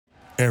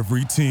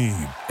Every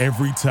team,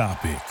 every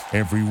topic,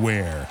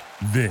 everywhere.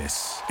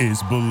 This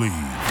is Believe.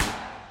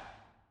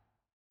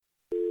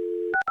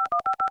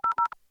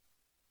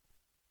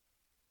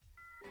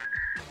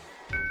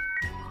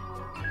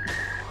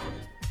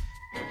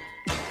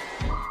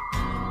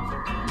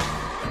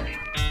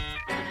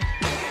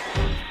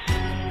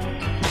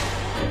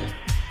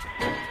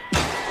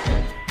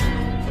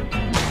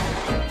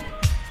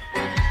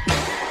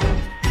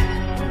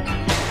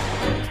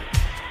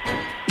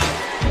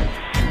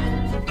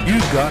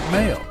 You've got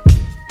mail.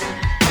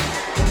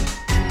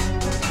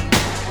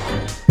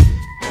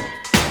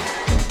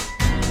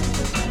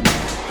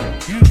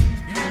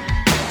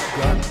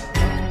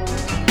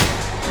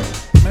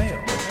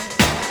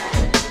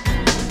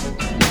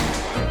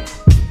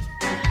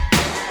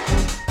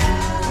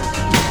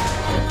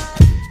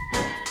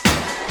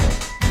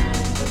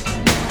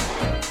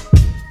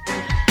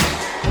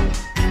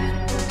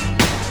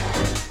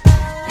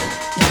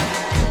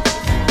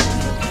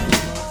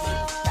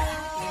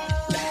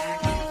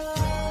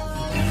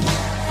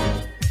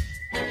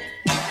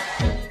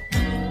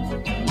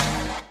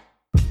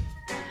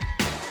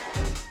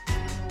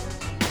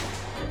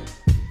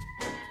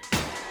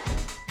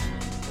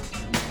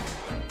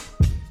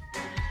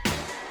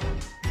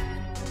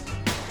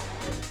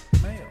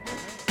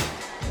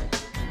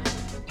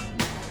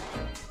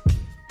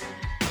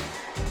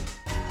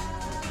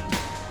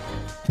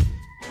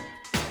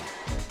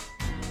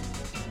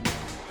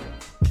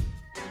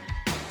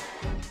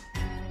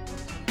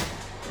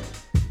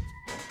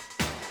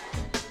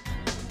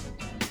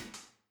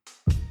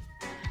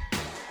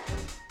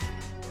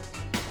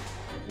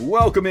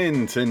 Welcome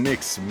into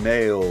Knicks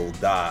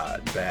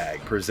Mail.bag,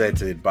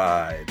 presented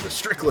by the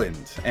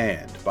Strickland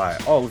and by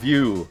all of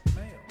you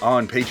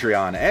on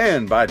Patreon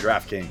and by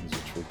DraftKings,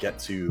 which we'll get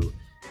to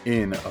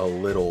in a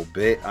little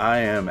bit. I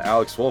am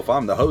Alex Wolf.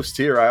 I'm the host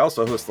here. I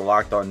also host the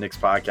Locked On Knicks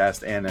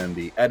podcast and am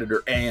the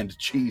editor and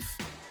chief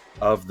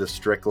of the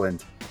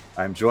Strickland.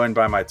 I'm joined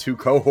by my two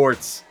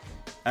cohorts.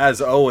 As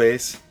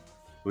always,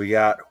 we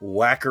got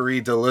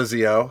Wackery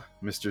Delizio,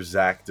 Mr.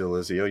 Zach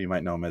Delizio. You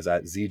might know him as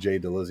at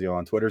ZJ Delizio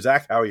on Twitter.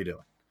 Zach, how are you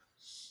doing?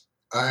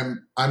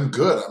 I'm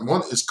good.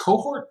 Is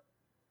cohort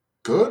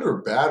good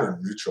or bad or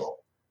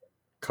neutral?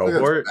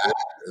 Cohort, bad,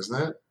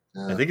 isn't it?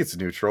 Yeah. I think it's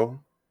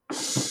neutral. I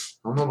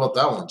don't know about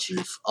that one,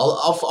 Chief.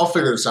 I'll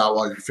figure this out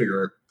while you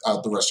figure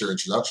out the rest of your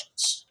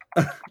introductions.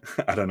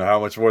 I don't know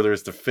how much more there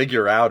is to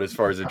figure out as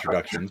far as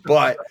introductions,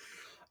 but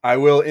I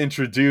will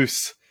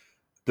introduce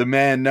the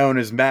man known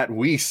as Matt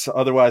Weiss,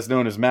 otherwise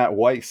known as Matt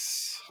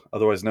Weiss,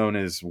 otherwise known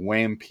as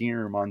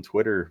Whampirm on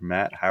Twitter.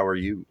 Matt, how are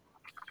you?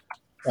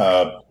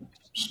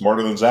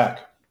 Smarter than Zach.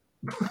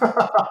 Do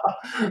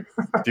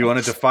you want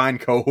to define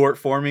cohort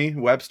for me,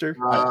 Webster?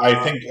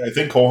 I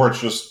think cohort's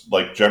just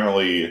like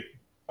generally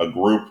a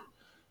group,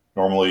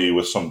 normally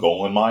with some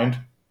goal in mind.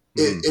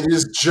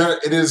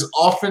 It is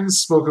often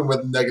spoken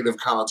with negative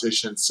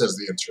connotation, says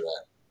the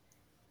internet.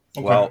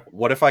 Okay. Well,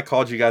 what if I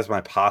called you guys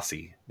my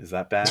posse? Is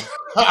that bad?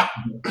 That's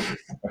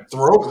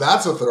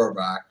a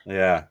throwback.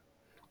 Yeah.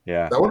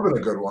 That would have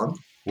been a good one.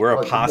 We're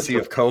a posse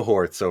of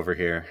cohorts over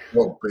here.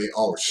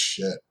 Oh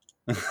shit.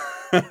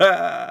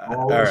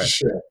 All right.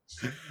 Shit.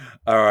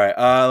 All right.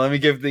 Let me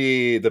give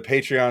the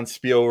Patreon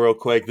spiel real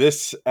quick.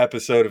 This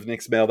episode of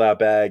Knicks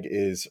Mail.bag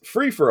is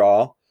free for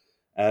all,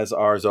 as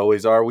ours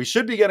always are. We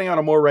should be getting on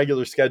a more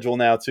regular schedule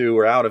now, too.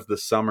 We're out of the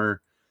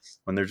summer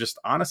when there just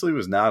honestly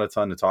was not a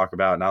ton to talk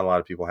about. Not a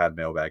lot of people had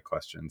mailbag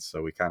questions,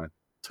 so we kind of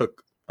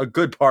took a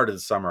good part of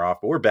the summer off,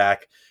 but we're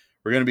back.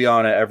 We're going to be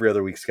on an every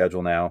other week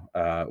schedule now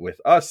with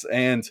us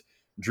and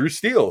Drew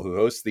Steele, who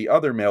hosts the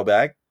other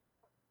mailbag,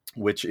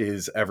 which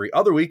is every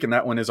other week, and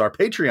that one is our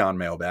Patreon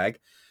mailbag,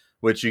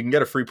 which you can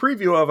get a free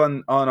preview of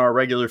on our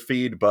regular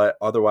feed, but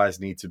otherwise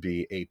need to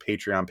be a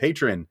Patreon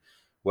patron.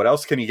 What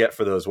else can you get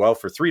for those? Well,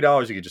 for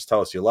 $3, you can just tell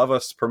us you love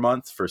us per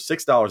month. For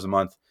 $6 a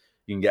month,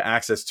 you can get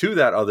access to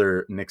that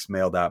other Knicks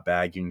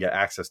Mail.bag. You can get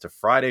access to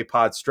Friday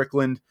Pod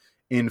Strickland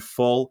in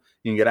full.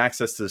 You can get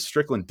access to the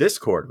Strickland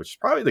Discord, which is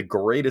probably the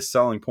greatest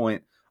selling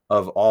point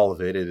of all of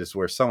it. It is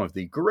where some of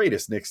the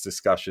greatest Knicks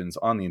discussions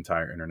on the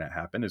entire internet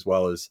happen, as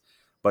well as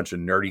a bunch of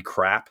nerdy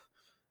crap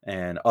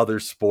and other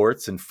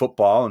sports and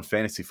football and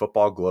fantasy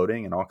football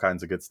gloating and all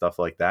kinds of good stuff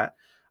like that.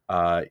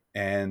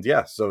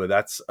 So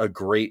that's a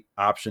great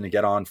option to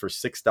get on for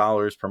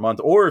 $6 per month.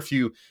 Or if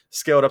you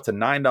scale it up to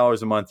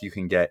 $9 a month, you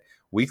can get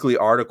weekly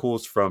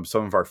articles from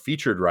some of our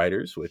featured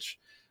writers, which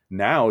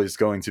now is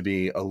going to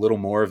be a little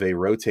more of a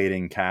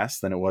rotating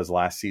cast than it was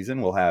last season.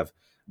 We'll have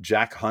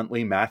Jack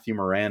Huntley, Matthew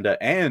Miranda,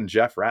 and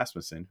Jeff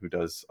Rasmussen, who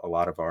does a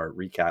lot of our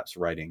recaps,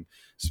 writing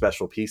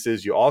special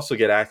pieces. You also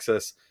get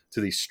access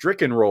to the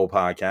Strick and Roll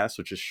podcast,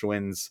 which is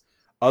Schwinn's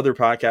other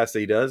podcast that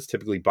he does,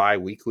 typically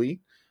bi-weekly,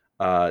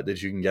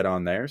 that you can get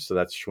on there. So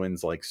that's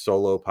Schwinn's like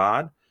solo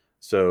pod.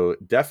 So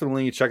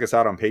definitely check us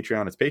out on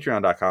Patreon. It's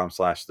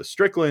patreon.com/the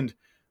Strickland.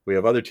 We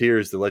have other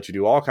tiers that let you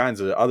do all kinds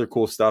of other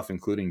cool stuff,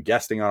 including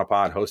guesting on a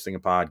pod, hosting a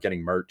pod,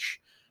 getting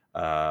merch,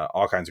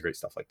 all kinds of great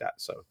stuff like that.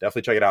 So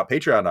definitely check it out.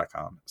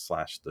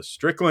 Patreon.com/the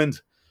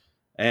Strickland.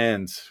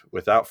 And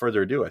without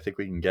further ado, I think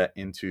we can get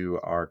into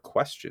our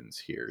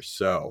questions here.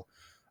 So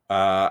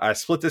I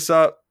split this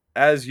up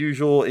as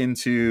usual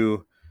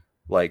into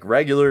like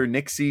regular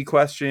Knicksy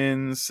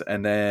questions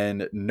and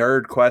then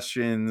nerd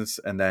questions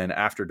and then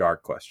after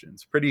dark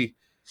questions. Pretty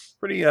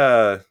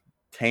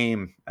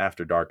tame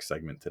after dark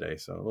segment today,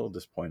 so a little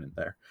disappointed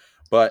there.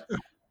 But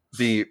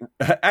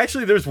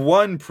actually there's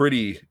one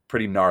pretty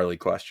gnarly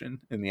question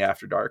in the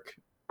after dark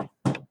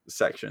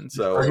section.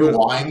 So are you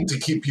lying to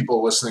keep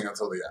people listening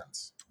until the end?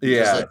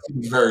 Yeah, like,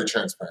 very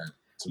transparent.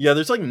 Yeah,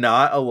 there's like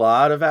not a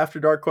lot of after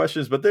dark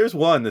questions, but there's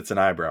one that's an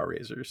eyebrow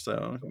raiser.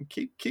 So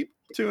keep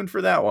tuned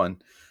for that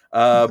one.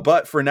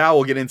 But for now,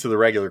 we'll get into the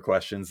regular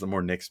questions, the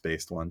more Knicks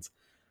based ones.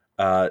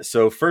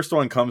 So first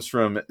one comes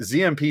from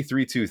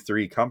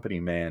ZMP323 Company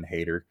Man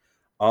Hater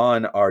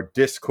on our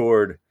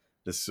Discord.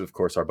 This is, of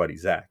course, our buddy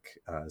Zach.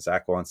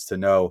 Zach wants to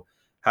know,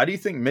 how do you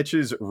think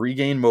Mitch's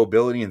regained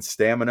mobility and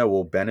stamina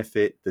will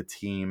benefit the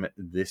team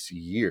this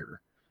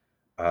year?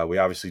 We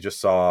obviously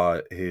just saw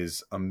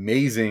his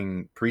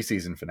amazing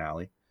preseason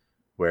finale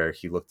where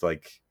he looked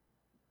like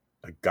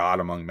a god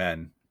among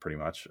men, pretty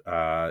much.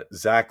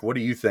 Zach, what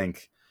do you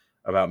think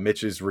about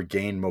Mitch's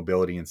regained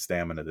mobility and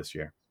stamina this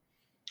year?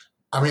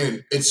 I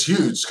mean, it's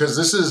huge because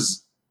this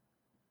is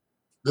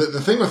the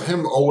thing with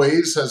him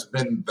always has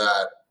been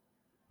that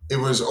it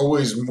was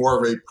always more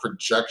of a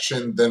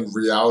projection than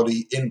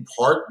reality, in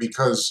part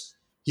because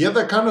he had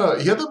that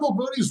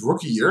mobility his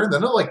rookie year, and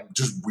then it like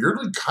just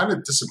weirdly kind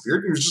of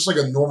disappeared. He was just like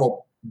a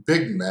normal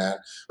big man.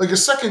 Like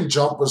his second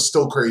jump was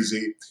still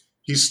crazy.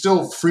 He's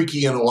still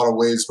freaky in a lot of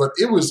ways, but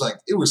it was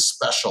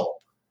special.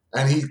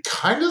 And he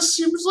kind of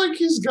seems like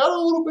he's got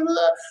a little bit of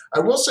that. I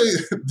will say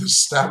the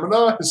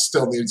stamina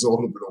still needs a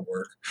little bit of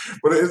work,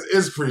 but it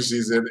is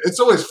preseason. It's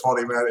always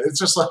funny, man.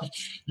 It's just like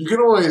you can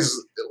always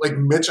like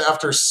Mitch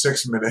after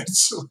 6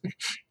 minutes,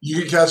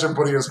 you can catch him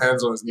putting his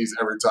hands on his knees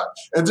every time.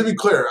 And to be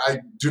clear,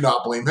 I do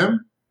not blame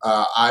him.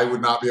 I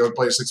would not be able to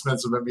play 6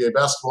 minutes of NBA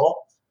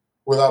basketball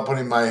without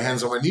putting my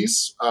hands on my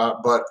knees.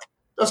 But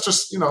that's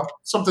just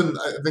something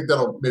I think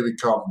that'll maybe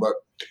come, but.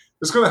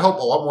 It's going to help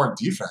a lot more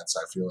defense,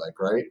 I feel like,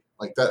 right?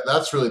 Like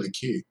that's really the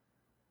key.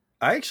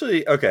 I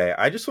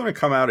just want to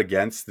come out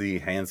against the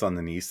hands on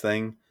the knees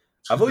thing.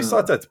 I've always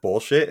thought that's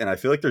bullshit. And I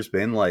feel like there's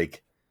been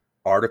like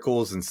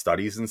articles and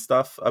studies and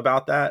stuff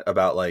about that,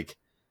 about like,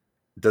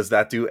 does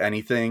that do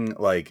anything?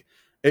 Like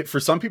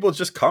for some people, it's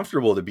just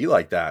comfortable to be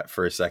like that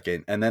for a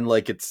second. And then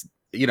like, it's,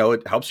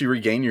 it helps you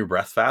regain your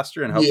breath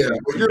faster and helps you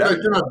but you're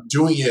not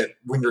doing it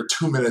when you're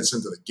 2 minutes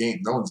into the game.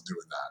 No one's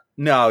doing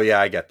that. No.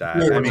 Yeah, I get that.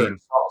 I mean,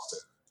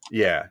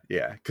 yeah.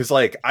 Because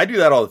like I do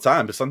that all the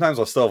time, but sometimes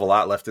I'll still have a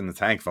lot left in the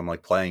tank if I'm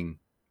like playing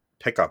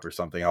pickup or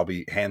something. I'll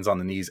be hands on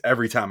the knees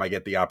every time I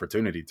get the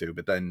opportunity to,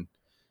 but then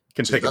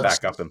can pick it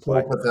back up and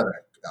play. Pathetic,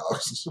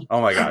 Alex. Oh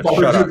my God!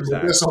 Shut up,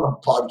 Zach. This on a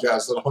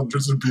podcast that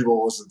hundreds of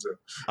people listen to.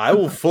 I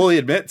will fully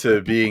admit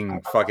to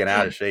being fucking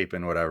out of shape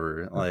and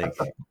whatever. Like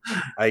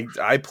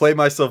I play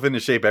myself into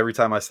shape every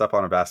time I step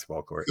on a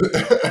basketball court.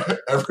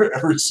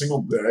 every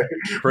single day.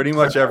 Pretty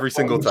much every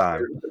single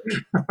time.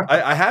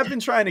 I have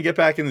been trying to get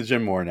back in the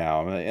gym more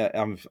now.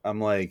 I'm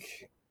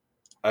like,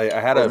 I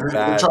had a bad. You're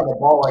trying to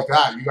ball like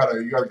that. You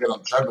gotta get on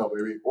the treadmill,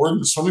 baby, or in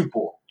the swimming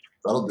pool.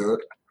 That'll do it.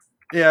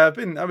 Yeah, I've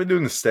been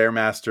doing the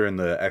Stairmaster and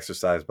the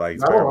exercise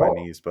bikes on my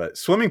knees, but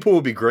swimming pool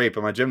would be great.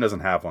 But my gym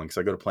doesn't have one because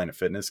I go to Planet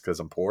Fitness because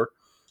I'm poor.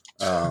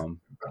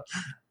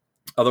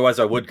 Otherwise,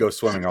 I would go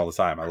swimming all the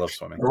time. I love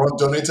swimming. Everyone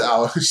donate to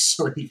Alex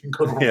so he can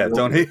go. Yeah,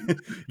 donate.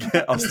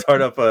 Yeah, I'll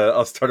start up a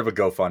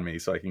GoFundMe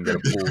so I can get a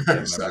pool.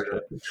 Exactly.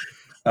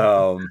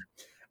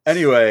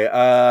 Anyway,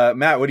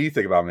 Matt, what do you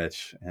think about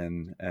Mitch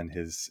and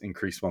his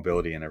increased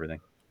mobility and everything?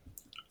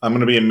 I'm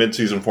going to be in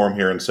mid-season form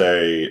here and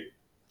say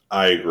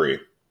I agree.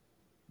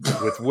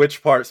 With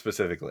which part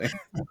specifically?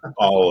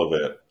 All of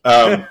it.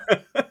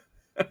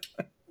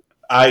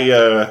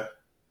 I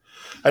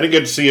didn't get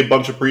to see a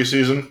bunch of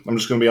preseason. I'm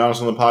just going to be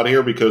honest on the pod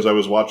here because I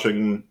was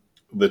watching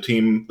the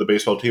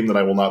baseball team that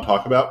I will not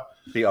talk about.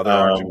 The other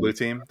orange and blue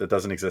team that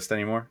doesn't exist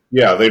anymore?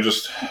 Yeah,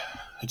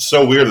 it's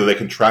so weird that they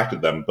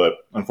contracted them, but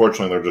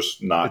unfortunately they're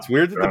just not. It's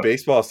weird that the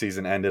baseball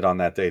season ended on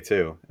that day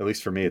too. At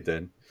least for me it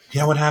did.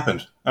 Yeah, what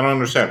happened? I don't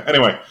understand.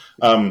 Anyway,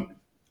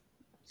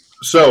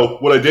 so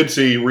what I did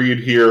see, read,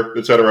 hear,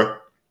 etc.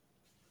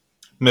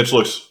 Mitch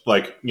looks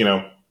like,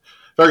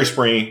 very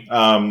springy.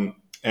 I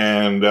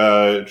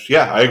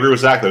agree with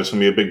Zach that it's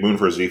going to be a big boon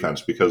for his defense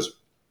because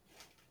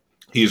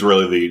he's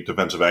really the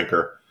defensive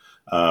anchor.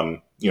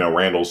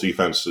 Randle's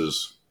defense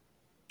is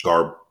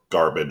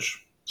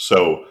garbage.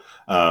 So,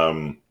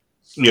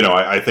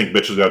 I think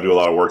Mitch has got to do a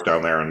lot of work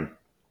down there. And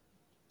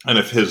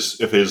if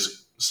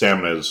his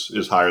stamina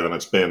is higher than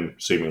it's been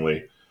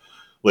seemingly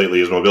lately,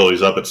 his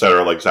mobility's up,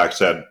 etc.,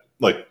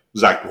 like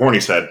Zach Horny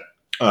said,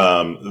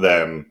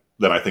 then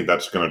I think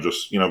that's going to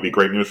just be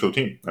great news for the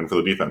team and for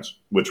the defense,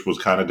 which was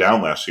kind of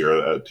down last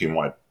year team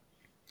wide.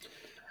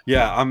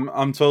 Yeah,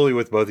 I'm totally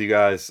with both of you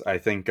guys. I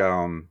think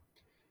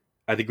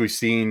we've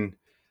seen,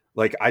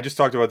 like, I just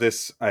talked about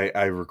this.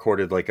 I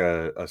recorded like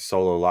a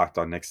solo Locked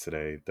on Knicks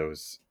today that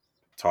was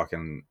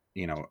talking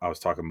I was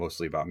talking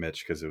mostly about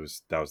Mitch because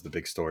that was the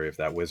big story of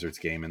that Wizards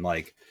game. And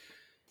like,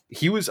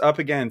 he was up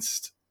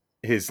against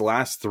his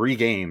last 3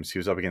 games. He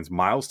was up against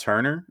Miles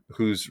Turner,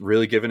 who's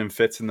really given him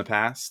fits in the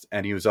past.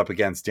 And he was up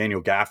against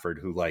Daniel Gafford,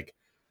 who like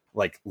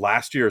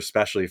last year,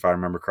 especially if I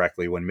remember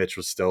correctly, when Mitch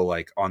was still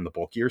like on the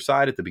bulkier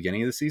side at the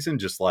beginning of the season,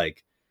 just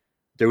like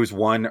there was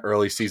one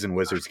early season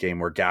Wizards game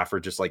where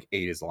Gafford just like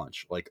ate his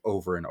lunch like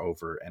over and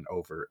over and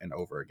over and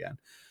over again.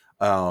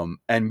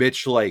 And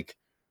Mitch like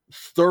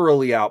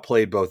thoroughly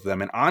outplayed both of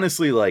them. And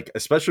honestly, like,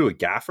 especially with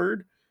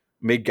Gafford,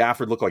 made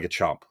Gafford look like a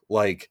chump.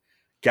 Like,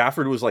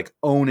 Gafford was like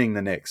owning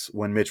the Knicks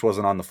when Mitch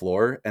wasn't on the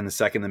floor. And the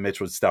second that Mitch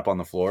would step on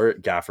the floor,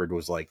 Gafford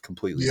was like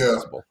completely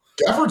invisible.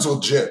 Gafford's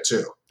legit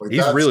too. Like,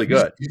 he's really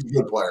good. He's a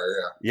good player.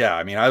 Yeah.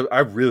 I mean, I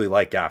really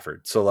like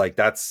Gafford. So like,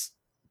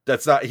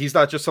 he's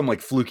not just some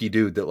like fluky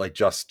dude that like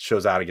just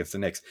shows out against the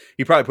Knicks.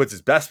 He probably puts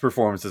his best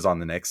performances on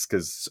the Knicks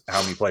because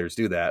how many players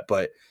do that?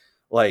 But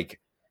like,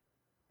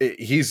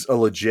 he's a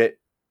legit,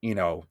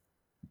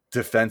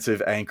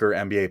 defensive anchor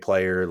NBA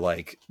player,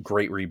 like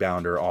great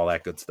rebounder, all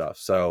that good stuff.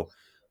 So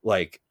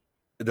like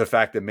the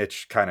fact that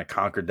Mitch kind of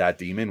conquered that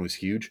demon was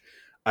huge.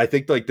 I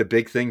think like the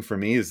big thing for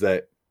me is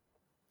that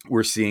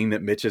we're seeing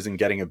that Mitch isn't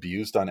getting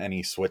abused on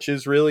any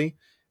switches, really,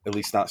 at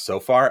least not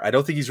so far. I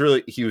don't think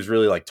he was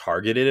really like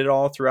targeted at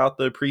all throughout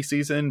the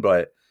preseason,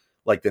 but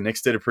like the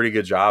Knicks did a pretty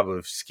good job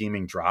of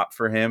scheming drop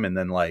for him. And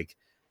then like,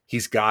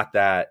 he's got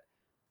that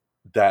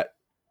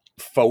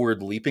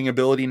forward leaping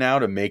ability now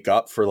to make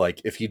up for like,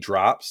 if he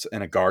drops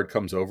and a guard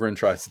comes over and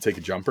tries to take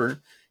a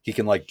jumper, he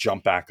can like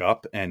jump back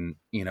up and,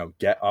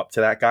 get up to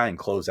that guy and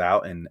close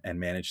out and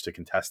manage to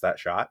contest that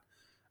shot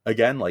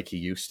again, like he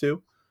used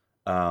to.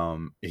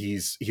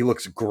 He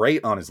looks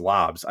great on his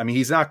lobs. I mean,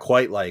 he's not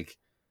quite like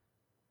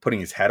putting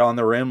his head on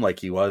the rim like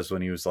he was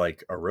when he was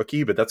like a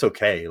rookie, but that's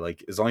okay.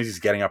 Like, as long as he's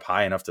getting up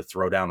high enough to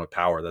throw down with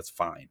power, that's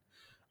fine.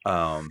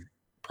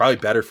 Probably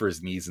better for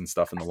his knees and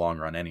stuff in the long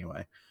run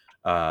anyway.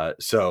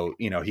 So,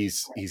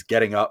 he's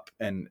getting up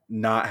and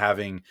not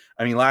having,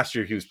 I mean, last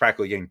year he was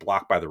practically getting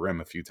blocked by the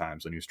rim a few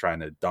times when he was trying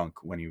to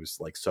dunk when he was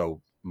like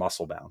so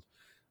muscle bound.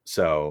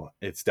 So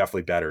it's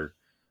definitely better,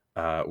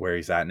 where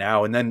he's at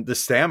now. And then the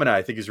stamina,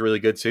 I think, is really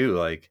good too.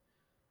 Like,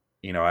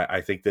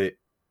 I think that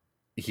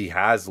he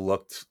has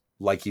looked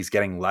like he's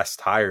getting less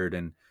tired,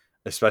 and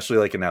especially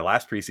like in that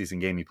last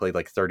preseason game, he played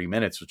like 30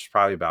 minutes, which is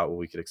probably about what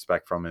we could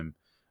expect from him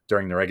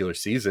during the regular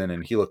season.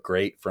 And he looked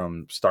great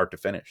from start to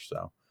finish.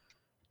 So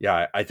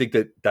yeah, I think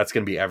that's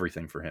going to be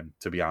everything for him,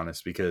 to be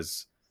honest,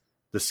 because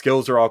the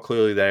skills are all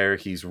clearly there.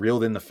 He's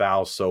reeled in the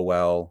fouls so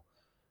well.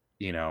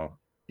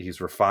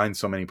 He's refined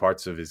so many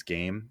parts of his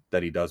game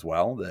that he does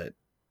well that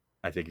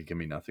I think it can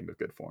be nothing but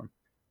good for him.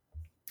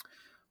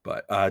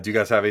 But do you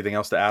guys have anything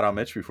else to add on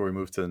Mitch before we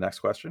move to the next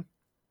question?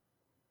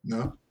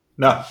 No.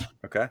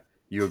 Okay.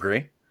 You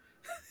agree?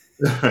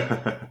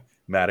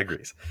 Matt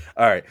agrees.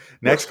 All right.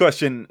 Next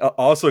question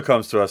also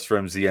comes to us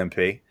from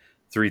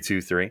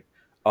ZMP323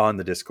 on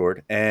the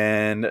Discord.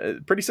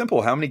 And pretty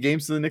simple. How many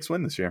games do the Knicks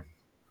win this year?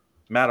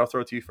 Matt, I'll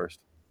throw it to you first.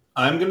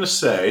 I'm going to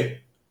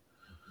say,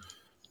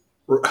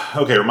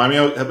 okay, remind me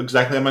of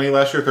exactly how many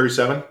last year?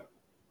 37?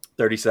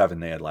 37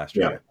 they had last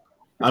year. Yeah.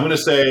 I'm going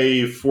to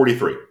say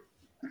 43.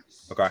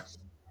 Okay.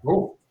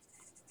 Oh.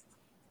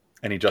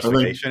 Any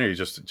justification, or you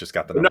just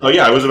got the number? No,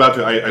 yeah, I was about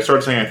to. I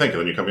started saying I think,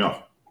 and then you cut me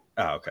off.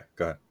 Oh, okay.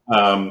 Go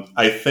ahead.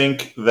 I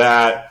think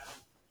that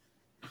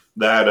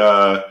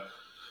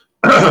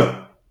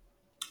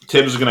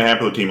Tibbs is going to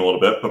hamper the team a little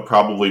bit, but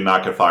probably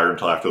not get fired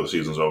until after the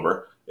season's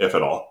over, if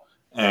at all.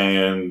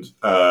 And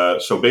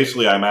so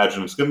basically, I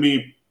imagine it's going to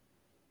be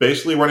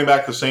basically running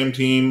back the same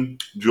team.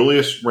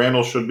 Julius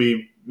Randle should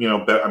be,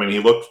 better. I mean, he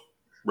looked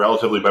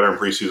relatively better in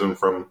preseason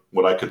from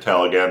what I could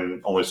tell.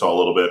 Again, only saw a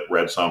little bit,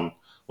 read some,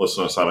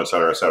 listened to some, et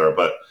cetera, et cetera.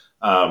 But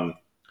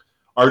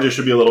RJ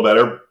should be a little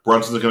better.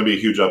 Brunson's going to be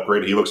a huge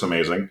upgrade. He looks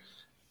amazing.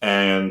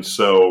 And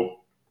so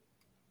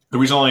the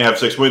reason I only have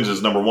 6 wins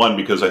is, number one,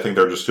 because I think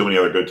there are just too many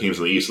other good teams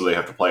in the East, so they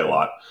have to play a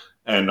lot.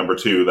 And number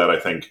two, that I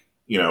think,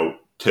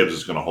 Tibbs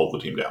is going to hold the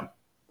team down.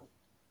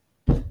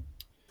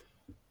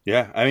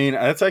 Yeah, I mean,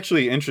 that's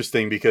actually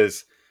interesting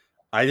because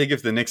I think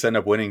if the Knicks end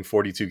up winning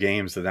 42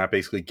 games, then that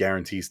basically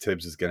guarantees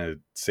Tibbs is going to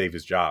save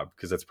his job,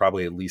 because that's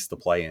probably at least the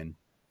play-in.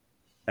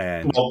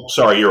 And well,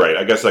 sorry, you're right.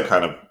 I guess that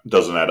kind of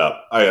doesn't add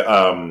up.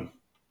 I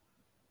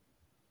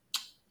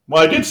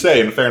did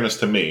say, in fairness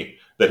to me,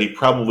 that he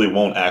probably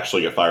won't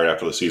actually get fired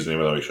after the season,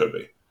 even though he should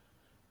be.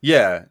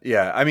 Yeah.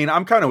 I mean,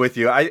 I'm kind of with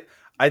you. I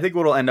think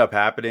what'll end up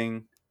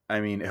happening, I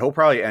mean, he'll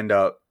probably end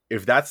up,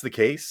 if that's the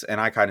case, and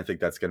I kind of think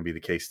that's going to be the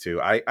case too.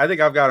 I think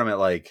I've got him at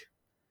like,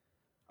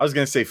 I was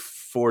going to say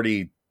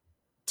 42.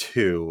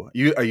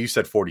 You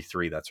said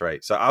 43. That's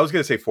right. So I was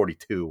going to say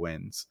 42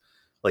 wins,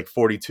 like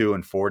 42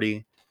 and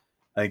 40.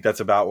 I think that's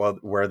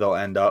about where they'll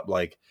end up.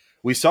 Like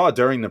we saw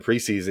during the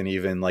preseason,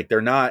 even like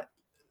they're not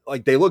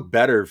like, they look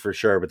better for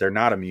sure, but they're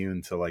not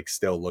immune to like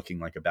still looking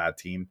like a bad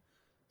team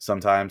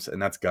sometimes.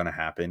 And that's going to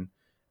happen.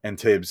 And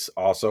Tibbs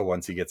also,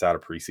 once he gets out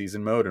of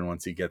preseason mode and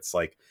once he gets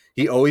like,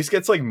 he always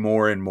gets like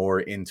more and more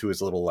into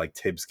his little like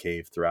Tibbs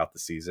cave throughout the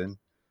season.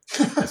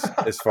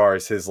 as far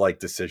as his like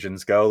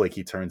decisions go. Like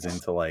he turns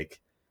into like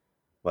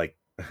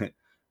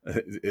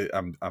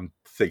I'm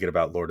thinking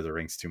about Lord of the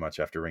Rings too much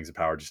after Rings of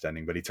Power just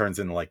ending, but he turns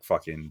into like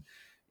fucking,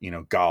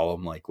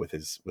 Gollum, like with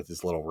his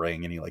little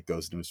ring, and he like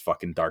goes into his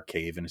fucking dark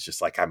cave, and it's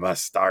just like, I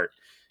must start,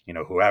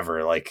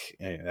 whoever, like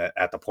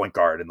at the point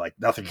guard, and like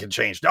nothing can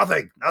change,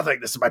 nothing.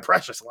 This is my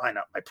precious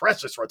lineup, my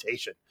precious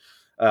rotation.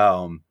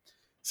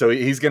 So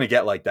he's going to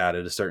get like that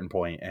at a certain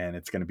point, and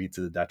it's going to be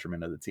to the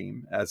detriment of the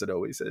team, as it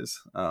always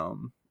is.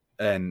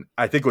 And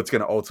I think what's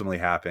going to ultimately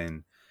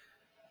happen,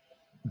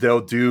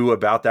 they'll do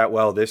about that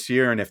well this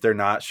year. And if they're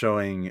not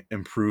showing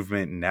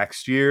improvement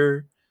next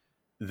year,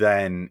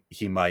 then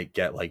he might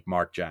get like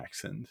Mark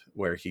Jackson,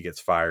 where he gets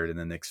fired and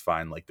the Knicks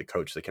find like the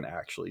coach that can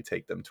actually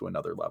take them to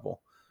another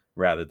level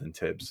rather than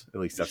Tibbs. At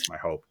least that's my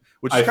hope,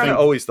 which is kind of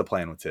always the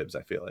plan with Tibbs,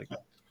 I feel like.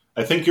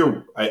 I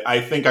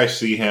think I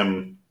see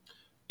him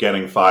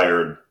getting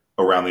fired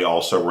around the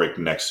All-Star break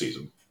next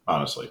season,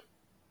 honestly.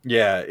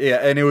 Yeah,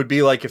 and it would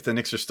be like if the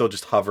Knicks are still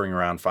just hovering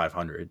around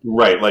 500.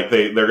 Right, like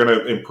they're going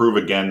to improve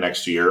again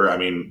next year. I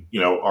mean,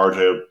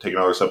 RJ take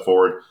another step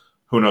forward.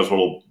 Who knows what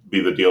will be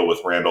the deal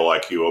with Randle,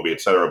 IQ, Obi,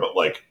 et cetera. But,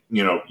 like,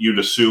 you'd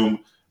assume,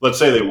 let's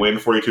say they win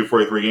 42,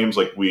 43 games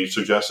like we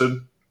suggested,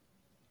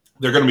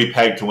 they're going to be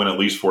pegged to win at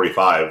least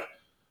 45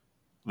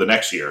 the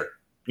next year,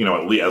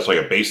 at least as like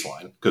a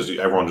baseline, because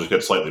everyone just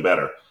gets slightly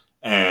better.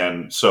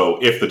 And so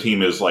if the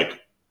team is like,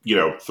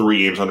 3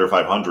 games under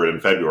 500 in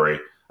February,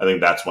 I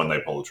think that's when they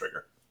pull the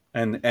trigger.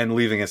 And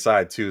leaving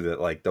aside too that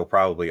like they'll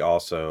probably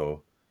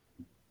also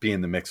be in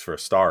the mix for a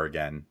star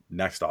again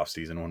next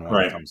offseason when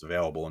one becomes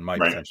available, and might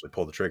potentially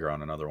pull the trigger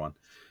on another one,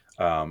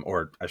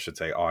 or I should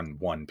say on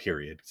one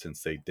period,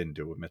 since they didn't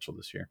do it with Mitchell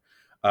this year.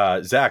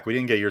 Zach, we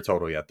didn't get your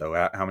total yet though.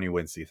 How many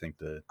wins do you think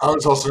I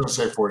was also going to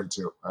say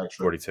 42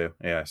 actually. 42,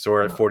 yeah. So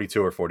we're at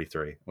 42 or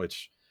 43,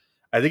 which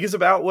I think is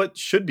about what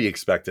should be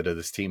expected of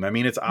this team. I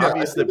mean, it's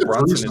obvious that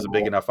Brunson is a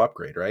big enough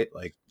upgrade, right?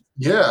 Like.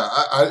 Yeah,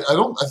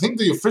 I think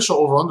the official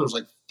over-under is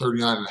like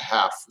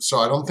 39.5. So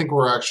I don't think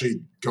we're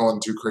actually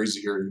going too crazy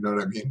here. You know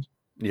what I mean?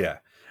 Yeah.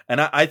 And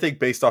I think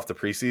based off the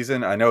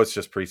preseason, I know it's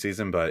just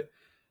preseason, but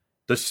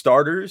the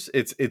starters,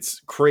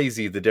 it's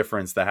crazy the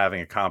difference that having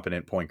a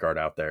competent point guard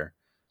out there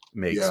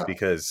makes,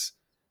 because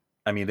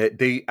I mean,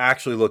 they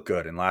actually look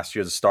good. And last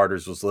year, the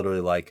starters was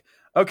literally like,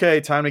 okay,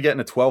 time to get in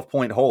a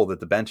 12-point hole that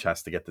the bench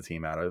has to get the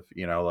team out of,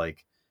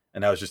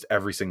 and that was just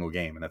every single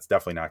game. And that's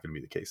definitely not going to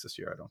be the case this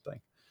year, I don't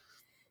think.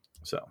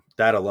 So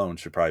that alone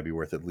should probably be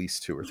worth at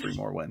least 2 or 3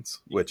 more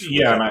wins, which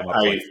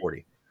and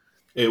 40.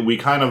 We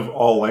kind of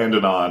all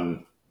landed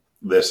on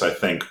this, I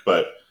think,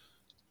 but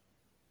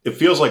it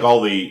feels like all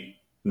the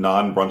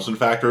non-Brunson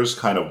factors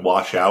kind of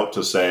wash out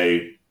to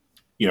say,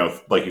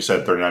 like you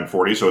said,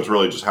 39-40. So it's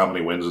really just how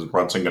many wins is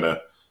Brunson going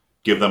to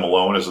give them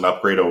alone as an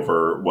upgrade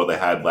over what they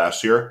had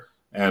last year.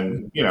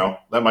 And,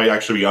 that might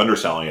actually be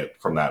underselling it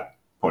from that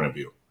point of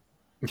view.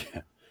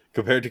 Yeah.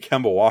 Compared to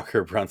Kemba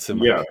Walker, Brunson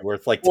might be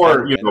worth like 10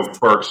 or wins.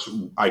 Burks,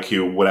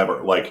 IQ,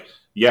 whatever. Like,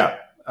 yeah,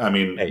 I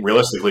mean,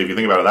 realistically, if you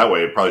think about it that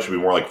way, it probably should be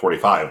more like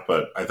 45.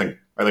 But I think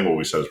what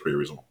we said is pretty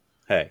reasonable.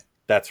 Hey,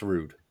 that's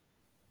rude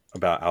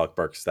about Alec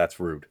Burks. That's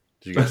rude.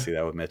 Did you guys see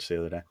that with Mitch the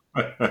other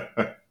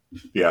day?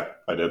 Yeah,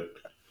 I did.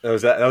 That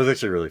was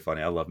actually really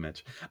funny. I love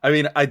Mitch. I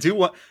mean, I do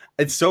want.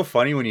 It's so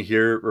funny when you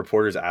hear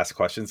reporters ask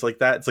questions like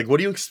that. It's like, what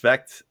do you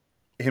expect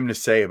him to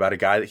say about a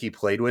guy that he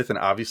played with and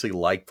obviously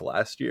liked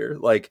last year?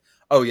 Like,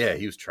 oh yeah,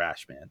 he was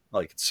trash, man.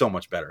 Like, it's so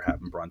much better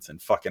having Brunson.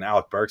 Fucking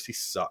Alec Burks, he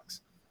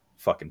sucks.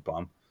 Fucking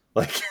bum.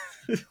 Like,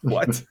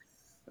 what?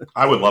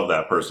 I would love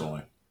that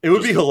personally. It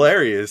would be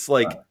hilarious.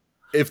 Like,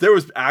 if there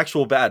was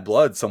actual bad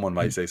blood, someone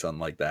might say something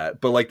like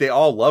that. But like, they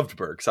all loved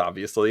Burks,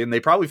 obviously, and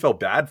they probably felt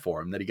bad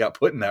for him that he got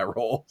put in that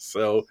role.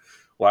 So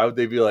why would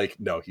they be like,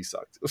 no, he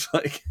sucked? It was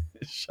like,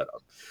 shut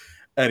up.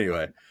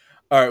 Anyway.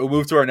 All right, we'll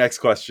move to our next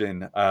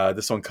question.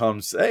 This one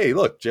comes, hey,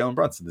 look, Jalen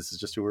Brunson. This is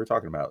just who we were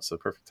talking about, so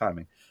perfect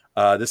timing.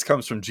 This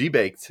comes from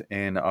G-Baked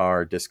in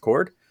our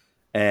Discord,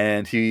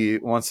 and he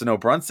wants to know,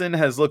 Brunson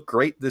has looked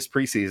great this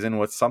preseason.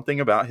 What's something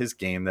about his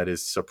game that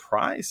is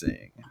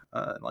surprising?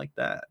 Like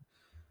that.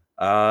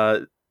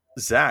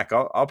 Zach,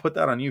 I'll put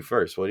that on you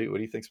first. What do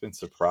you think's been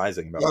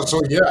surprising about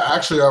Brunson? So, yeah,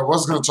 actually, I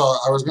was going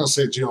to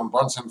say Jalen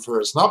Brunson for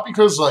this. Not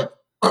because, like,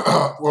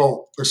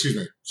 well, excuse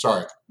me.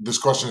 Sorry. This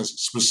question is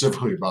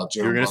specifically about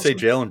Jalen Brunson. You're going to say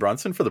Jalen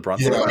Brunson for the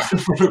Brunson? Yeah,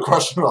 for the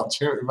question about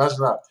Jalen. Imagine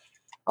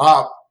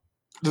that.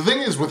 The thing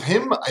is, with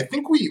him, I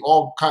think we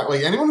all kind of,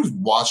 like, anyone who's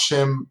watched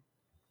him,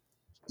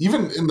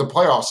 even in the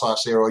playoffs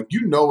last year, like,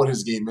 what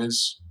his game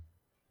is.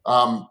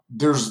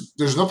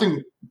 There's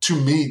nothing to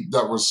me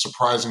that was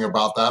surprising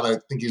about that. I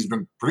think he's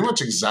been pretty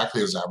much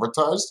exactly as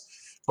advertised.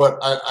 But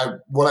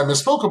what I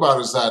misspoke about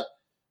is that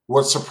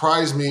what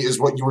surprised me is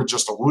what you were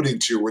just alluding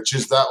to, which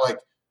is that, like,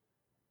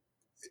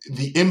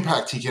 the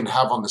impact he can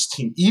have on this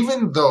team,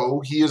 even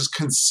though he is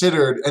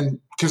considered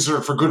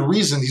for good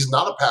reason. He's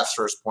not a pass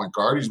first point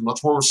guard. He's much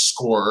more a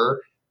scorer.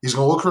 He's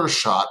going to look for a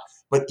shot.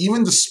 But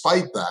even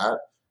despite that,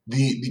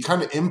 the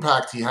kind of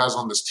impact he has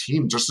on this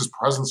team, just his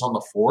presence on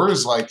the floor,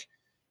 is like,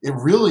 it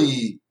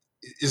really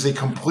is a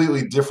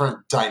completely different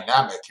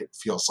dynamic, it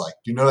feels like.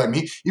 You know what I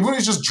mean? Even when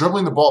he's just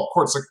dribbling the ball up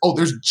court, it's like, oh,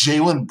 there's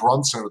Jalen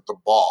Brunson with the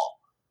ball,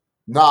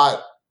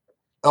 not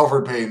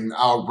Elfrid Payton,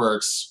 Alec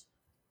Burks,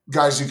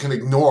 guys you can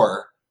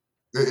ignore.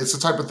 It's the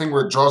type of thing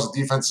where it draws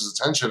the defense's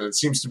attention and it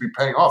seems to be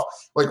paying off.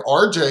 Like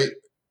RJ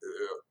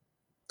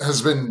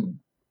has been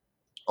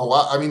a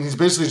lot. I mean, he's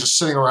basically just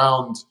sitting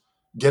around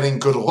getting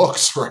good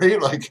looks,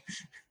 right? Like,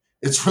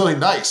 it's really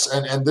nice.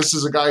 And this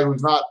is a guy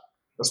who's not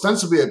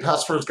ostensibly a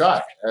pass first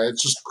guy.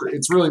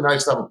 It's really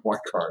nice to have a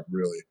point guard,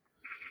 really.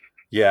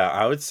 Yeah,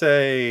 I would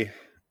say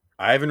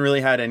I haven't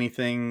really had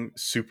anything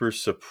super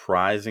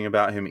surprising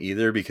about him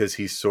either, because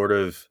he's sort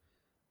of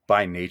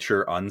by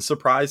nature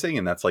unsurprising,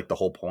 and that's like the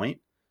whole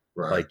point.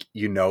 Right. Like,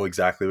 you know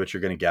exactly what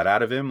you're going to get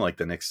out of him. Like,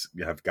 the Knicks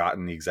have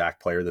gotten the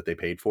exact player that they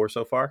paid for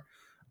so far.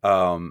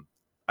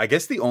 I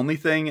guess the only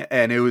thing,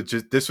 and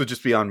this would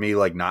just be on me,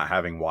 like, not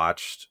having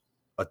watched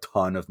a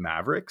ton of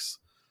Mavericks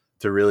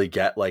to really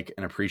get like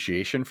an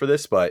appreciation for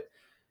this, but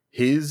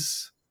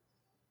his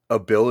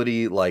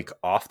ability, like,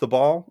 off the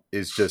ball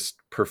is just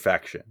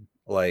perfection.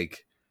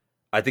 Like,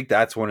 I think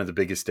that's one of the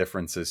biggest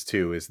differences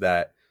too, is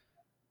that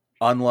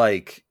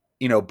unlike,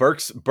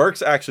 Burks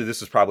actually,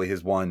 this is probably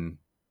his one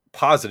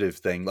positive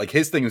thing. Like,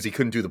 his thing was he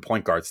couldn't do the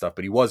point guard stuff,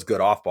 but he was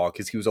good off ball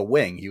because he was a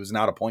wing. He was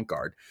not a point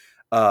guard.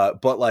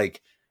 But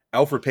like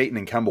Elfrid Payton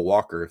and Kemba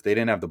Walker, if they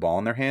didn't have the ball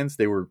in their hands,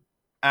 they were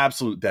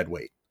absolute dead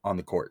weight on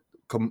the court.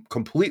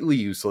 Completely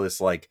useless.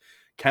 Like,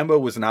 Kemba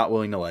was not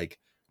willing to like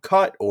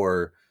cut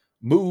or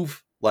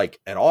move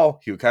like at all.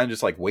 He would kind of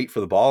just like wait for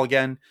the ball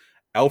again.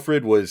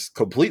 Elfrid was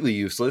completely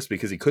useless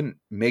because he couldn't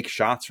make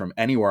shots from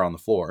anywhere on the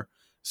floor.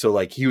 So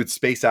like he would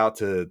space out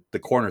to the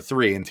corner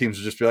three and teams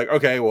would just be like,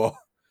 okay, well,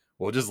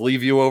 we'll just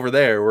leave you over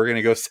there. We're going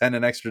to go send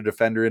an extra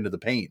defender into the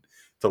paint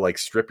to like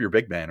strip your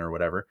big man or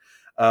whatever.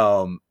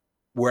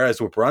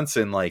 Whereas with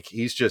Brunson, like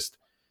he has just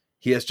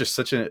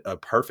such a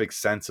perfect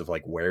sense of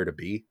like where to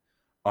be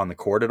on the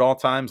court at all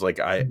times. Like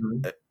I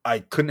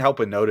couldn't help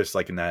but notice,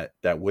 like in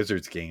that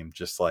Wizards game,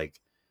 just like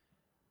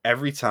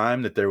every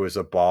time that there was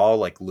a ball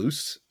like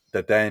loose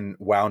that then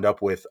wound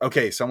up with,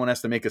 okay, someone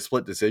has to make a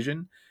split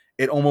decision,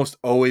 it almost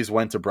always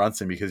went to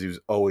Brunson because he was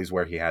always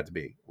where he had to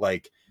be.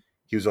 Like,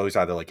 he was always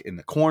either like in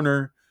the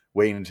corner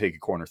waiting to take a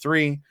corner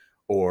three,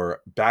 or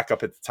back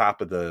up at the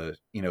top of the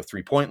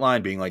 3-point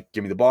line being like,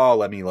 give me the ball,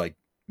 let me like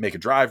make a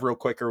drive real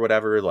quick or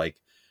whatever, like,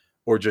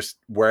 or just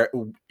where,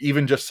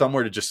 even just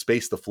somewhere to just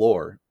space the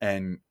floor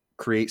and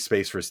create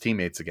space for his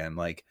teammates again.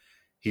 Like,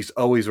 he's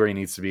always where he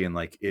needs to be. And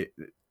like it,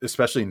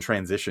 especially in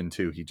transition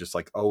too, he just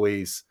like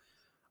always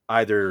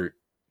either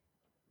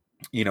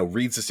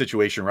reads the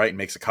situation right and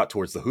makes a cut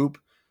towards the hoop,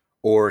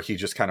 or he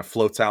just kind of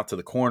floats out to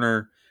the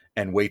corner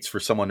and waits for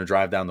someone to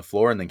drive down the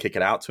floor and then kick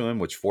it out to him,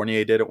 which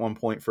Fournier did at one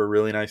point for a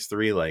really nice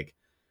three. Like,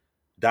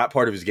 that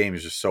part of his game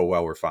is just so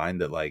well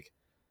refined that like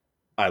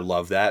I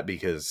love that,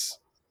 because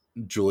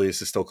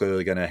Julius is still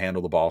clearly going to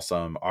handle the ball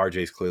some. RJ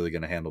is clearly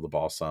going to handle the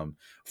ball some.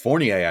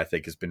 Fournier, I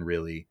think, has been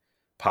really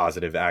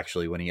positive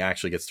actually when he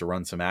actually gets to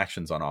run some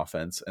actions on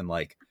offense, and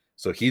like,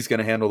 so he's going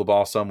to handle the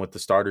ball some with the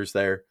starters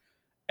there.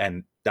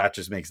 And that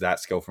just makes that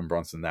skill from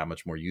Brunson that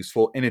much more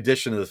useful, in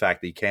addition to the fact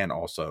that he can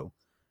also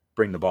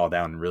bring the ball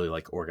down and really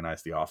like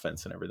organize the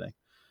offense and everything.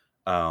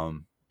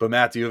 But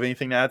Matt, do you have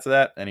anything to add to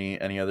that?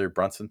 Any other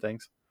Brunson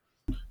things?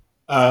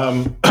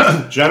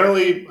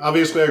 Generally,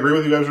 obviously, I agree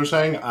with you guys were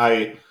saying.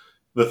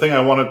 The thing I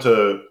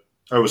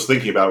was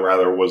thinking about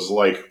rather was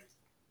like,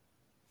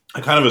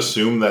 I kind of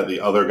assumed that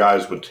the other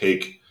guys would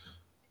take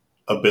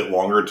a bit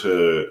longer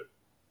to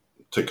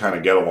kind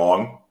of get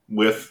along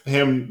with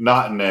him,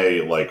 not in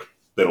a like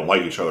they don't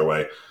like each other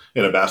way,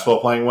 in a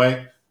basketball playing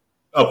way.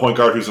 A point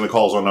guard who's going to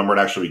call his own number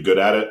and actually be good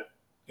at it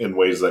in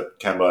ways that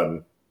Kemba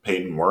and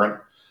Payton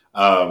weren't.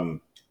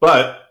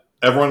 But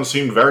everyone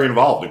seemed very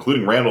involved,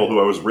 including Randle, who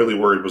I was really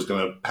worried was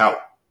going to pout.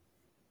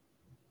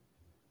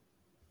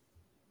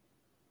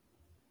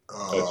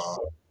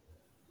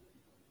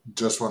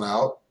 Just went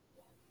out?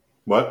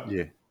 What?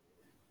 Yeah,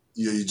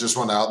 you just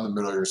went out in the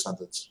middle of your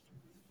sentence.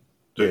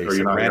 Are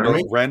you not hearing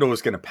me? Randle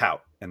was going to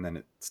pout, and then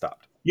it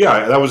stopped.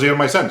 Yeah, that was the end of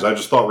my sentence. I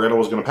just thought Randle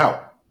was going to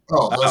pout.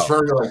 Oh, that's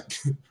very like.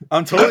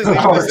 I'm totally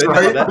leaving this in.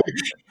 Right?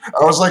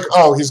 I was like,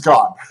 oh, he's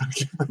gone.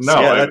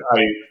 No,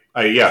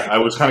 yeah, I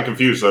was kind of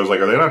confused. I was like,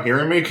 are they not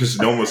hearing me? Because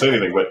no one was saying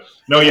anything. But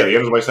no, yeah, the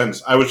end of my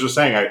sentence. I was just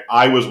saying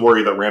I was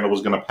worried that Randle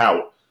was going to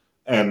pout,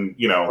 and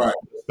right.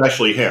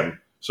 Especially him.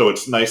 So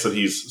it's nice that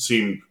he's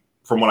seemed,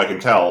 from what I can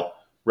tell,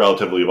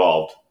 relatively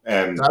evolved.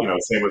 And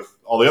same with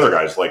all the other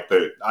guys. Like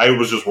I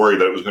was just worried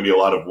that it was going to be a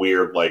lot of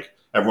weird, like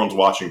everyone's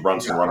watching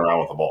Brunson run around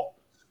with the ball.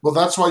 Well,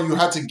 that's why you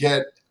had to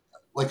get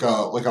like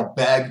a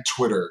bag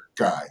Twitter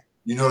guy.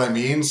 You know what I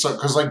mean? So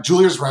because like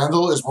Julius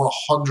Randle is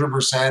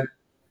 100%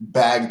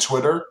 bag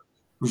Twitter,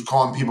 who's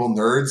calling people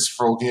nerds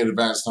for looking at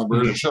advanced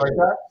numbers and shit like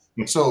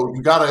that. So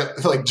you gotta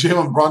like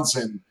Jalen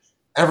Brunson.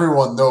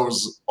 Everyone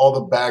knows all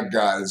the bag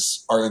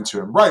guys are into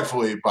him,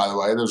 rightfully. By the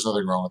way, there's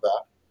nothing wrong with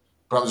that.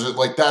 But I'm just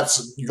like,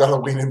 you got to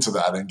lean into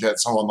that and get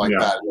someone like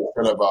that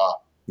instead of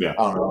Yeah.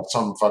 I don't know,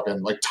 some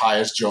fucking like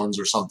Tyus Jones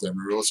or something,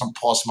 or some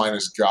plus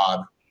minus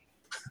god.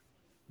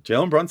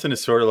 Jalen Brunson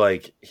is sort of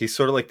like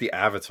the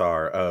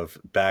avatar of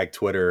bag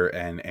Twitter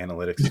and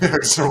analytics. Yeah,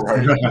 so right.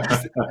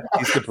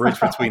 He's the bridge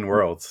between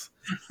worlds.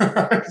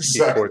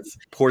 Exactly. He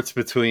ports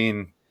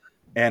between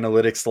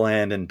analytics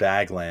land and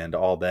bag land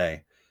all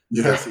day.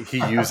 Yeah.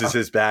 He uses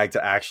his bag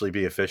to actually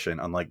be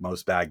efficient, unlike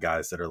most bag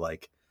guys that are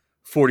like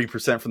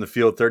 40% from the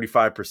field,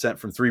 35%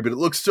 from three, but it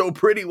looks so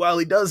pretty while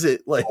he does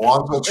it. Like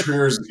Alonzo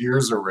Trier's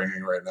ears are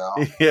ringing right now.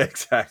 yeah,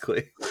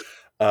 exactly.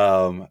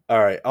 All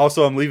right.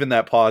 Also, I'm leaving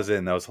that pause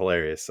in. That was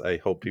hilarious. I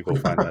hope people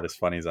find that as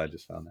funny as I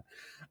just found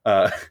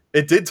that.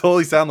 It did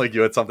totally sound like you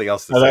had something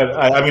else to say.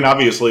 I mean,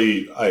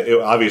 obviously, it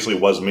obviously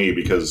was me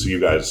because you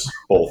guys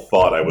both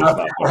thought I was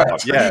not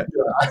watching. Yeah,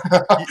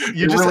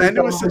 you just really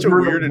ended with such a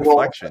weird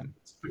inflection.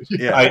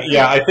 Yeah,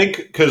 I think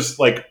because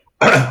like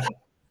I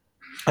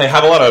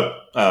have a lot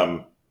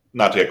of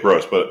not to get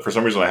gross, but for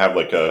some reason I have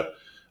like a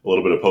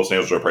little bit of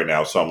post-nasal drip right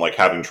now, so I'm like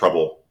having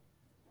trouble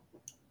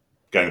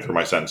getting through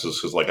my sentences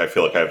because like I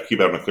feel like I have to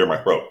keep having to clear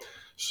my throat.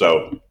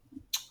 So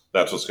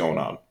that's what's going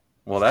on.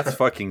 Well, that's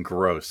fucking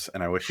gross,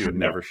 and I wish you had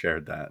never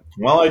shared that.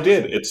 Well, I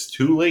did. It's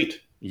too late.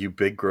 You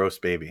big gross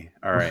baby.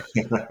 All right.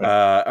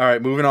 All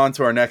right, moving on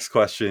to our next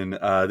question.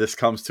 This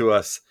comes to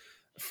us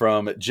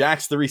from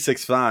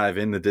Jax365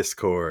 in the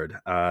Discord.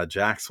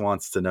 Jax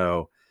wants to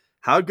know,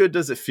 how good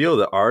does it feel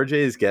that RJ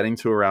is getting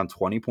to around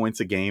 20 points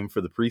a game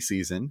for the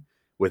preseason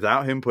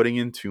without him putting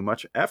in too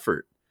much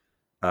effort?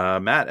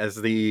 Matt, as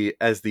the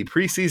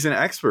preseason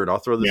expert, I'll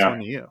throw this one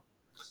to you.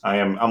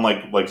 I'm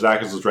like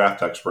Zach is the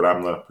draft expert.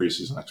 I'm the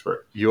preseason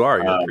expert. You are.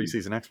 You're the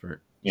preseason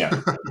expert.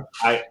 Yeah.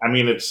 I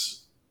mean,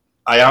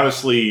 I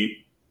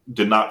honestly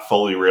did not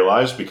fully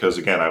realize because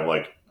again,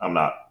 I'm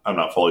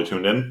not fully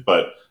tuned in,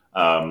 but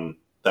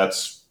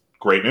that's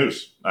great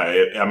news.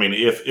 I mean,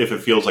 if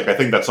it feels like, I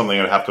think that's something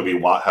I'd have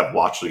to have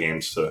watched the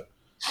games to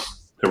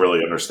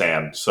really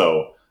understand.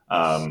 So,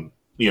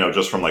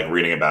 just from like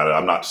reading about it,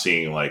 I'm not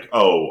seeing like,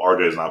 oh,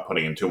 RJ is not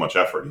putting in too much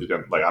effort. He's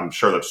gonna, like, I'm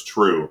sure that's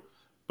true,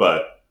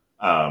 but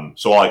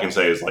so all I can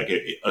say is like,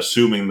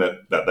 assuming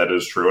that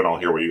is true, and I'll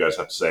hear what you guys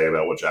have to say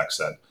about what Jack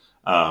said.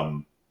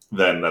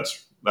 Then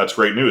that's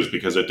great news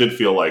because it did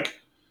feel like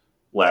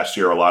last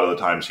year a lot of the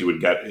times he would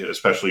get,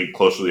 especially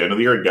close to the end of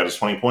the year, he'd get his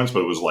 20 points,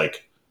 but it was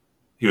like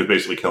he was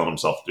basically killing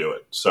himself to do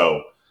it.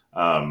 So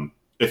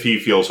if he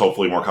feels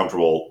hopefully more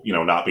comfortable,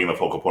 not being the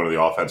focal point of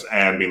the offense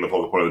and being the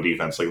focal point of the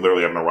defense, like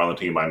literally having to run the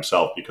team by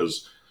himself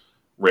because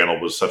Randle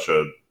was such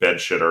a bed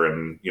shitter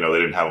and they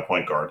didn't have a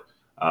point guard.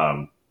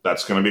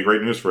 That's going to be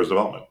great news for his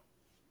development.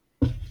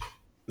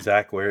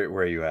 Zach, where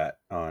are you at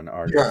on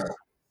RJ? Yeah.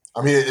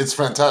 I mean, it's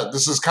fantastic.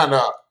 This is kind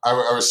of,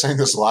 I was saying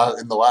this a lot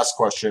in the last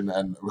question,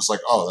 and it was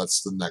like, oh,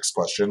 that's the next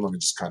question. Let me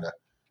just kind of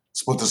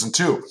split this in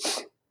two.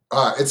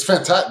 It's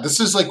fantastic. This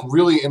is like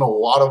really, in a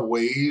lot of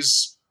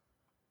ways,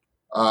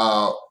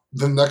 the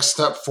next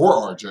step for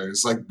RJ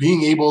is like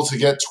being able to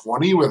get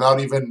 20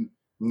 without even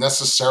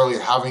necessarily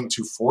having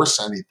to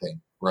force anything,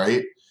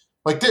 right?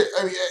 Like, it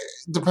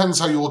depends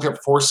how you look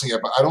at forcing it,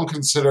 but I don't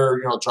consider,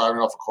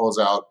 driving off a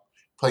closeout,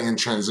 playing in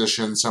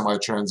transition,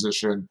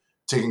 semi-transition,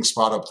 taking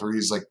spot up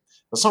threes, like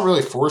that's not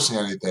really forcing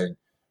anything.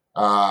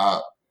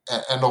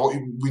 And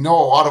we know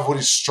a lot of what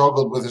he's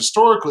struggled with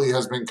historically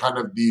has been kind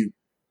of the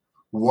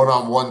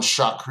one-on-one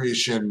shot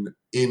creation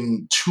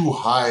in too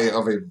high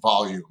of a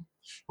volume,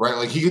 right?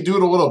 Like he could do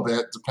it a little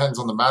bit, depends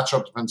on the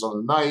matchup, depends on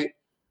the night.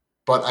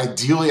 But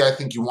ideally, I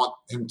think you want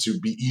him to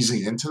be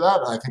easing into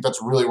that. And I think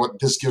that's really what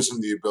this gives him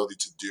the ability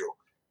to do.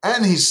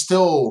 And he's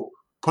still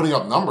putting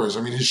up numbers.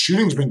 I mean, his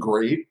shooting's been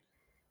great.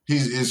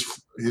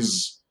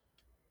 The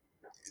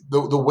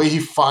way he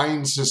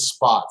finds his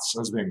spots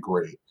has been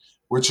great,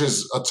 which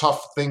is a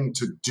tough thing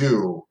to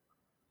do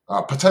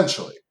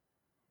potentially,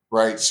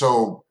 right?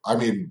 So, I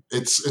mean,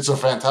 it's a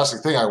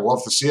fantastic thing. I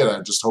love to see it.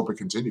 I just hope it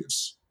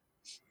continues.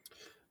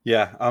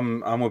 Yeah,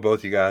 I'm with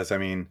both you guys. I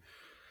mean,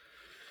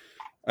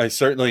 I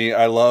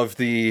love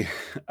the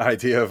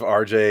idea of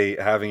RJ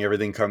having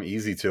everything come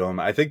easy to him.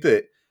 I think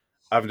that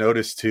I've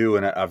noticed too,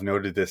 and I've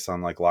noted this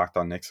on like Locked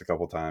on Knicks a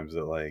couple times,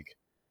 that like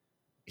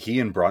he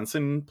and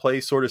Brunson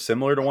play sort of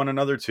similar to one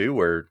another too,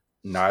 where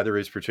neither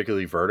is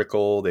particularly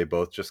vertical. They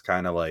both just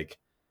kind of like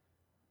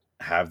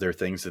have their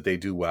things that they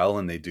do well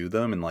and they do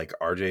them. And like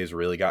RJ has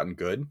really gotten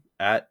good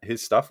at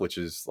his stuff, which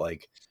is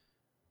like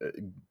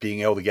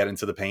being able to get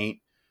into the paint,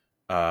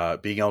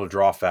 being able to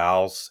draw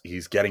fouls.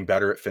 He's getting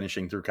better at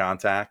finishing through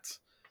contact,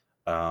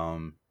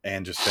 and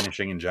just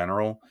finishing in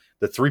general.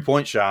 The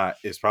 3-point shot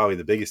is probably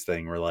the biggest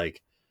thing where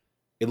like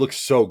it looks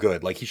so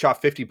good. Like he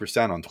shot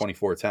 50% on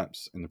 24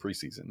 attempts in the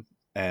preseason,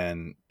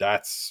 and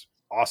that's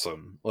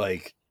awesome.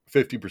 Like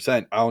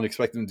 50%. I don't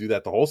expect him to do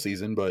that the whole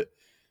season, but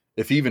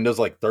if he even does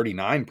like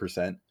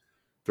 39%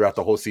 throughout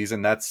the whole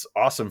season, that's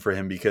awesome for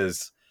him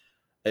because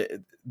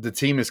the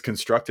team is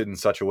constructed in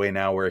such a way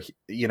now where,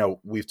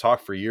 we've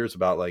talked for years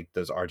about like,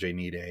 does RJ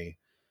need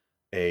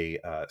a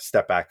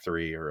step back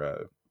three or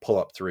a pull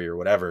up three or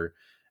whatever?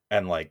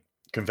 And like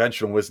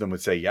conventional wisdom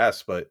would say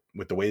yes, but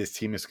with the way this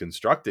team is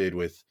constructed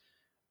with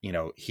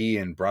he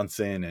and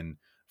Brunson and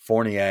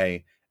Fournier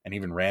and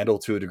even Randle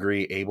to a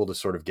degree able to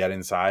sort of get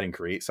inside and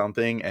create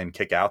something and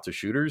kick out to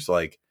shooters.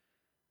 Like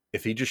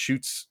if he just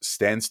shoots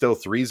standstill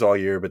threes all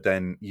year, but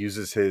then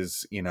uses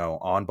his,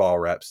 on ball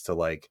reps to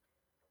like,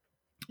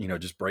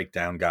 just break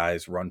down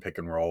guys, run pick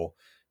and roll,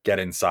 get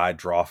inside,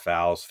 draw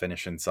fouls,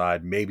 finish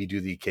inside, maybe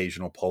do the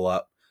occasional pull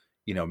up,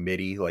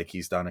 midi like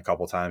he's done a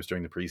couple times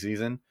during the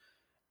preseason.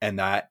 And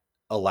that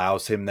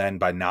allows him then,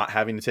 by not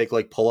having to take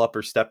like pull up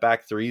or step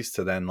back threes,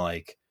 to then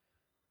like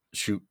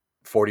shoot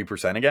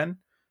 40% again,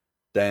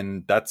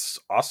 then that's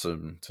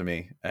awesome to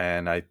me.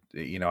 And I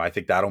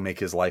think that'll make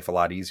his life a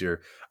lot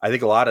easier. I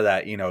think a lot of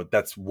that,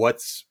 that's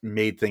what's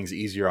made things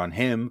easier on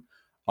him.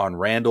 On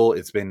Randle,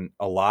 it's been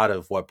a lot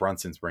of what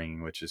Brunson's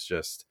bringing, which is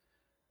just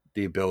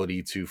the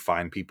ability to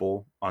find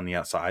people on the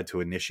outside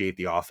to initiate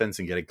the offense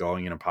and get it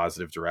going in a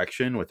positive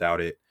direction without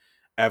it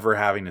ever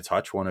having to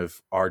touch one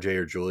of RJ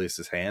or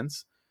Julius's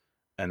hands,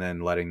 and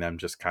then letting them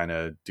just kind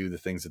of do the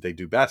things that they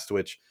do best,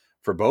 which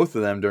for both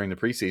of them during the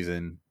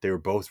preseason, they were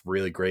both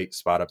really great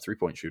spot up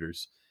 3-point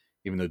shooters,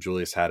 even though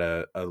Julius had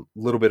a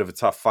little bit of a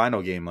tough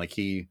final game. Like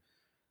he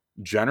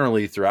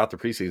generally throughout the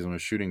preseason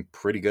was shooting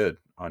pretty good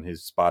on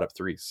his spot up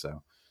threes.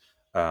 So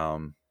I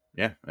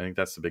think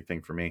that's the big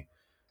thing for me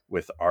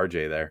with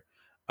RJ there.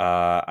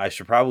 I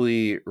should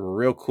probably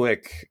real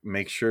quick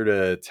make sure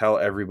to tell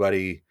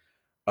everybody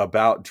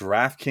about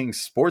DraftKings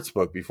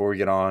Sportsbook before we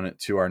get on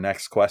to our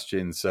next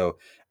question. So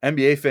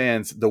NBA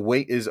fans, the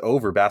wait is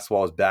over.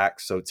 Basketball is back.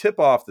 So tip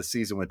off the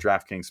season with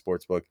DraftKings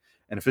Sportsbook,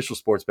 an official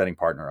sports betting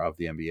partner of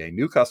the NBA.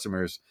 New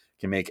customers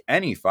can make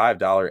any $5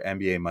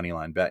 NBA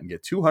moneyline bet and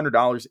get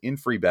 $200 in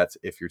free bets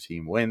if your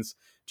team wins.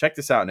 Check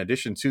this out. In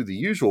addition to the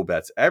usual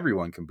bets,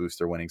 everyone can boost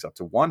their winnings up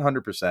to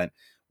 100%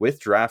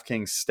 with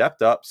DraftKings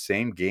stepped up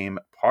same game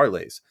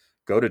parlays.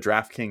 Go to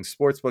DraftKings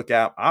Sportsbook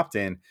app, opt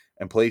in,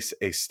 and place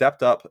a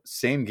stepped up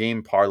same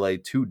game parlay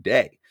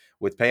today.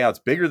 With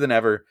payouts bigger than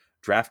ever,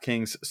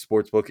 DraftKings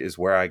Sportsbook is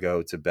where I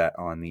go to bet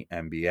on the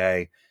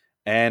NBA.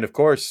 And of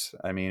course,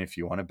 I mean, if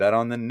you want to bet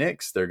on the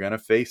Knicks, they're going to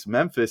face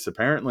Memphis.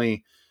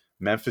 Apparently,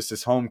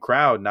 Memphis' home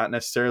crowd not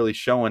necessarily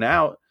showing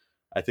out.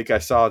 I think I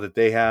saw that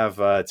they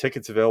have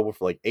tickets available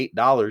for like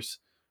 $8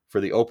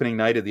 for the opening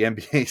night of the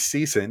NBA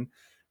season,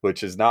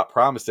 which is not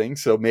promising.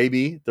 So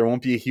maybe there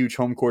won't be a huge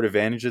home court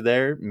advantage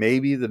there.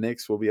 Maybe the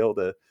Knicks will be able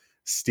to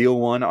steal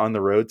one on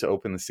the road to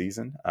open the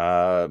season.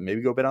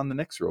 Maybe go bet on the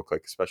Knicks real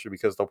quick, especially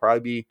because they'll probably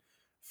be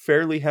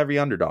fairly heavy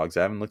underdogs.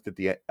 I haven't looked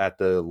at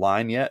the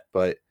line yet,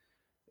 but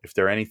if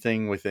they're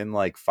anything within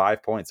like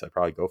 5 points, I'd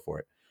probably go for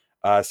it.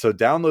 So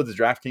download the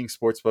DraftKings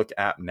Sportsbook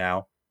app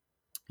now.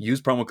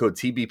 Use promo code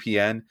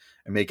TBPN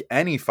and make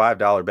any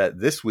 $5 bet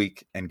this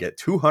week and get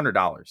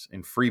 $200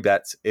 in free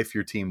bets if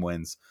your team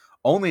wins.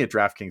 Only at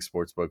DraftKings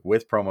Sportsbook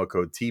with promo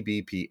code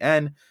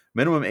TBPN.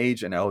 Minimum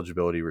age and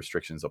eligibility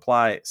restrictions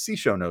apply. See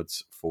show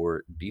notes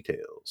for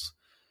details.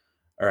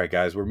 All right,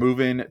 guys, we're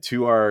moving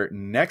to our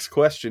next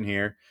question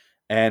here.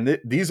 And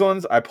these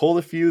ones, I pulled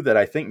a few that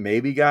I think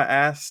maybe got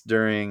asked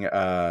during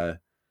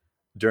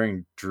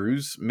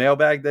Drew's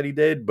mailbag that he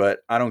did, but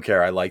I don't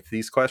care. I liked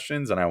these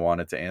questions and I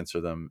wanted to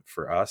answer them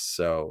for us,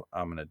 so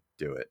I'm going to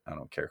do it. I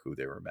don't care who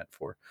they were meant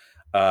for.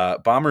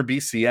 Bomber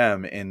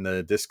BCM in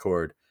the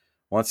Discord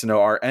wants to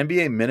know, are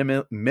NBA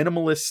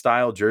minimalist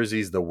style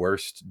jerseys the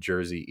worst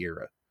jersey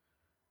era?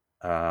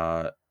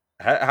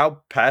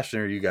 How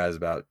passionate are you guys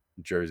about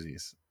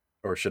jerseys?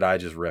 Or should I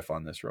just riff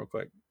on this real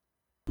quick?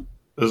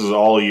 This is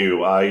all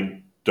you.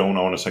 I don't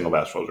own a single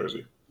basketball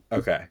jersey.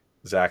 Okay.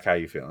 Zach, how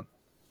you feeling?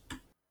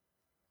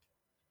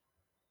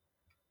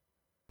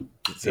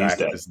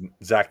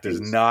 Zach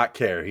does not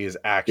care. He is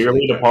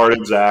actually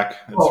departed, Zach.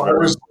 I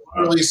was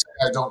literally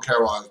saying I don't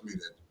care while I was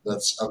muted.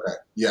 That's okay.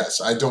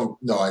 Yes, I don't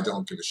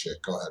give a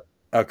shit. Go ahead.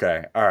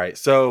 Okay. All right.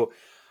 So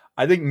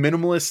I think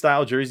minimalist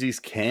style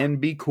jerseys can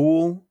be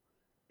cool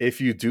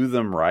if you do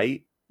them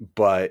right,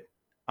 but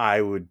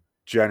I would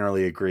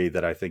generally agree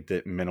that I think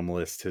that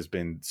minimalist has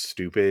been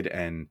stupid.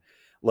 And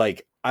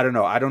like, I don't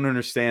know. I don't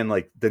understand,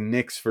 like the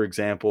Knicks, for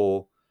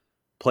example,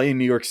 play in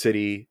New York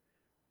City.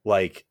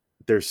 Like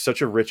there's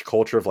such a rich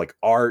culture of like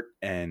art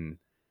and,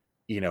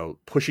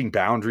 pushing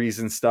boundaries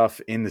and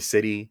stuff in the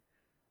city.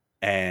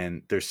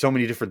 And there's so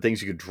many different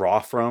things you could draw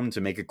from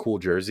to make a cool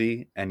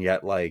jersey. And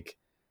yet like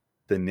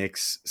the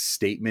Knicks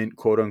statement,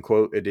 quote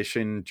unquote,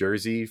 edition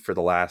jersey for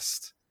the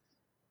last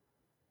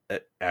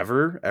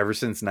ever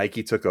since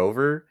Nike took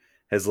over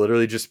has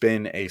literally just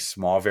been a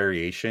small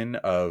variation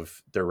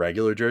of their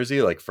regular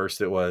jersey. Like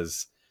first it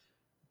was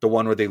the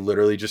one where they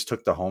literally just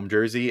took the home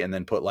jersey and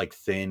then put like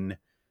thin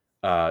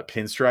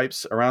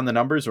pinstripes around the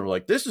numbers. And we're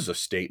like, this is a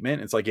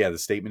statement. It's like, yeah, the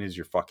statement is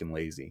you're fucking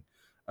lazy.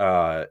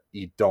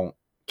 You don't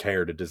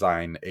care to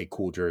design a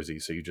cool jersey.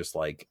 So you just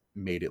like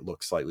made it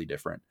look slightly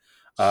different.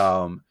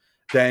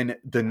 Then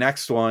the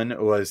next one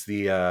was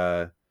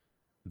as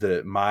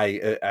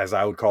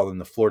I would call them,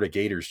 the Florida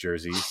Gators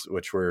jerseys,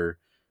 which were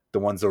the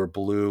ones that were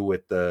blue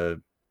with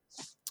the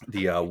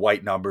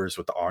white numbers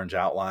with the orange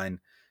outline.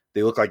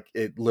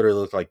 It literally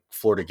looked like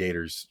Florida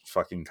Gators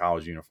fucking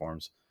college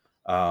uniforms.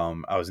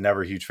 I was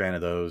never a huge fan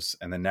of those.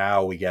 And then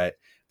now we get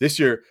this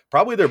year,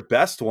 probably their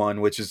best one,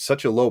 which is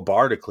such a low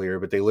bar to clear,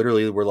 but they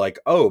literally were like,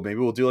 oh, maybe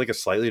we'll do like a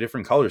slightly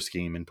different color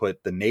scheme and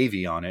put the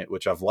navy on it,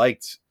 which I've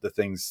liked the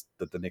things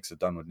that the Knicks have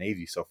done with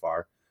navy so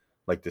far,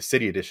 like the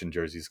City Edition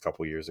jerseys a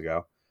couple years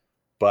ago.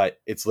 But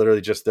it's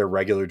literally just their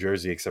regular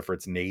jersey, except for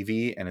it's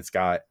navy and it's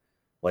got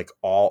like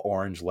all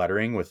orange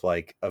lettering with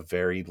like a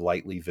very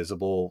lightly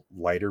visible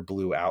lighter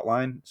blue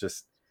outline.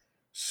 Just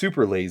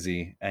super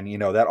lazy. And,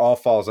 that all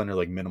falls under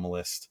like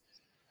minimalist.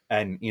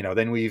 And,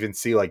 then we even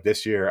see like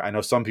this year, I know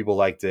some people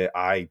liked it.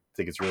 I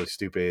think it's really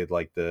stupid.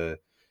 Like the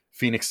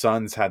Phoenix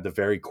Suns had the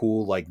very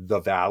cool, like the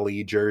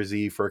Valley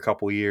jersey for a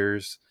couple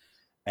years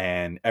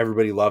and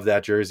everybody loved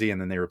that jersey. And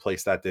then they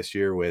replaced that this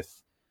year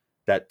with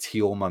that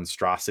teal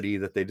monstrosity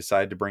that they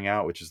decided to bring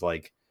out, which is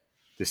like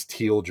this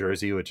teal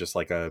jersey with just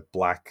like a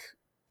black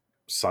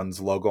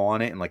Suns logo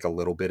on it and like a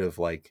little bit of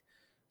like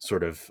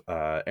sort of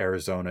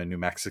Arizona, New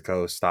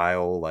Mexico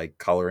style, like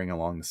coloring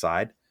along the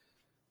side.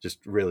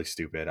 Just really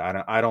stupid.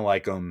 I don't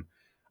like them.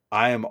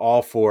 I am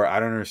all for, I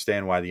don't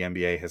understand why the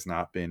NBA has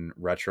not been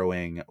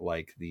retroing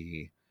like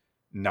the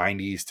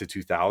 90s to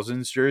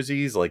 2000s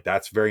jerseys. Like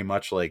that's very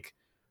much like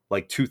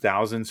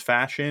 2000s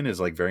fashion is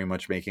like very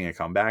much making a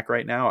comeback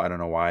right now. I don't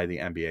know why the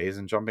NBA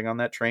isn't jumping on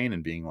that train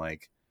and being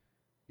like,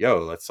 yo,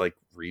 let's like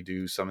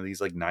redo some of these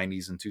like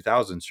 90s and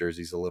 2000s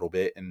jerseys a little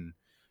bit and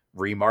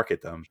remarket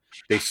them.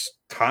 They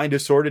kind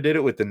of sort of did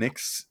it with the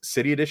Knicks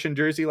City Edition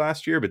jersey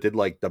last year, but did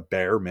like the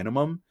bare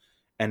minimum.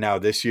 And now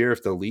this year,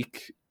 if the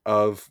leak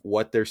of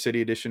what their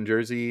City Edition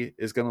jersey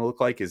is going to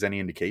look like is any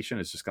indication,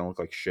 it's just going to look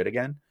like shit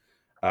again.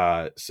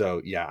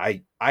 So yeah,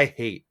 I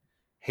hate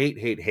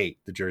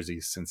the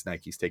jerseys since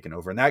Nike's taken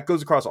over. And that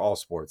goes across all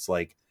sports.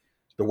 Like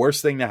the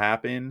worst thing to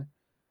happen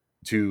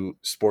to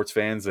sports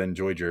fans that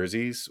enjoy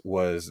jerseys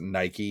was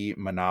Nike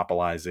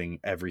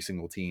monopolizing every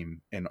single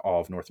team in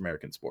all of North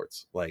American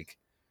sports. Like,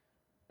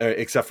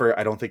 except for,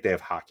 I don't think they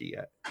have hockey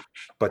yet,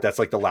 but that's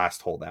like the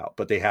last holdout.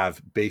 But they have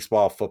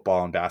baseball,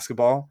 football, and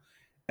basketball,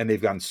 and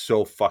they've gotten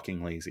so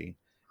fucking lazy,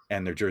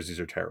 and their jerseys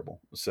are terrible.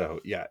 So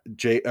yeah,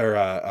 Jake's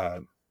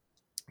the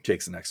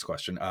next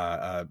question.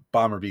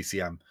 Bomber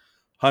BCM,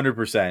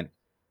 100%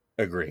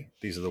 agree.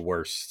 These are the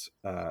worst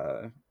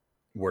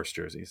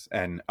jerseys.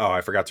 And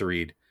I forgot to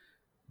read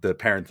the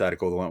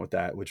parenthetical that went with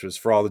that, which was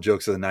for all the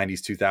jokes of the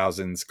 90s,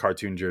 2000s,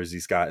 cartoon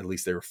jerseys at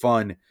least they were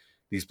fun.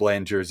 These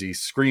bland jerseys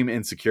scream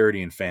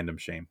insecurity and fandom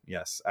shame.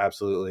 Yes,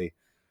 absolutely.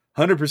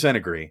 100%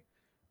 agree.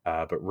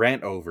 But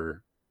rant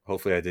over.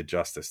 Hopefully I did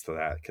justice to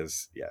that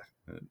because, yeah,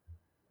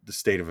 the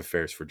state of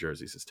affairs for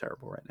jerseys is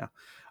terrible right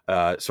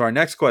now. So our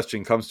next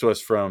question comes to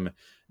us from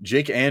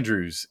Jake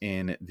Andrews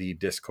in the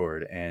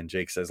Discord. And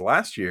Jake says,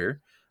 last year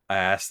I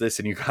asked this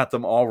and you got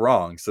them all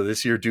wrong. So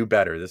this year, do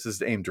better. This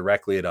is aimed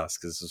directly at us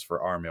because this is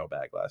for our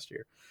mailbag last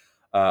year.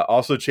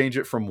 Also change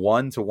it from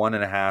 1 to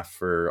 1.5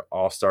 for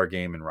All-Star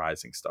Game and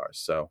Rising Stars.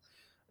 So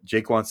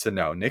Jake wants to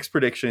know Knicks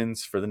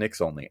predictions for the Knicks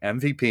only.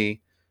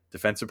 MVP,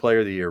 Defensive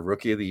Player of the Year,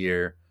 Rookie of the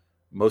Year,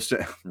 most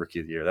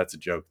Rookie of the Year. That's a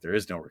joke. There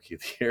is no Rookie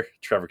of the Year.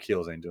 Trevor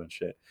Keels ain't doing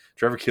shit.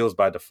 Trevor Keels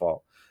by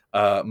default.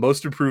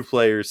 Most improved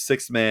players,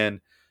 sixth man,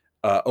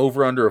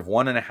 over under of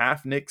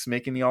 1.5 Knicks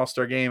making the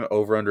All-Star Game,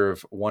 over under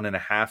of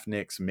 1.5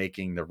 Knicks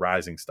making the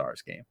Rising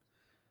Stars game.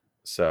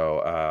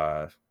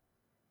 So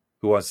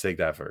who wants to take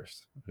that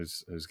first?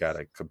 Who's got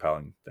a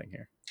compelling thing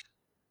here?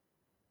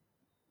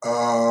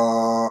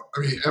 I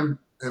mean,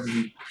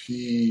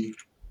 MVP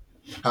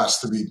has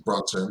to be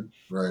Brunson,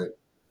 right?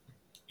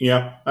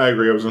 Yeah, I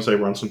agree. I was going to say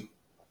Brunson.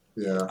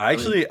 Yeah. I'm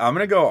going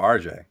to go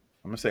RJ. I'm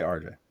going to say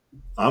RJ.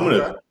 I'm going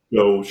to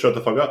go shut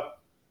the fuck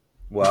up.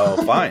 Well,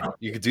 fine.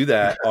 You could do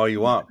that all you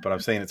want, but I'm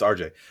saying it's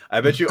RJ. I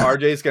bet you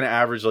RJ is going to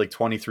average like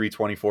 23,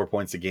 24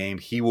 points a game.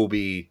 He will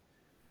be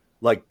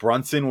like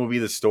Brunson will be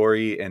the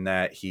story in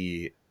that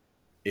he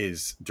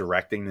is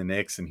directing the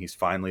Knicks and he's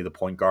finally the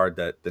point guard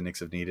that the Knicks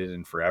have needed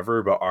in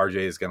forever. But RJ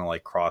is going to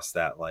like cross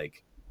that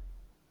like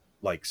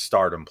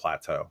stardom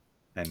plateau.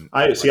 And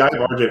I have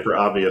RJ for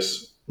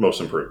obvious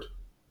most improved.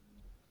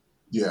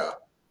 Yeah.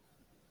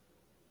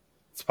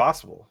 It's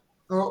possible.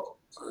 Oh,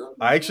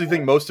 I actually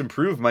think most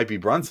improved might be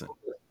Brunson.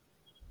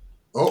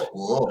 Oh,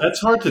 whoa. That's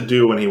hard to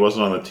do when he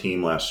wasn't on the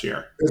team last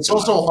year. It's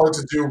also hard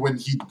to do when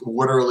he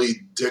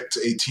literally dicked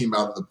a team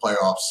out of the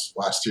playoffs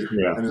last year.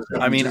 Yeah.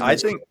 I mean, I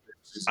think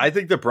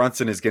that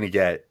Brunson is going to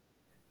get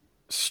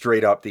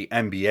straight up the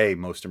NBA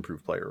Most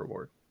Improved Player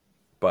award.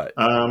 But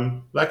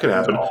that could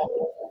happen.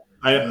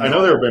 I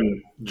know there have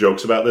been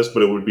jokes about this,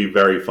 but it would be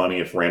very funny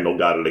if Randle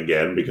got it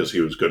again because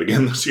he was good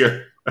again this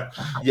year.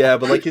 Yeah,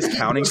 but like his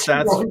counting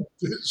stats,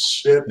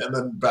 shit, and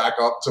then back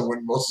up to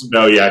win most.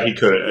 No, yeah, he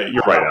could.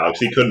 You're right, Alex.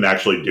 He couldn't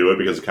actually do it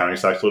because the counting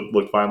stats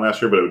looked fine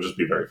last year, but it would just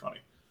be very funny.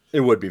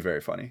 It would be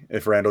very funny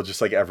if Randle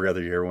just like every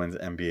other year wins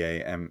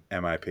NBA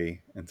MIP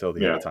until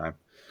the end of time.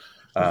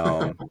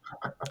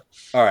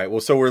 All right, well,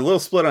 so we're a little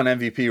split on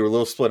MVP. We're a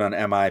little split on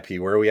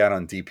MIP. Where are we at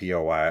on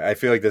DPOY? I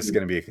feel like this is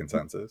going to be a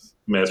consensus.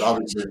 Mitch.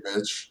 Obviously,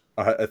 Mitch.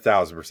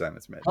 1,000%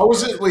 it's Mitch. How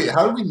was it? Wait,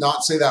 how did we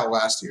not say that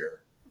last year?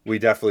 We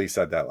definitely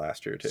said that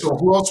last year too. So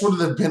who else would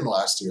it have been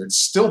last year? It's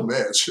still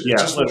Mitch. It Yeah,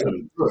 just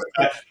listen, wasn't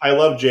good. I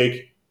love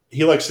Jake.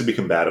 He likes to be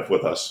combative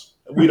with us.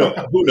 We don't.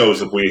 Who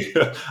knows if we?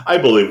 I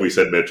believe we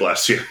said Mitch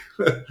last year.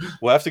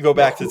 We'll have to go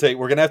back to take.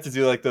 We're gonna have to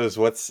do like those.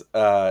 Is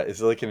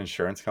it like an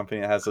insurance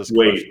company that has those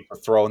Wait. commercials for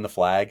throwing the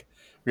flag?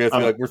 We're gonna have to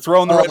be like, we're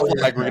throwing the red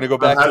flag. We're gonna go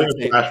back I'm to having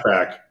the a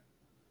flashback.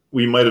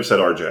 We might have said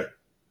RJ.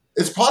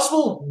 It's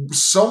possible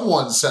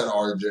someone said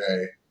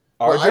RJ.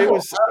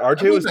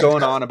 RJ was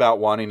going on about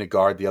wanting to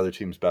guard the other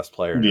team's best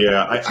player.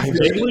 Yeah, I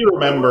vaguely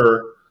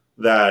remember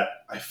that.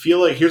 I feel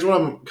like here's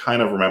what I'm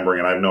kind of remembering,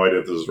 and I have no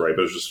idea if this is right,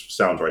 but it just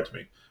sounds right to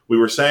me. We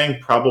were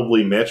saying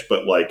probably Mitch,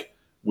 but like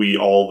we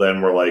all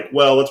then were like,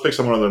 well, let's pick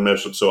someone other than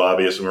Mitch. It's so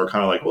obvious, and we were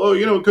kind of like, well,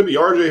 it could be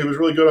RJ, who was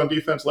really good on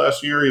defense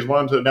last year.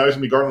 Now he's gonna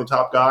be guarding the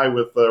top guy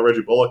with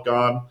Reggie Bullock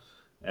gone,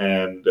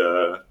 and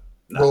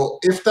well,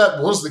 if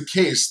that was the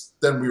case,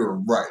 then we were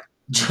right.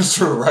 Just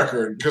for the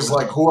record, because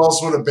like, who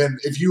else would have been?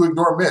 If you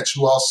ignore Mitch,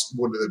 who else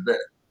would it have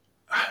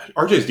been?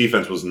 RJ's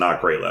defense was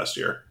not great last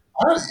year.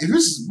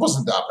 It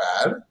wasn't that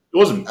bad. It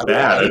wasn't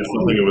bad. I just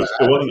don't think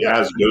it wasn't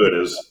as good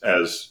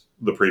as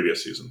the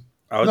previous season.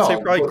 I would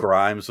say probably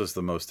Grimes was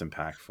the most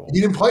impactful.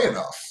 He didn't play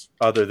enough.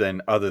 Other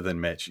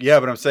than Mitch. Yeah,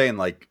 but I'm saying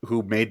like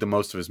who made the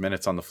most of his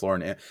minutes on the floor,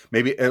 and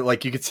maybe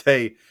like you could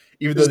say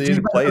even though they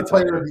didn't play a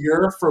player of the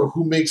year for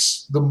who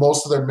makes the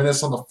most of their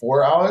minutes on the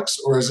floor, Alex,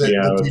 or is it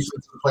the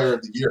defensive player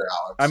of the year,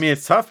 Alex? I mean,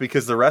 it's tough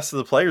because the rest of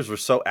the players were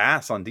so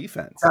ass on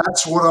defense.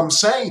 That's what I'm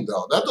saying,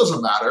 though. That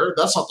doesn't matter.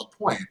 That's not the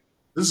point.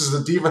 This is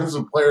the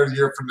defensive player of the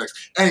year for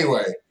Knicks.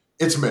 Anyway,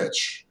 it's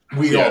Mitch.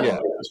 We all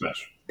know it's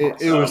Mitch.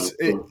 It was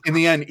in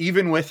the end,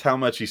 even with how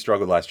much he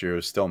struggled last year, it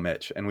was still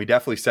Mitch. And we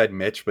definitely said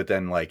Mitch, but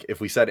then like if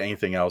we said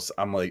anything else,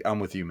 I'm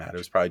with you, Matt. It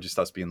was probably just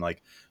us being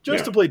like,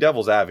 to play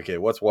devil's advocate,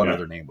 what's one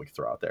other name we could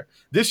throw out there?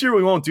 This year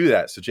we won't do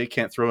that, so Jake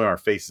can't throw it in our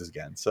faces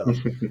again. So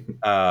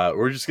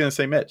we're just gonna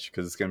say Mitch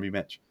because it's gonna be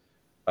Mitch.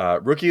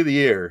 Rookie of the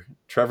year,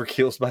 Trevor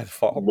Keels by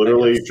default.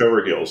 Literally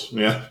Trevor Keels.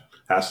 Yeah,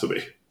 has to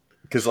be.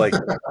 Because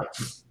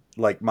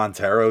like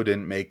Montero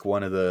didn't make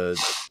one of the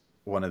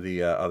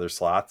other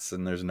slots,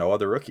 and there's no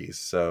other rookies.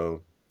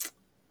 So,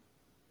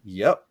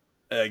 yep,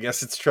 I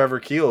guess it's Trevor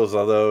Keels.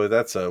 Although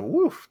that's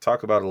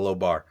talk about a low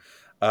bar.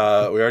 We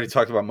already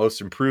talked about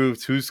most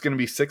improved. Who's going to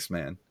be sixth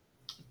man?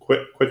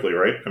 Quickly,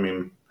 right? I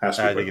mean, has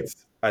to. I think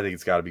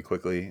it's got to be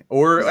quickly,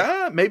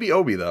 or maybe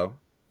Obi though.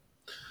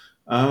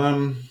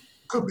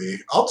 Could be.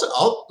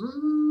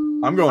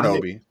 I'm going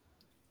Obi.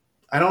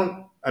 I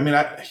don't. I mean,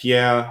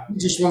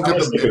 Just won't I'm get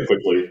going to stick with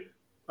quickly.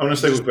 I'm going to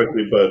stick with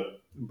quickly,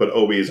 but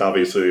Obi is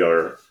obviously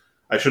our.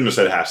 I shouldn't have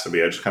said it has to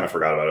be. I just kind of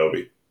forgot about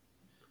Obi.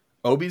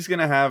 Obi's going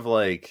to have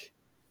like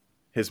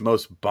his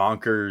most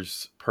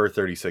bonkers per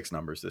 36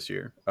 numbers this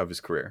year of his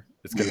career.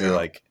 It's going to be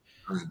like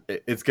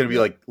it's going to be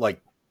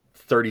like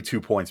 32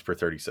 points per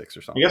 36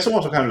 or something. I guess I'm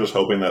also kind of just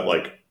hoping that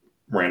like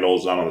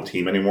Randle's not on the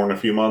team anymore in a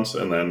few months,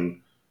 and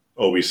then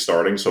Obi's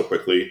starting so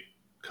quickly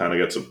kind of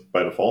gets it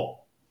by default.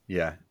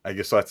 Yeah, I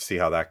guess we'll have to see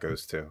how that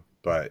goes too.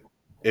 But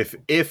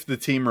if the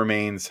team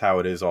remains how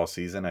it is all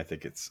season, I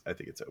think it's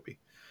Obi.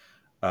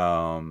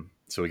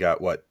 So we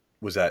got what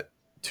was that?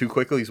 Two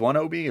quicklies, one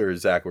Obi, or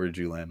Zach? Where did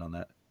you land on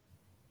that?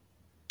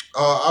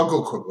 I'll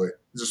go quickly.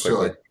 Just quickly.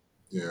 feel like,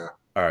 yeah.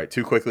 All right,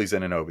 two quicklies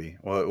and an Obi.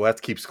 Well, we'll have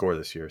to keep score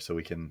this year so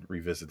we can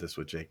revisit this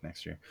with Jake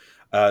next year.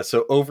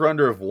 So over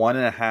under of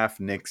 1.5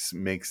 Knicks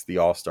makes the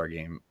All-Star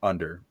game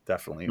under,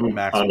 definitely. Or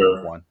maximum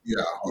of one.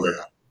 Yeah.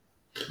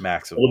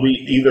 Max of It'll one.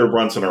 be either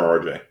Brunson or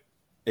RJ.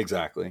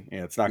 Exactly.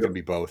 Yeah, it's not going to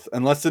be both.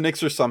 Unless the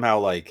Knicks are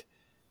somehow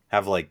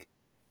have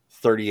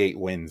 38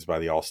 wins by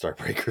the All-Star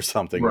break or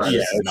something. Right.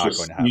 It's not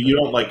going to happen. You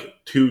don't like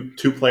two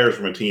players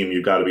from a team.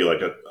 You've got to be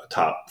like a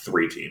top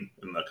 3 team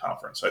in the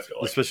conference, I feel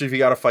like. Especially if you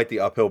got to fight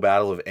the uphill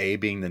battle of A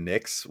being the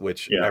Knicks,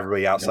 which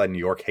everybody outside New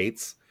York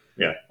hates.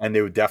 Yeah. And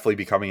they would definitely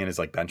be coming in as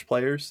like bench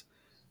players.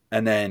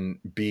 And then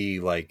B,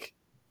 like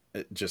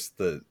just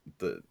the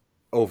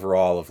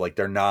overall of like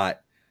they're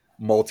not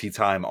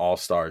multi-time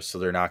All-Stars, so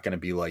they're not going to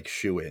be like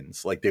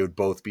shoe-ins. Like they would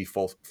both be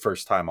full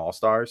first-time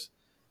All-Stars.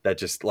 That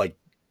just like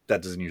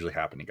that doesn't usually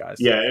happen to guys.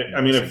 Yeah, I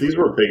mean, if these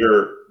were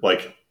bigger,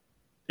 like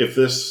if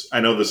this,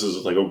 I know this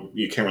is like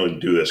you can't really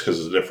do this because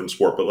it's a different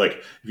sport, but like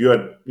if you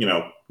had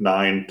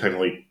 9,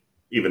 technically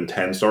even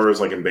 10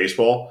 starters like in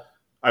baseball,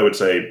 I would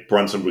say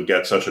Brunson would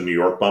get such a New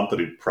York bump that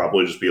he'd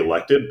probably just be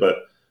elected. But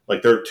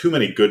like there are too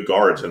many good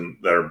guards and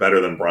that are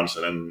better than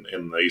Brunson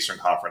in the Eastern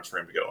Conference for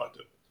him to get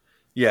elected.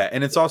 Yeah,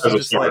 and it's also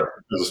as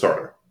a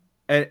starter.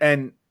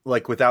 And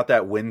like without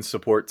that win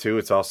support too,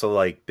 it's also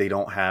like they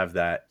don't have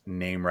that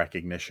name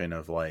recognition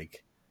of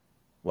like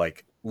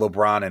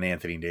LeBron and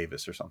Anthony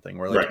Davis or something.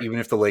 Where like even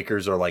if the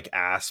Lakers are like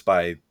ass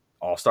by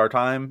All-Star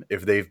time,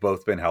 if they've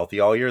both been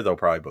healthy all year, they'll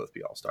probably both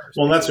be All-Stars.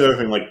 Well, and that's the other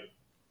thing. Like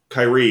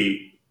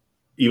Kyrie,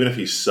 even if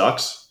he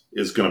sucks,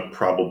 is going to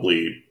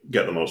probably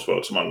get the most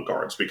votes among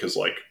guards because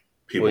like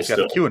people he's got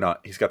the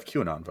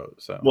QAnon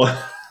vote. So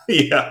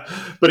yeah,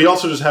 but he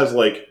also just has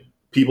like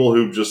people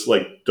who just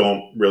like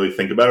don't really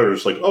think about it are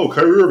just like, oh,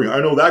 Kyrie Irving, I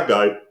know that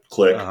guy.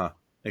 Click.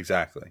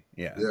 Exactly.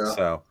 Yeah.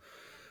 So,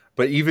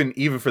 But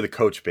even for the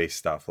coach based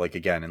stuff, like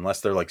again,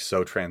 unless they're like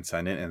so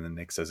transcendent and the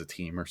Knicks as a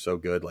team are so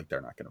good, like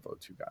they're not going to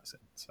vote 2 guys in.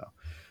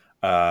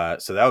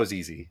 So that was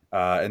easy.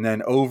 And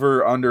then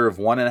over under of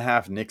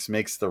 1.5 Knicks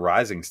makes the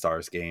Rising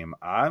Stars game.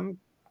 I'm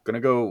going to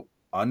go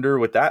under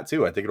with that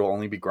too. I think it'll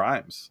only be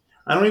Grimes.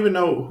 I don't even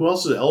know who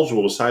else is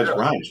eligible besides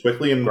Grimes.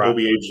 Quickly and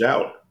Obi aged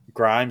out.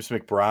 Grimes,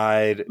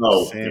 McBride,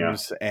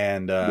 Sims,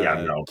 and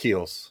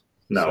Keels.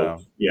 No,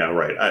 so. Yeah,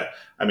 right.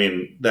 I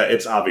mean, that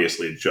it's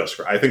obviously just.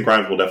 I think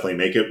Grimes will definitely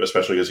make it,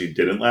 especially because he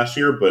didn't last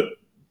year. But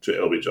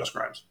it'll be just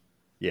Grimes.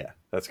 Yeah,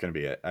 that's going to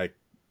be it.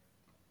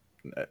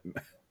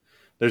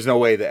 There's no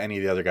way that any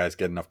of the other guys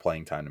get enough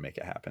playing time to make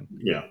it happen.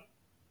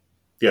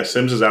 Yeah.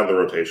 Sims is out of the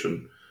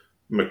rotation.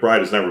 McBride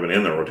has never been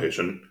in the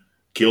rotation.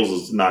 Keels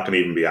is not going to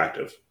even be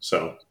active.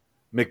 So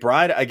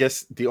McBride, I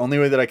guess the only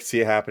way that I could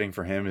see it happening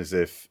for him is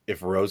if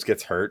Rose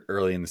gets hurt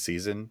early in the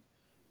season.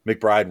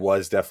 McBride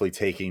was definitely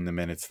taking the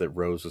minutes that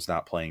Rose was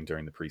not playing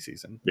during the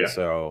preseason. Yeah.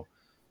 So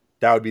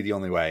that would be the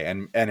only way.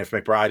 And if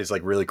McBride is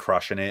like really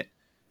crushing it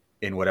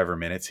in whatever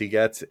minutes he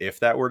gets, if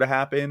that were to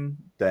happen,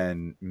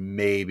 then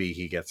maybe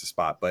he gets a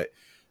spot. But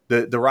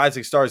the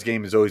Rising Stars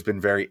game has always been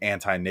very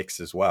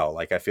anti-Knicks as well.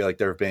 Like I feel like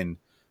there have been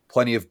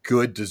plenty of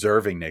good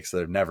deserving Knicks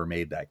that have never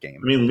made that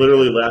game. I mean,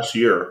 literally last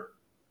year,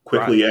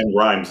 Quickly and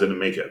Grimes didn't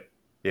make it.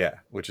 Yeah,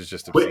 which is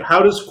just obscene. Wait,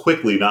 how does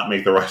Quickly not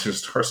make the Rising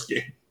Stars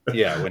game?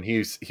 Yeah, when he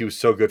was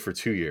so good for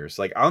 2 years.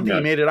 Like I don't think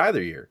he made it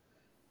either year.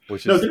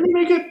 Didn't he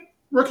make it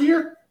rookie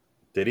year?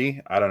 Did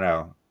he? I don't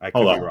know. I could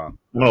be wrong.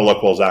 I'm gonna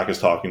look while Zach is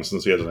talking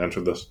since he hasn't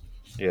answered this.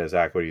 Yeah,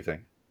 Zach, what do you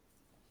think?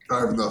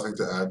 I have nothing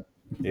to add.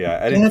 Yeah,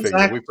 I didn't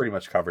figure. We pretty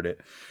much covered it.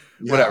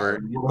 Yeah, whatever.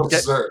 Do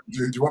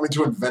you want me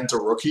to invent a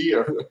rookie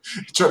or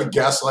try to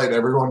gaslight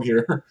everyone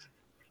here?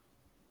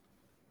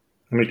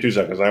 Give me 2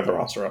 seconds. I have the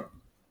roster up.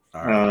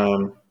 All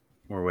right.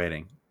 We're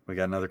waiting. We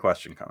got another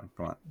question coming.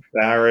 Come on.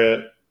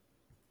 Barrett.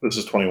 This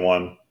is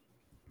 21.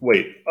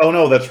 Wait. Oh,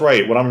 no, that's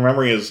right. What I'm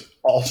remembering is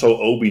also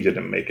Obi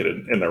didn't make it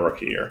in their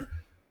rookie year.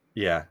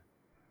 Yeah.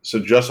 So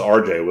just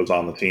RJ was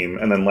on the team,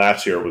 and then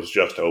last year was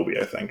just Obi,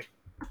 I think.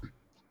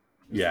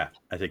 Yeah,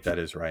 I think that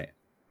is right.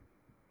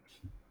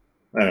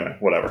 Anyway,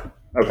 whatever.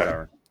 Okay.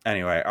 Whatever.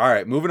 Anyway, all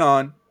right, moving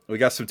on. We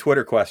got some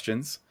Twitter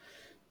questions.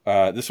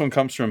 This one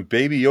comes from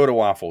Baby Yoda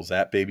Waffles,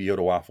 at Baby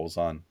Yoda Waffles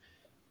on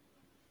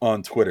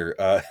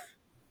Twitter.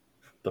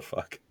 The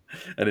fuck?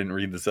 I didn't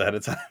read this ahead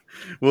of time.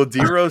 Will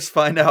D-Rose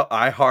find out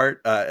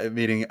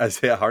meaning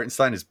Isaiah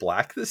Hartenstein is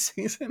black this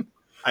season?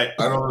 I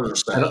don't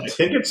understand.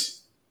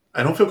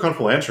 I don't feel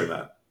comfortable answering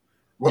that.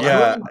 Well,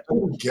 yeah, I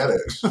don't get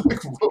it. Like,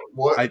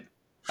 what?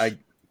 I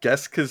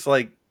guess because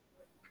like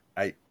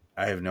I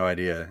have no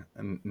idea.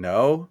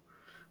 No,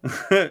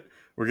 we're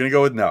gonna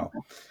go with no.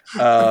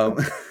 All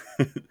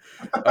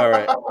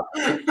right,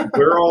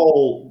 we're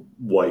all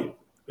white,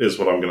 is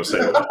what I'm gonna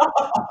say.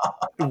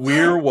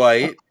 We're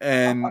white,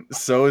 and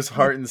so is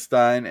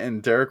Hartenstein,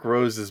 and Derrick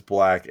Rose is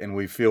black, and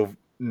we feel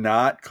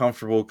not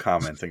comfortable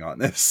commenting on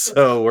this,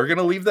 so we're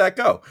gonna leave that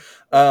go.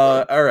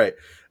 All right,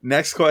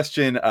 next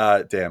question.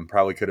 Damn,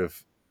 probably could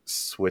have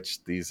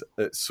switched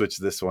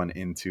this one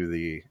into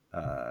the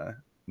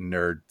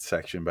nerd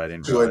section, but I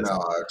didn't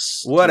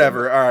realize.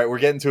 Whatever. All right, we're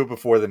getting to it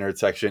before the nerd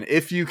section.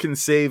 If you can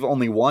save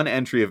only one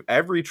entry of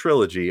every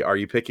trilogy, are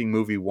you picking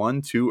movie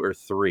 1, 2, or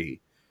 3?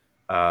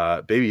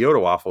 Baby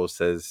Yoda Waffle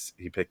says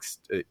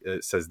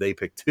says they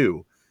pick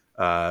 2,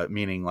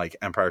 meaning like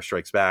Empire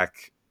Strikes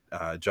Back,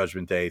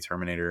 Judgment Day,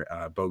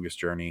 Terminator, Bogus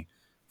Journey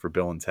for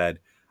Bill and Ted.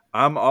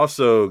 I'm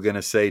also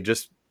gonna say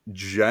just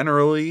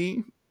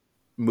generally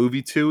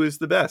movie 2 is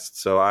the best,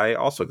 so I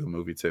also go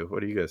movie 2.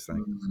 What do you guys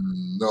think?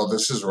 No,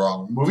 this is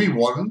wrong. Movie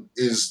 1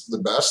 is the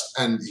best,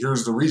 and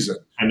here's the reason.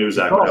 I knew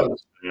Zach would have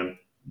this opinion.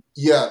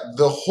 Yeah,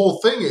 the whole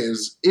thing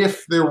is,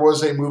 if there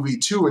was a movie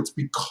 2, it's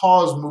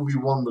because movie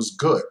 1 was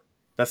good.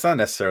 That's not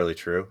necessarily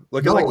true.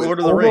 Look at like Lord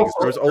of the Rings.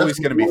 There's always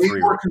going to be 3.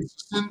 More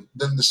consistent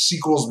than the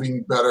sequels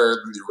being better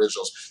than the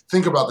originals.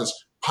 Think about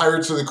this: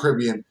 Pirates of the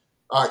Caribbean.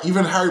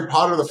 Even Harry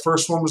Potter, the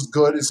first one was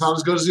good. It's not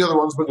as good as the other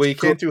ones, but you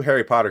can't do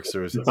Harry Potter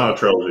series. It's not a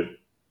trilogy.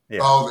 Yeah.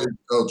 Oh,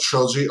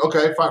 trilogy.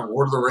 Okay, fine.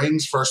 Lord of the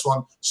Rings, first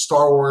one.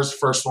 Star Wars,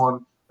 first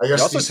one. I guess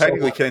you also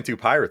technically can't do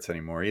Pirates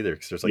anymore either,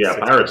 because there's like 6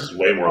 Pirates is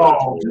way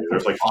more.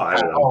 There's like 5 of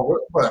them.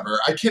 Whatever.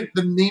 I can't.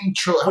 The name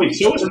trilogy. Wait,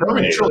 so is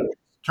Terminator.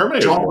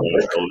 Terminator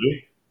is a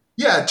trilogy.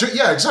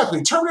 Yeah,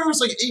 exactly. Terminator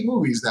is like 8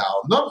 movies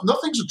now.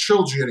 Nothing's a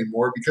trilogy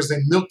anymore because they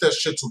milked that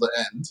shit till the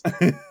end.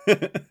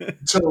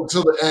 till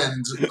the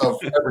end of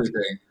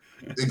everything.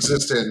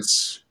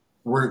 Existence.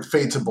 We're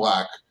fade to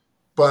black.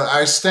 But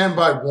I stand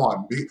by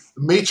 1.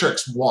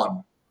 Matrix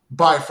 1,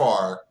 by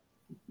far.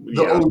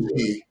 The OG.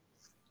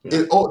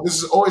 Yeah.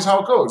 This is always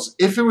how it goes.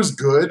 If it was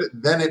good,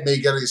 then it may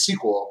get a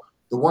sequel.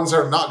 The ones that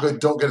are not good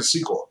don't get a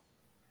sequel.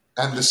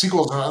 And the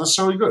sequels are not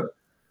necessarily good.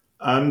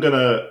 I'm going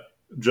to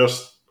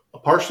just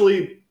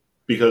partially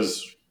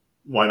because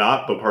why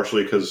not, but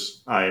partially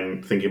because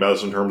I'm thinking about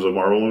this in terms of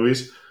Marvel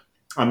movies.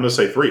 I'm going to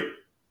say 3.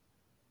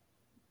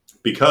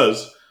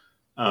 Because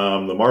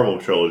the Marvel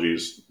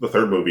trilogies, the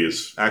third movie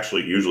is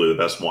actually usually the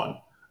best one.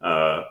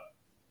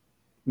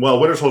 well,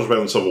 Winter Soldier's better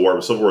than Civil War,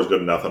 but Civil War is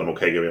good enough that I'm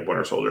okay giving up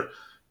Winter Soldier.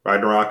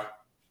 Ragnarok.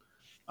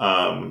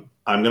 I'm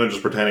going to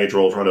just pretend Age of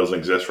Ultron doesn't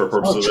exist for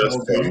purposes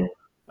of this.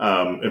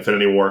 So,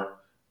 Infinity War.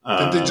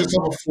 Did they just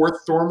have a fourth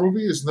Thor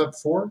movie? Isn't that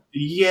 4?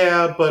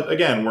 Yeah, but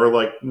again, we're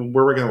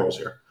rigging the rules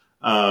here.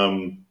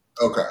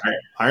 Okay.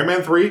 Iron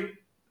Man 3,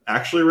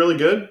 actually really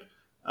good.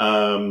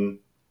 And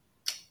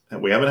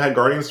we haven't had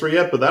Guardians 3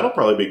 yet, but that'll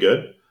probably be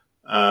good.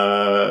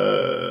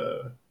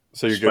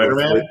 So you're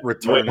Spider-Man, good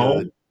with Return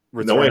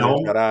of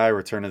the Jedi,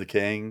 Return of the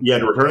King. Yeah,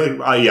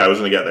 I was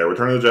going to get there.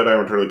 Return of the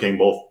Jedi, Return of the King,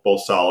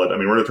 both solid. I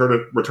mean, Return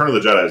of the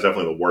Jedi is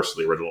definitely the worst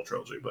of the original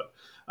trilogy, but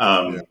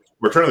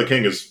Return of the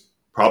King is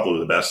probably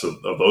the best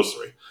of those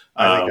 3.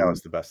 I think that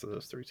was the best of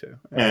those 3 too.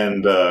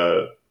 And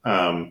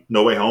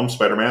No Way Home,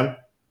 Spider-Man,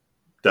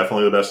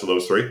 definitely the best of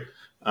those 3.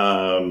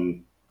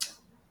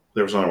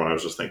 There was another one I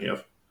was just thinking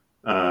of.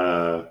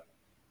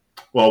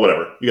 Well,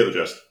 whatever. You get the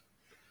gist.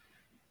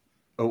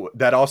 Oh,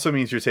 that also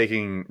means you're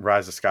taking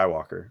Rise of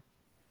Skywalker.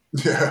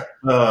 Yeah.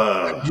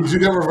 You do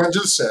get Revenge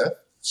of the Sith.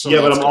 So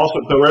yeah, but I'm also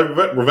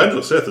Revenge of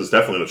the Sith is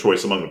definitely the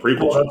choice among the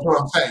prequels. Well, that's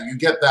what I'm saying. You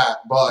get that,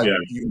 but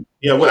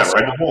whatever.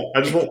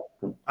 I just won't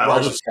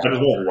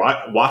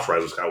watch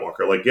Rise of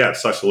Skywalker. Like, yeah, it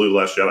sucks to lose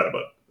Last Jedi,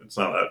 but it's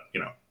not that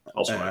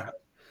also.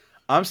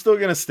 I'm still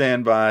gonna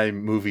stand by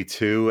movie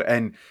 2,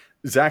 and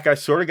Zach, I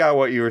sort of got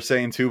what you were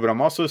saying too, but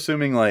I'm also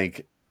assuming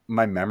like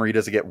my memory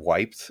doesn't get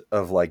wiped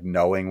of like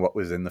knowing what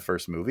was in the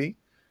first movie.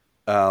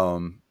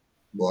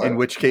 In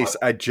which case,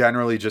 I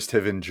generally just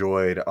have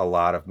enjoyed a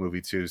lot of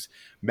movie 2s.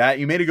 Matt,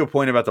 you made a good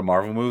point about the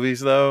Marvel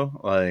movies, though.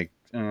 Like,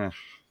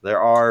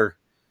 there are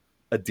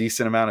a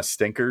decent amount of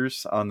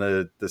stinkers on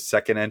the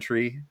second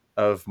entry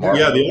of Marvel.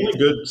 Yeah, the only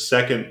good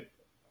second,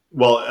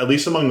 well, at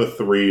least among the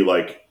 3,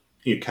 like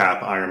you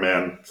Cap, Iron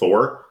Man,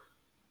 Thor,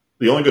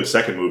 the only good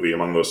second movie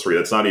among those 3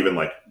 that's not even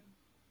like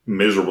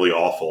miserably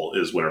awful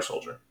is Winter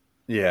Soldier.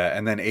 Yeah,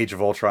 and then Age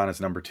of Ultron is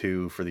number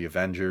 2 for the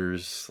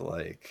Avengers,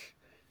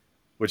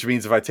 which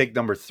means if I take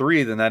number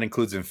 3, then that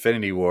includes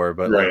Infinity War.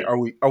 But right.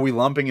 Are we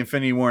lumping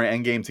Infinity War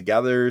and Endgame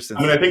together?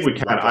 I think we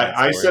can.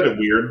 I said it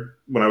weird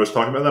when I was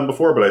talking about them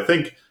before, but I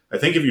think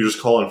if you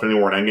just call Infinity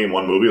War and Endgame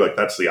one movie, like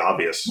that's the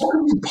obvious. What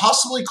can you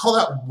possibly call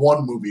that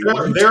one movie?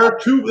 They're a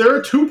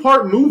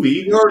 2-part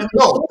movie. They're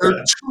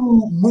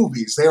 2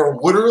 movies. They are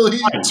literally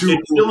 2. It's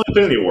still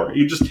Infinity War.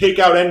 You just take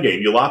out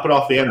Endgame, you lop it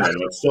off the end, and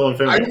it's still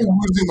Infinity War. I'm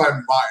losing my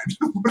mind.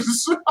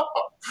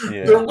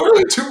 They're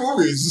literally 2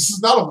 movies. This is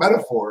not a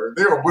metaphor.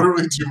 They are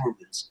literally 2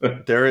 movies.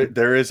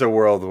 There is a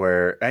world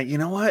where you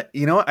know what?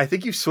 I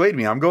think you swayed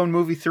me. I'm going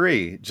movie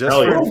 3 just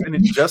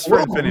for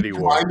Infinity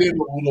War. My name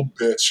a little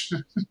bitch.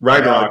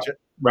 Ragnarok.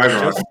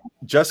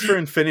 Just for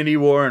Infinity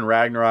War and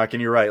Ragnarok,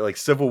 and you're right. Like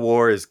Civil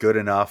War is good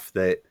enough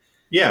that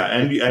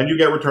and you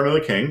get Return of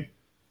the King.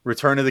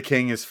 Return of the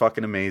King is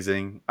fucking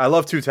amazing. I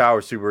love Two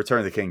Towers too, but Return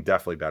of the King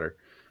definitely better.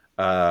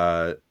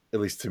 At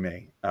least to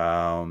me.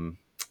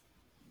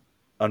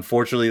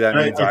 Unfortunately, that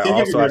means I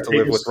also have to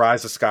live with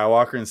Rise of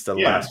Skywalker instead of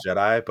Last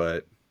Jedi,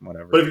 but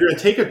whatever. But if you're going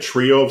to take a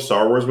trio of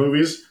Star Wars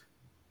movies,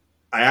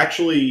 you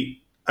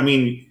definitely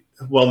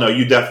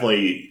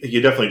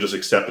just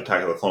accept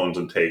Attack of the Clones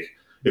and take,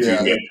 if you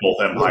can get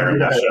both Empire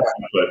and that shit.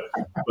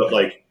 But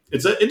like,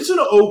 it's an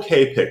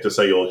okay pick to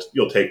say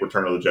you'll take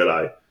Return of the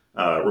Jedi,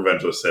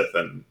 Revenge of the Sith,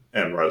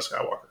 and Rise of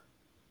Skywalker.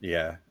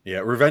 Yeah.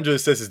 Revenge of the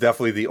Sith is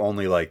definitely the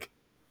only like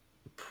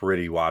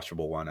pretty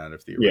watchable one out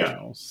of the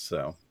originals.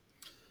 So.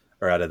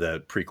 Or out of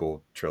the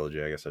prequel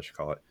trilogy, I guess I should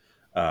call it.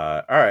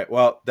 All right,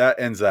 well, that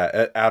ends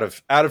that out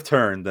of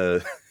turn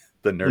the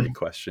nerdy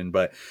question,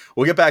 but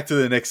we'll get back to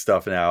the Knicks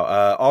stuff now.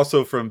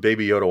 Also from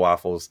Baby Yoda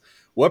Waffles,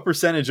 what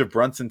percentage of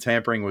Brunson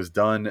tampering was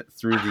done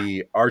through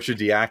the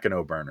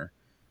Archidiakono burner?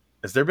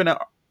 Has there been a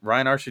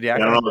Ryan Archidiakono? I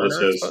don't know what this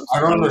is.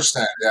 I don't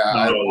understand. Yeah,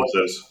 I don't know what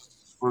this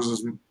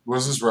is. What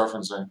is this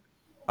referencing?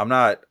 I'm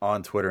not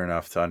on Twitter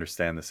enough to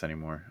understand this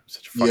anymore. I'm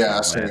such a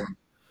fucking same.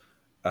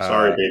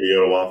 Sorry, Baby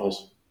Yoda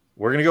Waffles.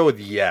 We're going to go with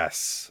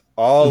yes.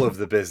 All of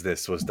the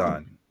business was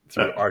done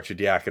through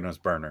Archidiakono's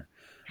burner.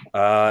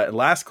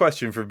 Last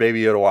question for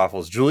Baby Yoda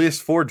Waffles. Julius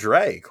for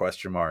Dre, ?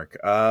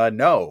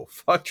 No.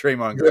 Fuck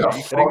Draymond Green. Are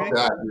you kidding me?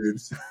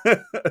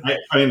 That,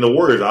 I mean, the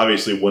Warriors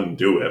obviously wouldn't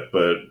do it,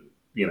 but,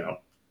 I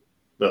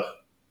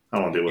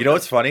don't want to deal with it.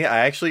 What's funny?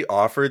 I actually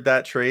offered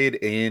that trade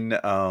in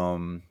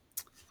our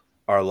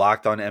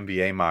Locked On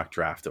NBA mock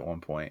draft at one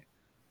point.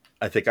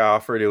 I think I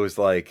offered, it was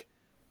like,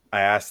 I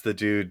asked the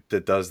dude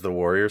that does the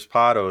Warriors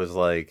pod, I was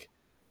like,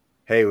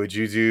 hey, would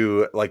you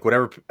do like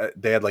whatever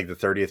they had like the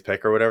 30th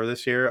pick or whatever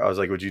this year? I was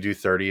like, would you do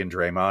 30 and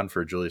Draymond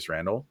for Julius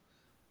Randle?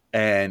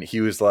 And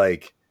he was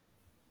like,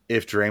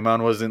 if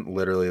Draymond wasn't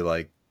literally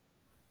like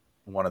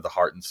one of the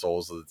heart and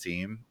souls of the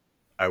team,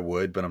 I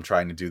would, but I'm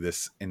trying to do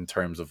this in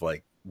terms of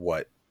like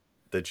what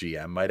the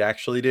GM might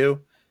actually do.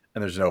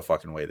 And there's no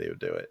fucking way they would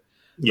do it.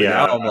 But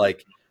now I'm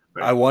like,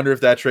 I wonder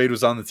if that trade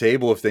was on the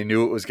table if they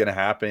knew it was going to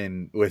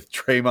happen with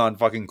Draymond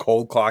fucking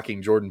cold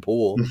clocking Jordan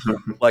Poole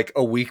like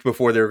a week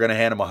before they were going to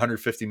hand him a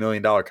 $150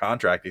 million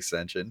contract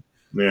extension.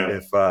 Yeah.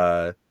 If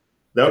that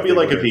would be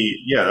like that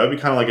would be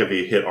kind of like if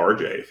he hit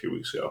RJ a few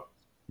weeks ago.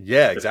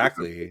 Yeah,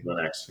 exactly. The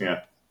Knicks,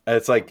 yeah.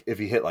 It's like if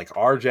he hit like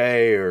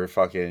RJ or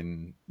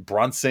fucking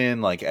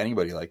Brunson, like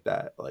anybody like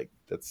that, like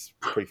that's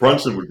pretty.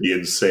 Brunson would be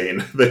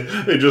insane.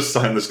 They just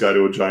signed this guy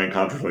to a giant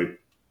contract and he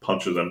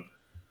punches him.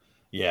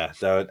 Yeah,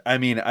 that would, I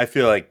mean, I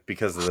feel like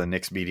because of the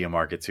Knicks media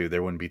market too,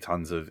 there wouldn't be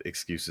tons of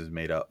excuses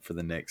made up for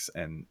the Knicks,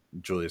 and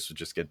Julius would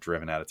just get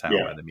driven out of town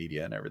by the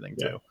media and everything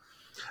too.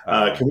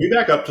 Can we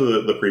back up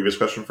to the previous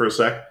question for a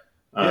sec?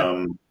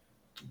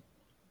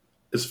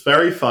 It's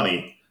very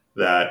funny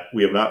that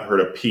we have not heard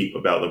a peep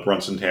about the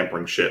Brunson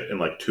tampering shit in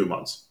like 2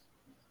 months.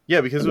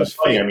 Yeah, because it was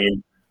funny. fake.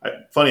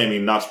 I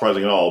mean, not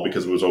surprising at all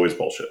because it was always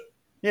bullshit.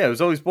 Yeah, it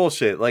was always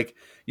bullshit. Like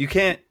you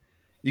can't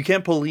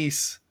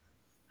police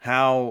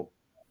how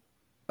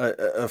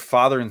a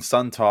father and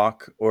son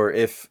talk, or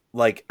if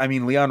like, I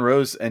mean, Leon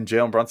Rose and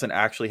Jalen Brunson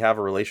actually have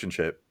a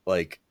relationship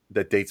like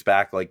that dates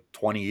back like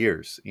 20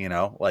 years, you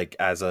know, like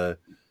as a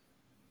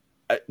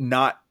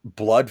not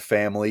blood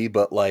family,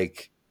 but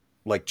like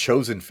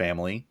chosen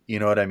family. You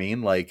know what I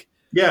mean? Like,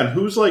 yeah. And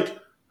who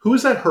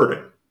is that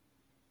hurting?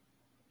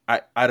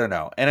 I don't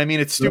know. And I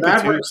mean, it's stupid. The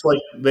Mavericks, like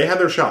they had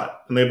their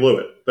shot and they blew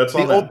it. That's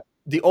all.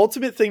 The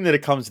ultimate thing that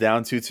it comes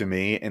down to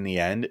me in the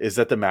end is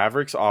that the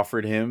Mavericks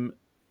offered him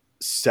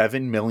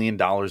 $7 million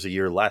a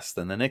year less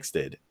than the Knicks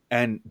did.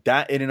 And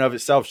that in and of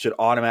itself should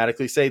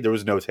automatically say there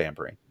was no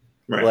tampering.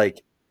 Right.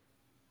 Like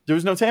there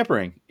was no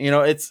tampering. You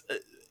know, it's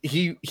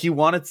he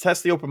wanted to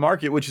test the open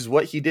market, which is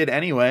what he did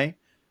anyway.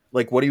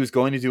 Like what he was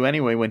going to do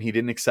anyway when he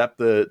didn't accept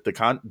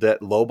that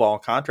lowball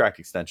contract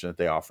extension that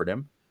they offered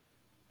him.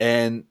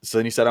 And so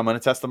then he said, I'm going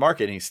to test the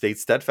market. And he stayed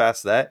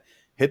steadfast to that,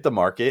 hit the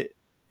market.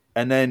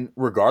 And then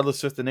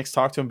regardless if the Knicks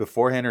talked to him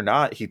beforehand or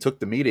not, he took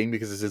the meeting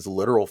because it's his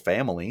literal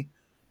family.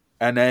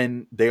 And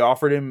then they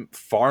offered him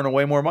far and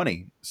away more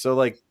money. So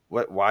like,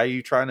 why are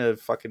you trying to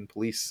fucking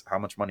police how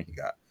much money he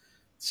got?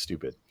 It's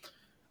stupid.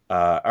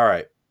 All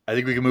right. I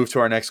think we can move to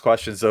our next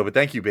questions though, but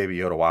thank you, Baby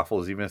Yoda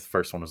Waffles, even if the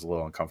first one was a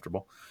little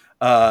uncomfortable.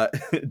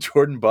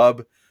 Jordan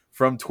Bub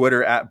from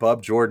Twitter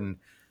 @BubJordan.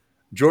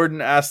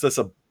 Jordan asked us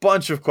a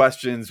bunch of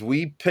questions.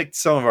 We picked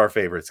some of our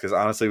favorites because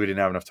honestly, we didn't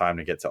have enough time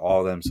to get to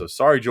all of them. So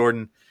sorry,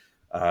 Jordan.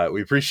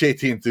 We appreciate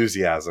the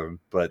enthusiasm,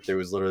 but there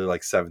was literally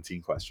like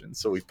 17 questions.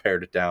 So we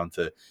pared it down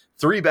to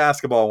 3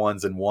 basketball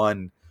ones and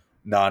 1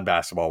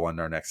 non-basketball one in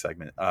our next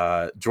segment.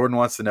 Jordan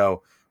wants to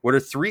know, what are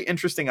 3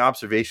 interesting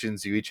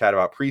observations you each had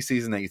about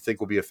preseason that you think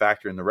will be a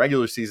factor in the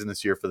regular season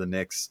this year for the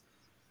Knicks?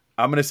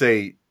 I'm going to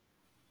say,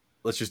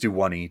 let's just do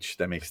 1 each.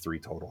 That makes 3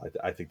 total.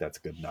 I think that's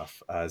good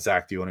enough.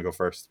 Zach, do you want to go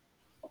first?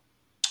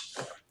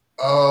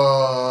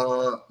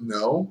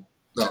 No.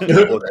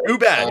 Well, too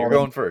bad. You're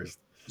going first.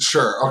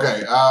 Sure.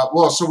 Okay.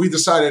 Well, so we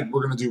decided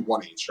we're going to do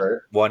 1 each, right?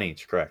 1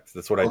 each, correct.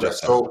 That's what I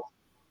just said. So,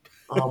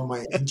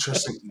 my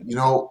interesting. You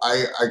know,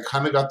 I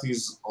kind of got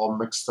these all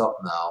mixed up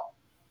now.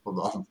 Hold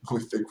on.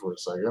 Let me think for a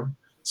second.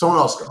 Someone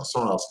else go.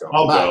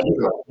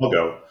 I'll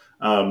go.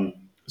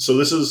 So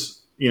this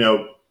is,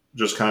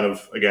 just kind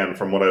of, again,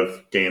 from what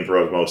I've gained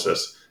through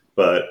osmosis.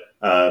 But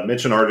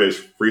Mitch and RJ's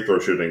free throw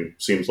shooting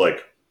seems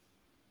like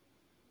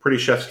pretty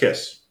chef's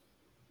kiss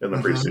in the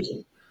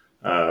preseason.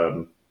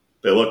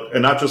 They look,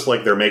 and not just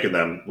like they're making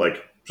them,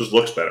 like just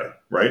looks better,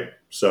 right?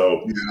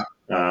 So,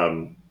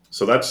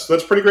 so that's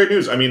pretty great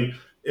news. I mean,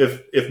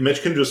 if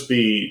Mitch can just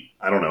be,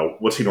 I don't know,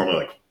 what's he normally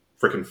like,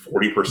 freaking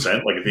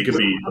 40%? Like if he could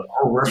be,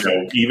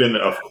 even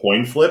a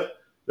coin flip,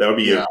 that would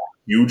be a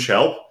huge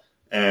help.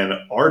 And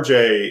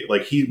RJ,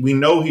 like we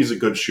know he's a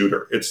good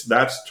shooter.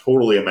 That's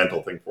totally a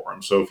mental thing for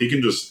him. So if he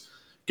can just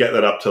get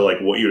that up to like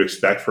what you'd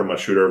expect from a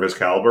shooter of his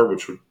caliber,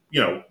 which would,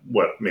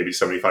 maybe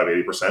 75,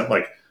 80%,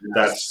 like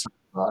that's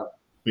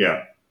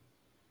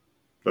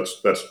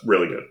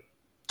really good.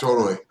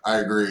 Totally. I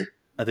agree.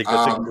 I think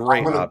that's a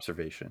great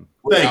observation.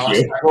 Thank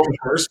you. I go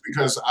first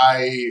because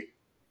I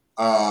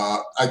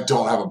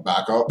don't have a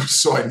backup,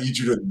 so I need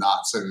you to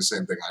not say the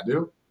same thing I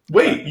do.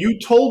 Wait, you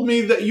told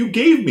me that you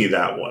gave me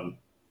that one.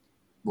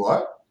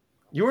 What?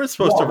 You weren't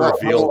supposed to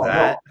reveal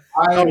that.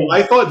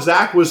 I thought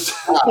Zach was.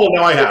 Well,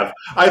 now I have.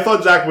 I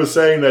thought Zach was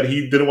saying that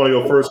he didn't want to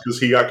go first because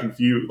he got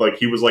confused. Like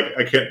he was like,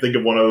 I can't think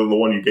of one other than the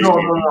one you gave me.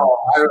 No.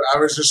 I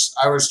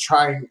was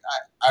trying.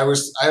 I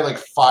had like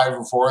 5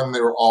 or 4, and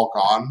they were all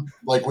gone.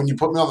 Like when you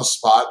put me on the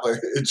spot,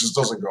 like it just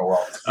doesn't go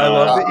well. I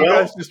love that you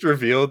guys just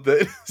revealed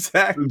that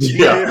Zach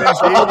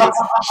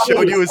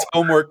showed you his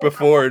homework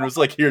before and was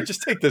like, "Here,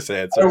 just take this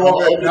answer."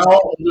 Well,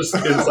 I'll just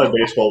inside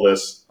baseball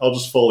this. I'll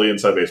just fully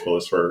inside baseball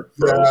this for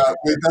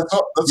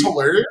that's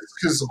hilarious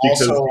because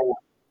also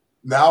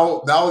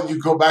now you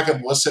go back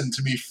and listen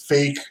to me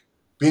fake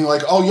being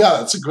like, "Oh yeah,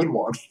 that's a good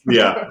one."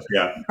 Yeah.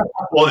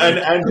 Well,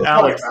 and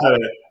Alex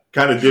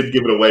kind of did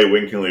give it away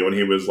winkingly when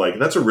he was like,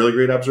 "That's a really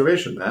great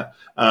observation, Matt."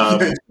 He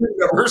would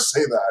never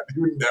say that.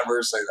 He would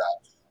never say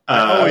that.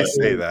 I always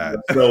say that.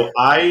 So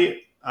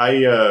I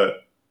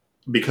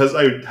because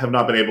I have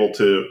not been able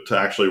to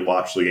actually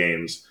watch the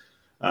games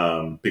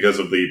because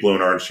of the blue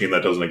and orange team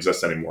that doesn't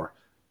exist anymore.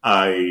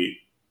 I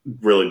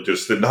really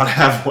just did not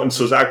have one.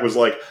 So Zach was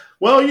like,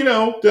 "Well,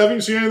 have you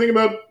seen anything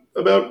about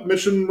about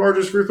Mitch and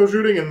RJ's free throw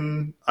shooting?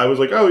 And I was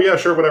like, oh, yeah,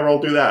 sure, whatever, I'll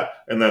do that.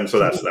 And then, so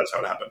that's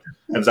how it happened.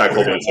 And Zach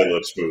told me to say it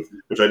looked smooth,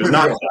 which I did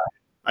not say.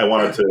 I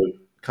wanted to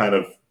kind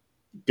of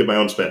give my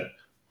own spin.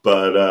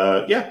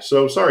 But, yeah,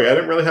 so sorry. I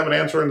didn't really have an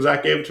answer, and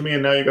Zach gave it to me,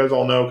 and now you guys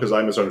all know because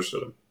I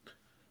misunderstood him.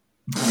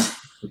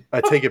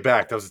 I take it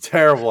back. That was a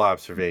terrible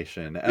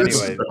observation. This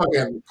is Anyway, a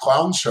fucking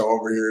clown show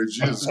over here.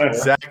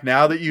 Jesus. Zach,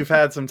 now that you've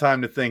had some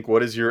time to think,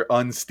 what is your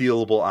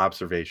unstealable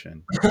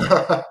observation?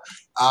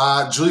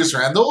 Julius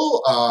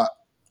Randle,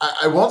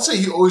 I won't say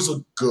he always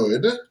looked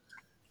good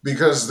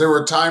because there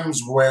were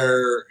times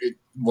where it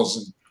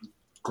wasn't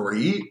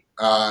great.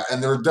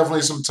 And there were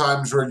definitely some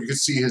times where you could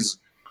see his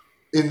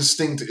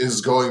instinct is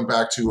going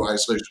back to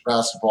isolation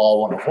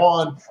basketball,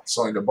 one-on-one,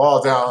 slowing the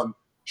ball down,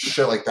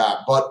 shit like that.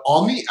 But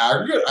on the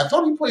aggregate, I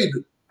thought he played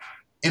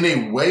in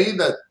a way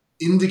that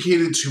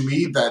indicated to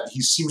me that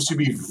he seems to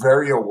be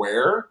very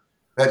aware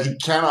that he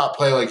cannot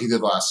play like he did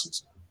last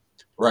season,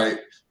 right?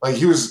 Like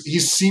he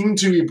seemed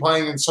to be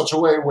playing in such a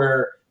way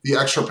where the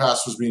extra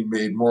pass was being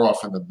made more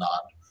often than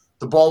not.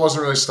 The ball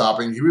wasn't really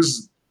stopping. He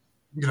was,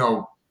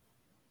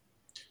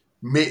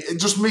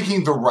 just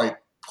making the right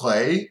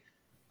play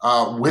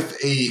with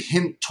a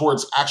hint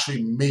towards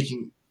actually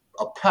making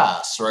a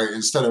pass, right,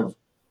 instead of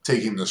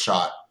taking the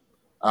shot,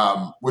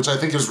 which I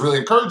think is really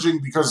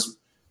encouraging because,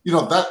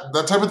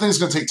 that type of thing is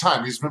going to take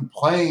time. He's been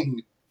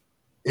playing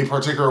a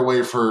particular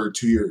way for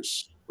 2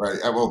 years, right?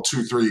 Well,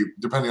 2, 3,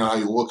 depending on how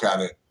you look at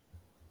it.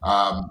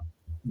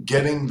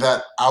 Getting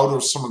that out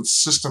of someone's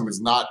system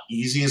is not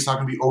easy. It's not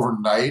going to be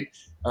overnight.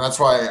 And that's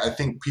why I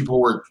think people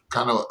were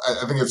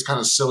I think it's kind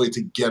of silly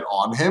to get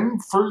on him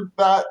for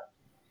that,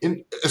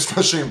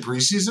 especially in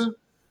preseason.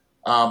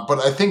 But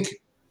I think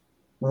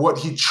what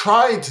he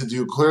tried to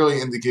do clearly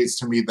indicates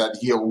to me that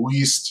he, at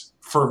least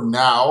for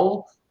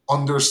now,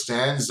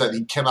 understands that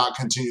he cannot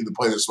continue to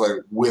play this way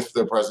with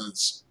the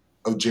presence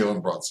of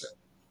Jalen Brunson.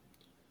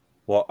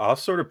 Well, I'll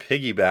sort of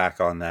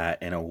piggyback on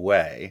that in a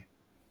way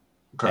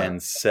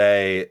and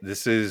say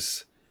this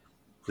is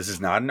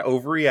not an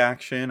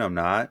overreaction. I'm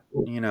not,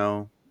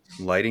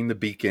 lighting the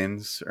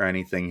beacons or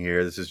anything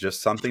here. This is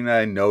just something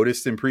that I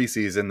noticed in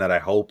preseason that I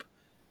hope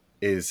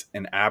is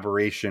an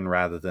aberration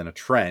rather than a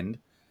trend.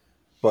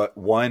 But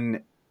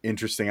one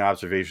interesting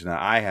observation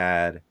that I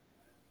had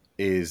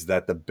is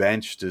that the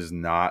bench does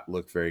not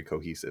look very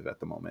cohesive at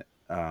the moment,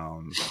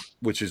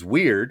 which is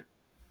weird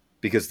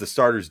because the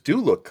starters do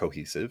look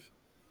cohesive.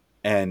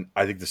 And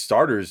I think the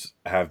starters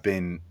have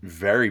been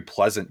very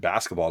pleasant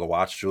basketball to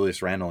watch,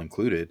 Julius Randle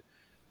included.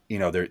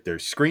 They're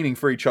screening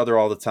for each other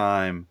all the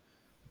time.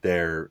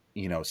 They're,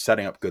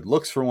 setting up good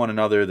looks for one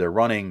another. They're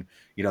running,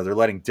 they're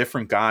letting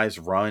different guys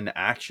run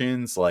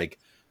actions. Like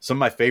some of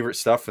my favorite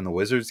stuff in the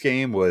Wizards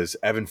game was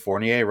Evan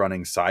Fournier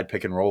running side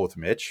pick and roll with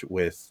Mitch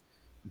with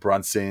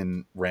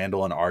Brunson,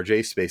 Randle, and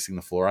RJ spacing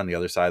the floor on the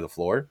other side of the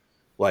floor.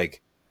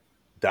 Like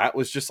that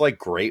was just like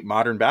great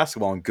modern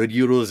basketball and good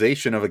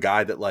utilization of a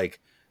guy that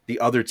like the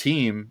other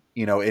team,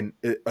 and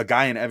a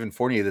guy in Evan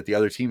Fournier that the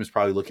other team is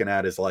probably looking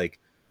at as like,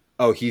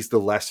 oh, he's the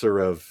lesser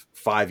of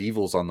 5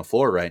 evils on the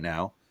floor right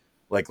now.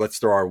 Like, let's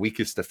throw our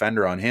weakest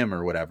defender on him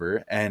or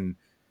whatever. And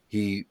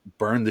he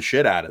burned the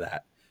shit out of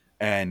that.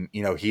 And,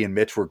 he and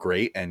Mitch were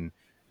great. And,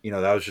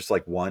 that was just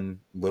like one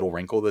little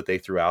wrinkle that they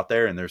threw out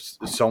there. And there's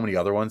so many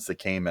other ones that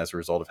came as a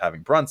result of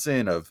having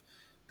Brunson, of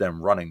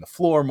them running the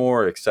floor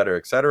more, et cetera,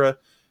 et cetera.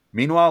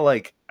 Meanwhile,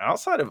 like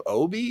outside of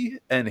Obi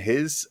and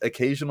his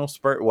occasional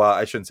spurt, well,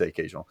 I shouldn't say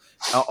occasional,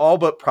 all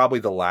but probably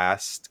the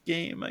last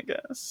game, I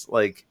guess.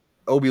 Like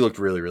Obi looked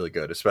really, really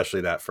good, especially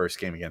that first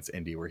game against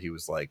Indy where he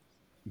was like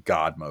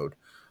God mode.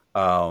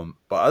 But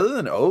other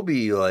than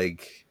Obi,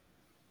 like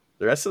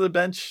the rest of the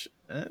bench,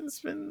 it's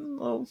been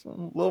a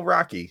little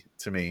rocky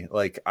to me.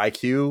 Like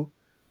IQ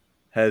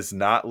has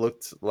not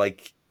looked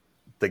like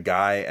the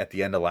guy at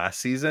the end of last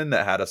season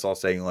that had us all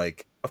saying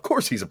like, of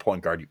course he's a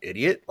point guard, you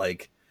idiot.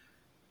 Like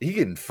he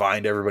can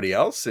find everybody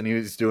else, and he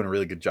was doing a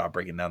really good job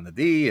breaking down the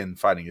D and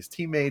finding his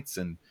teammates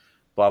and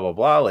blah, blah,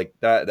 blah. Like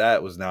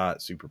that was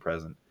not super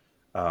present.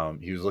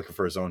 He was looking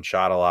for his own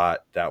shot a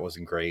lot. That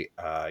wasn't great.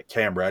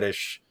 Cam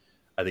Reddish,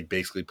 I think,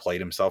 basically played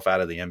himself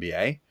out of the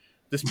NBA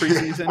this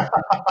preseason,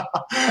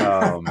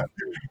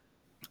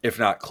 if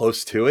not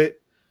close to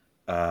it.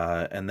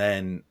 And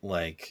then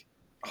like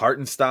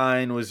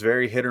Hartenstein was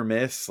very hit or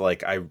miss.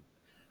 Like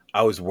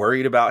I was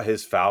worried about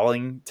his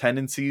fouling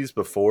tendencies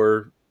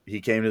before he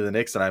came to the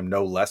Knicks, and I'm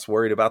no less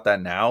worried about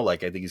that now.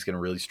 Like I think he's going to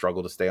really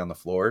struggle to stay on the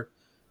floor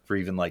for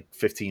even like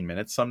 15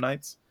 minutes some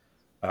nights.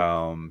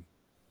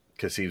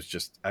 Because he's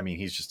just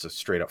a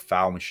straight up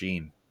foul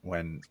machine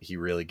when he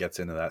really gets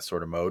into that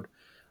sort of mode.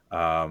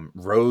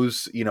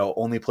 Rose,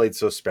 only played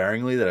so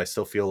sparingly that I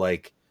still feel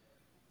like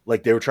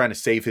they were trying to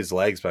save his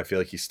legs, but I feel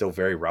like he's still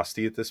very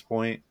rusty at this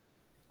point.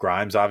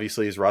 Grimes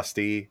obviously is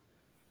rusty.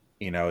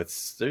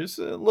 There's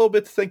a little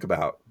bit to think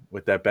about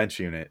with that bench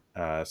unit.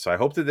 So I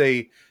hope that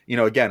they,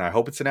 again, I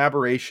hope it's an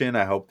aberration.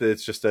 I hope that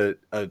it's just a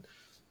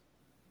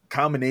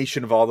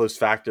combination of all those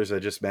factors I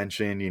just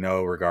mentioned,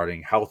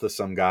 regarding health of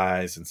some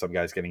guys and some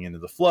guys getting into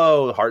the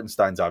flow.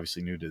 Hartenstein's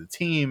obviously new to the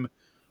team.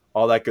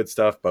 all that good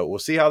stuff. But we'll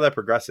see how that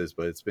progresses.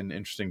 But it's been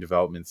interesting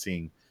development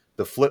seeing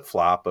the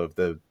flip-flop of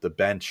the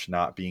bench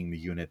not being the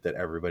unit that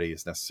everybody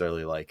is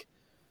necessarily like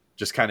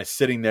just kind of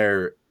sitting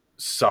there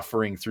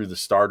suffering through the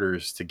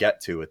starters to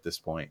get to at this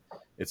point.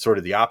 It's sort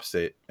of the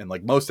opposite. And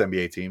like most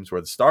NBA teams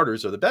where the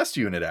starters are the best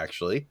unit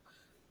actually,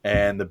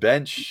 and the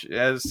bench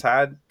has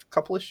had a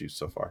couple issues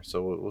so far.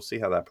 So we'll see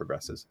how that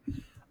progresses.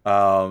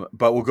 But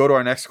we'll go to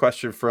our next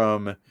question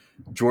from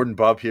Jordan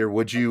Bubb here.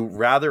 Would you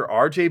rather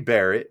RJ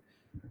Barrett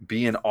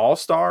be an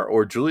all-star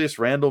or Julius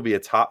Randle be a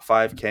top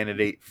 5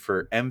 candidate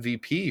for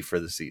MVP for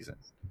the season?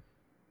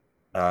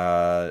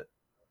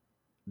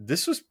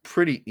 This was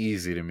pretty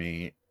easy to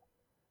me.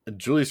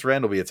 Julius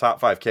Randle be a top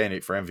 5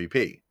 candidate for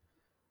MVP.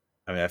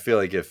 I mean, I feel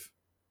like if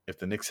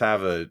the Knicks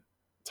have a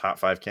top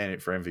 5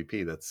 candidate for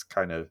MVP, that's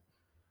kind of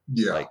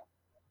like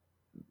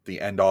the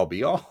end all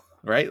be all,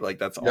 right? Like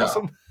that's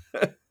awesome.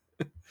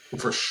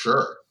 For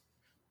sure.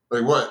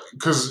 Like what?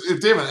 Because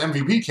if they have an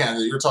MVP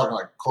candidate, you're talking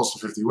like close to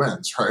 50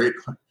 wins, right?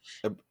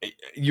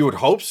 You would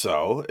hope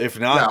so. If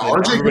not, then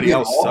RJ everybody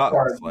else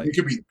sucks. Like, he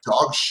could be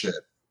dog shit.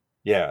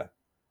 Yeah.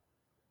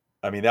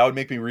 I mean, that would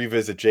make me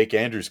revisit Jake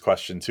Andrews'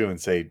 question too and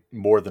say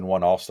more than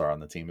one all-star on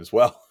the team as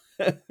well.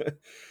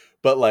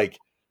 But like,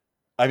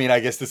 I mean,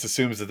 I guess this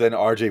assumes that then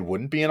RJ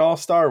wouldn't be an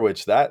all-star,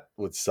 which that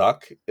would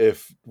suck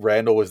if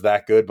Randle was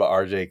that good, but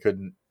RJ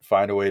couldn't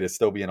find a way to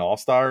still be an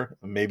all-star.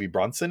 Maybe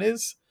Brunson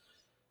is,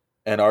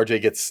 and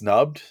RJ gets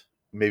snubbed.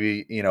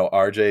 Maybe,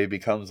 RJ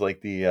becomes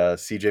like the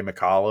CJ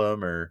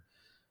McCollum, or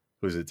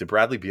who's it? Did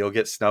Bradley Beal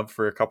get snubbed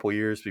for a couple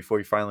years before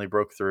he finally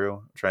broke through?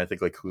 I'm trying to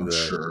think like who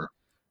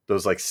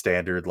those like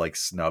standard like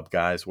snub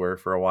guys were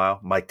for a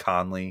while. Mike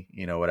Conley,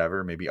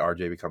 whatever. Maybe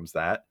RJ becomes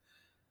that.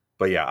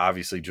 But yeah,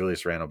 obviously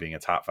Julius Randle being a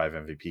top 5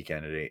 MVP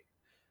candidate.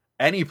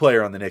 Any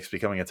player on the Knicks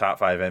becoming a top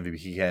 5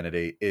 MVP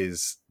candidate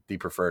is the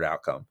preferred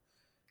outcome.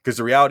 Because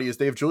the reality is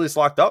they have Julius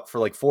locked up for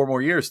like 4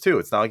 more years too.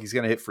 It's not like he's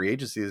going to hit free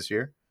agency this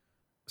year.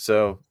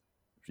 So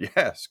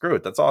yeah, screw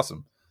it. That's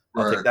awesome.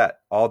 I'll take that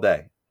all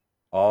day.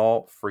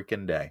 All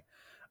freaking day.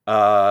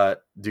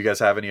 Do you guys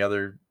have any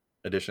other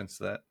additions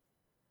to that?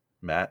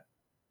 Matt?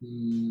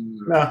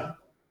 No.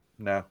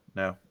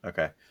 No.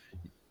 Okay.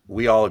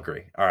 We all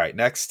agree. All right.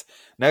 Next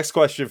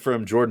question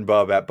from Jordan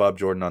Bubb at Bub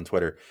Jordan on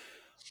Twitter.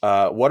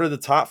 What are the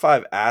top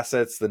 5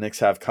 assets the Knicks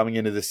have coming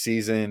into the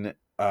season?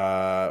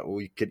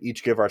 We could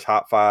each give our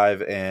top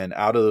 5, and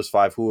out of those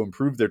 5, who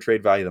improved their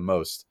trade value the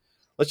most?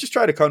 Let's just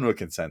try to come to a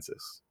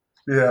consensus.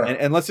 Yeah.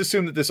 And let's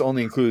assume that this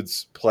only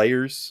includes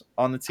players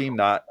on the team,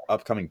 not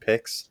upcoming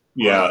picks.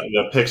 Yeah,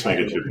 the picks make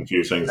it too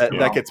confusing.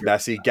 That gets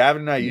messy.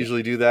 Gavin and I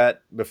usually do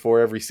that before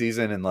every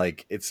season, and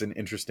like it's an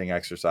interesting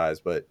exercise,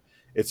 but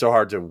it's so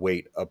hard to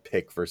weight a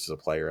pick versus a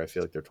player. I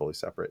feel like they're totally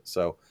separate.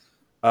 So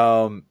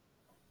I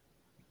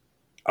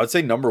would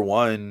say number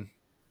 1,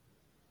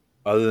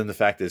 other than the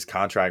fact that his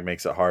contract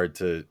makes it hard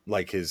to,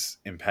 like his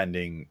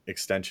impending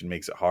extension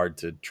makes it hard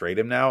to trade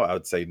him now, I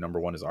would say number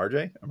 1 is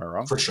RJ. Am I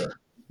wrong? For sure.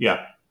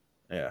 Yeah.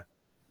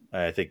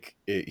 I think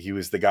he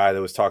was the guy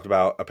that was talked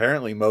about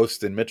apparently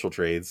most in Mitchell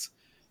trades.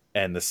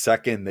 And the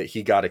second that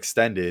he got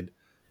extended,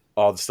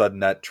 all of a sudden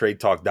that trade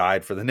talk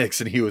died for the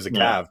Knicks and he was a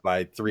Cav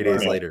by 3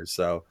 days later.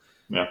 So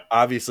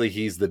obviously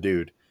he's the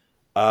dude.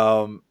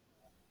 Am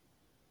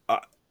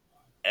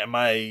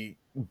I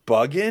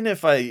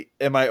bugging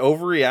am I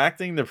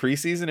overreacting the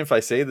preseason if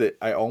I say that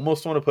I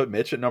almost want to put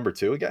Mitch at number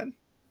 2 again?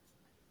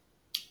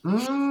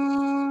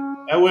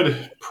 I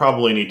would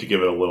probably need to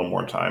give it a little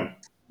more time.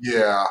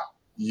 Yeah.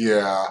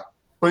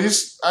 But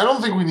I don't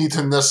think we need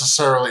to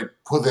necessarily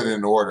put it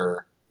in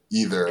order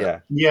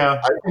either.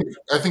 Yeah.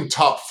 I think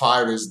top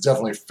 5 is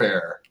definitely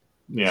fair.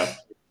 Yeah.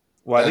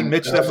 Well, I think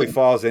Mitch definitely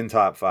falls in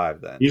top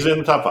 5 then. He's in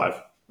the top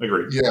 5.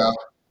 Agreed. Yeah.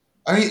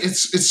 I mean,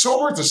 it's so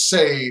hard to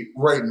say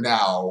right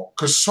now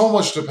because so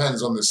much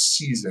depends on this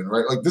season,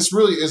 right? Like this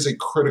really is a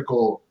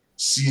critical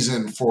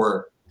season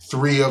for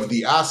 3 of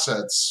the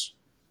assets,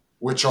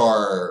 which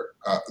are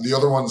the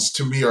other ones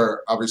to me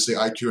are obviously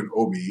IQ and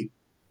Obi.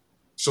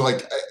 So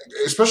like,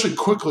 especially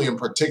quickly in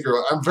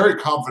particular, I'm very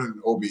confident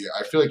in Obi.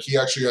 I feel like he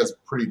actually has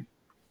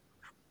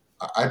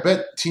I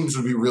bet teams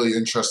would be really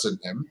interested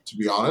in him, to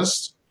be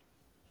honest.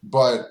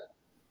 But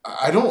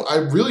I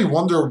really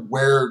wonder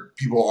where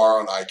people are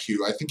on IQ.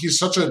 I think he's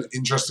such an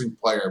interesting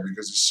player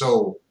because he's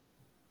so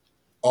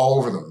all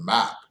over the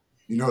map.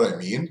 You know what I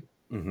mean?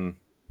 Mm-hmm.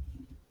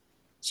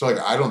 So like,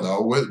 I don't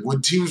know.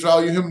 Would teams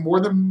value him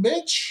more than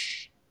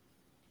Mitch?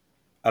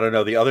 I don't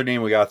know. The other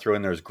name we got to throw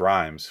in there is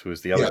Grimes,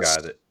 who's the other guy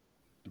that.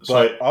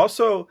 But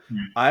also,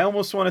 I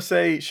almost want to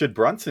say, should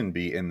Brunson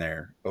be in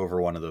there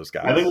over one of those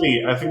guys? I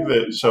think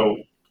that so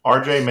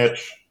RJ,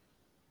 Mitch,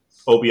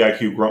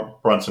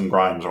 OBIQ, Brunson,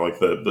 Grimes are like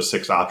the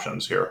 6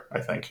 options here,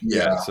 I think.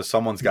 Yeah, so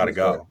someone's got to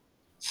go.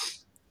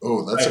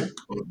 Oh,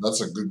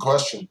 that's a good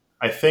question.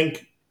 I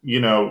think,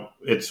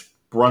 it's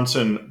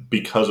Brunson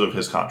because of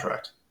his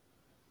contract.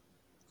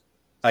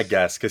 I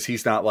guess, because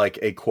he's not like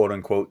a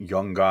quote-unquote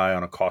young guy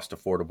on a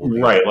cost-affordable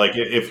deal. Right, like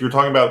if you're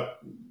talking about,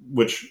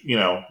 which,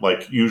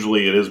 like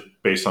usually it is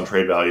based on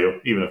trade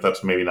value, even if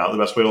that's maybe not the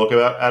best way to look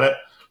at it,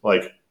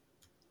 like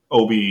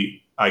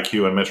Obi,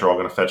 IQ, and Mitch are all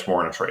going to fetch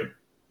more in a trade.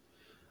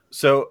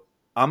 So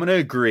I'm going to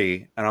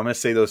agree, and I'm going to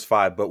say those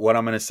 5. But what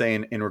I'm going to say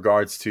in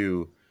regards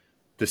to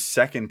the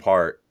second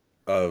part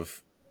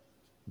of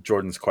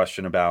Jordan's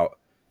question about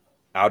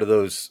out of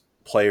those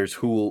players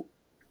who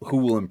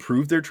will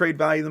improve their trade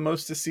value the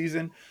most this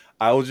season,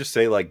 I will just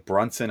say like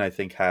Brunson, I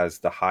think, has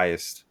the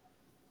highest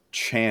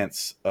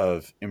chance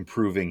of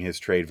improving his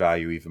trade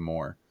value even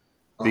more.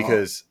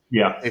 Because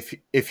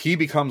if he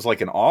becomes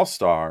like an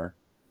all-star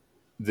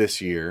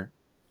this year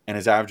and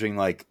is averaging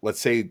like,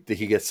 let's say that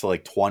he gets to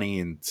like 20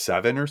 and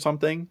 7 or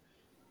something,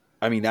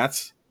 I mean,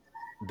 that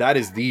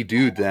is the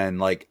dude then.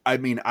 Like, I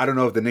mean, I don't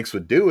know if the Knicks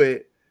would do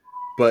it,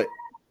 but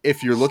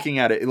if you're looking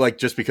at it like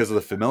just because of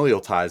the familial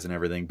ties and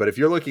everything, but if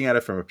you're looking at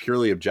it from a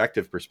purely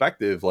objective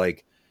perspective,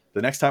 like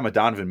the next time a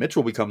Donovan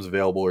Mitchell becomes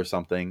available or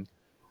something,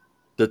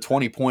 the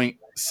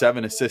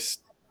 20.7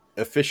 assist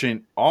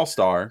efficient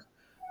all-star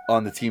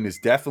on the team is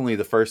definitely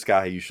the first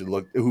guy you should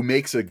look, who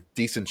makes a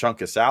decent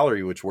chunk of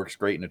salary, which works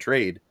great in a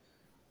trade,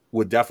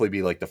 would definitely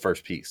be like the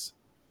first piece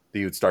that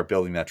you would start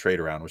building that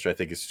trade around, which I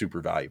think is super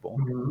valuable.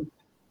 Mm-hmm.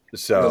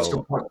 So That's a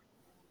good point.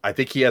 I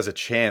think he has a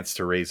chance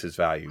to raise his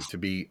value to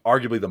be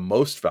arguably the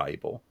most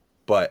valuable.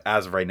 But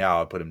as of right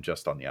now, I put him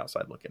just on the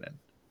outside looking in.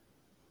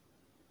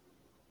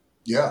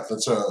 Yeah,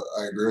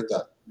 I agree with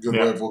that. Good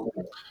way of looking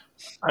at it.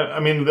 I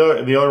mean,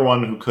 the other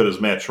one who could is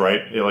Mitch,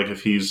 right? Like,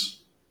 if he's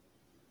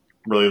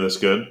really this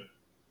good,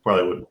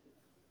 probably would.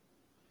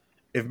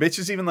 If Mitch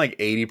is even like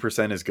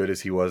 80% as good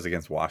as he was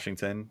against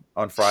Washington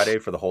on Friday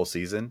for the whole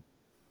season,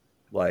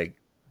 like,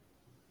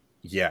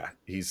 yeah,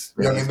 he's.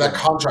 Yeah, I mean, that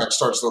contract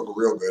starts to look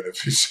real good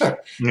if he's.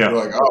 You're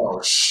like,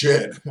 oh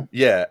shit.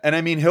 Yeah, and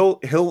I mean, he'll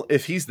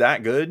if he's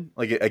that good,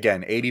 like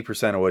again,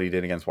 80% of what he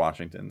did against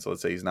Washington. So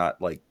let's say he's not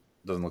like,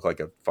 doesn't look like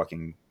a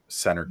fucking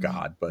center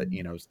god, but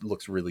you know,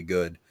 looks really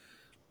good.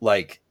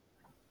 Like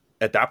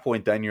at that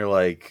point, then you're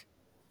like,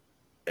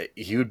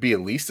 he would be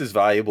at least as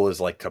valuable as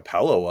like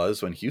Capella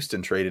was when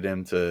Houston traded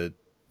him to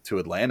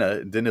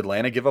Atlanta. Didn't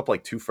Atlanta give up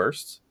like 2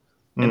 firsts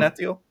in that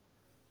deal?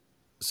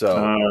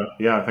 So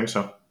yeah, I think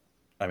so.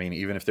 I mean,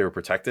 even if they were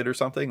protected or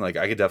something, like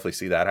I could definitely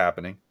see that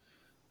happening.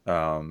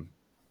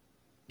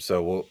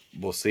 So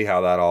we'll see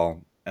how that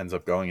all ends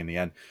up going in the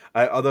end.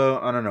 Although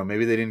I don't know,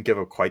 maybe they didn't give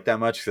up quite that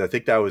much, because I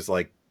think that was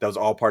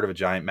all part of a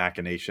giant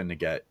machination to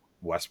get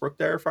Westbrook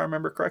there, if I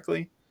remember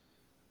correctly.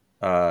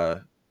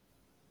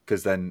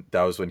 Because then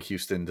that was when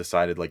Houston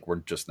decided like we're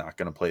just not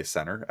going to play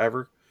center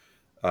ever.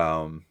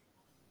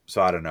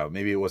 So I don't know,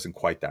 maybe it wasn't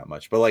quite that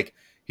much, but like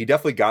he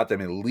definitely got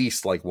them at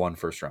least like 1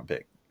 first-round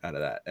pick out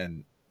of that,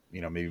 and you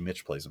know, maybe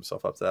Mitch plays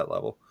himself up to that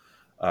level.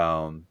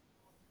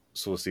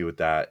 So we'll see with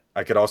that.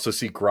 I could also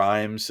see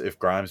Grimes, if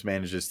Grimes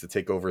manages to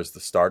take over as the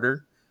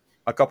starter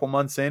a couple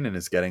months in and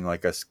is getting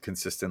like a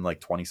consistent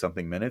like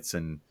 20-something minutes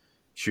and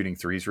shooting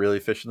threes really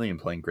efficiently and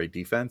playing great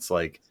defense.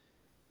 Like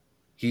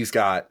he's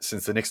got,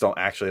 since the Knicks don't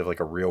actually have like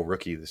a real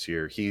rookie this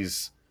year,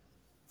 he's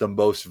the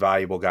most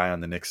valuable guy on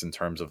the Knicks in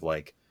terms of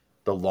like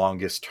the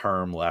longest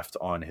term left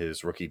on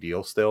his rookie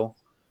deal still,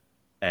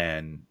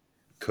 and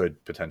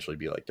could potentially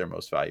be like their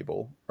most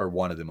valuable or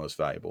one of the most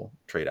valuable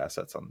trade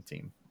assets on the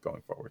team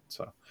going forward.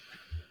 So,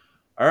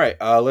 all right,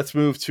 let's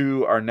move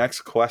to our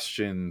next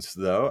questions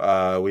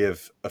though. We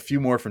have a few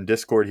more from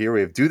Discord here.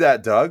 We have Do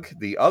That Doug,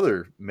 the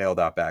other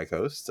Mail.bag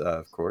host,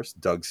 of course,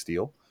 Doug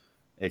Steele,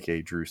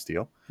 aka Drew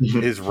Steele.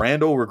 Is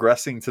Randle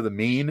regressing to the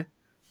mean,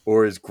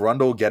 or is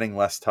Grundle getting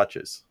less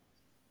touches?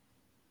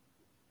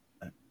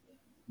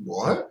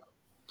 What?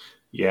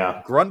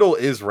 Yeah. Grundle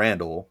is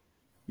Randle.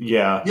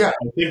 Yeah. Yeah.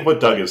 I think what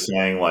Doug is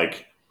saying,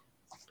 like,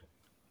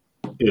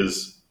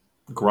 is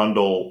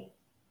Grundle.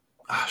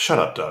 Shut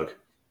up, Doug.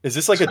 Is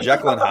this like a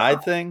Jekyll and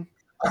Hyde thing?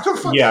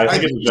 Yeah, I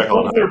think it's a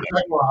Jekyll and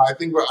Hyde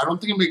thing. I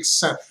don't think it makes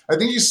sense. I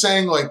think he's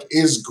saying, like,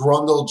 is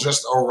Grundle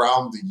just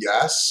around the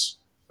yes?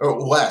 Or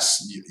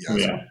less, yes.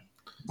 Yeah.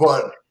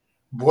 But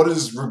what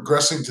is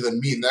regressing to the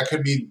mean? That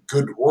could mean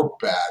good or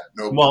bad.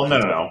 No.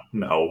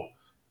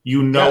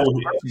 You know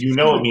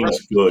it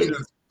means good.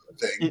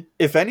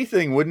 If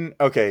anything, wouldn't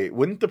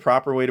the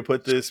proper way to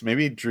put this,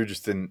 maybe Drew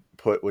just didn't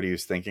put what he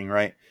was thinking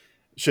right.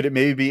 Should it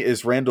maybe be,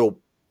 is Randle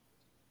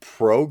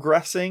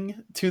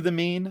progressing to the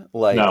mean?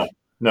 Like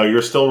No,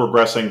 you're still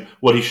regressing.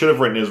 What he should have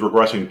written is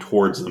regressing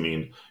towards the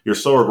mean. You're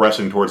still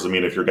regressing towards the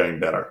mean if you're getting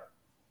better.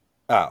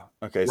 Oh,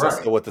 okay. So that's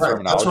still what the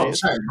terminology that's what I'm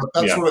saying. But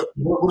that's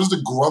what is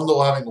the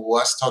Grundle having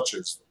less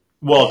touches?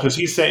 Well, because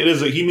he's saying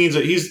he means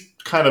that he's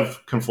kind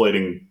of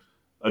conflating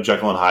a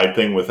Jekyll and Hyde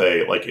thing with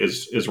a, like,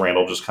 is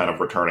Randle just kind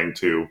of returning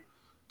to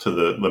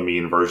the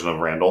mean version of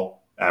Randle,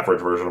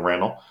 average version of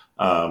Randle?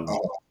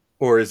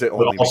 Or is it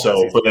only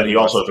but then he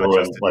also threw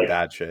in like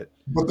bad shit.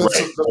 But that's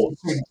the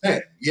same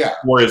thing. Yeah.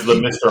 Whereas the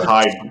Mr.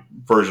 Hyde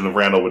version of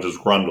Randle, which is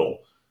Grundle,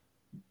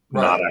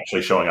 not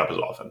actually showing up as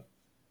often.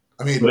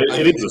 I mean, but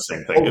it is the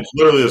same thing. It's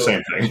literally the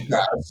same thing.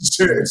 Yeah,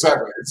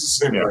 exactly. It's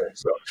the same thing.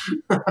 So.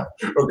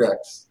 Okay.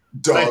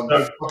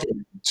 Doug.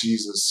 Fucking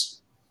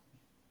Jesus.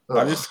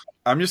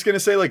 I'm just gonna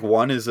say, like,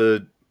 one is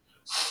a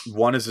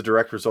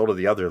direct result of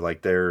the other.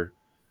 Like, they're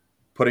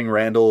putting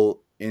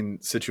Randle in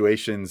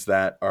situations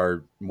that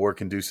are more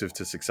conducive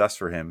to success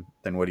for him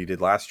than what he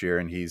did last year,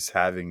 and he's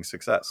having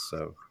success.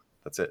 So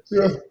that's it.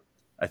 Yeah.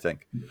 I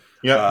think.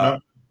 Yeah,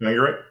 no,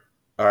 you're right.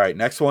 All right,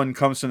 next one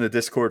comes from the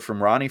Discord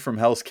from Ronnie from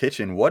Hell's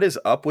Kitchen. What is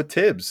up with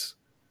Tibbs?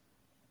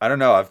 I don't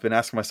know. I've been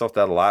asking myself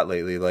that a lot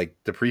lately. Like,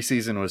 the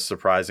preseason was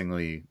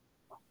surprisingly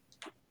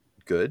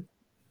good.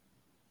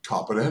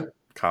 Competent.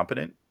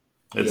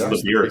 It's Yeah.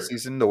 the beard.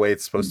 Preseason, the way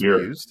it's supposed to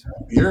be used.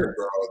 Beard,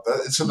 bro.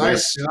 It's a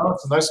nice,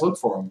 it's a nice look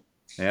for him.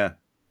 Yeah.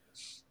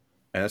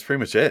 And that's pretty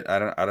much it. I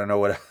don't know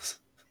what else.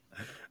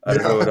 I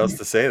don't know what else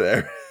to say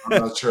there.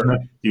 I'm not sure.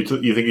 You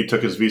think he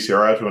took his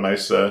VCR out to a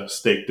nice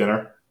steak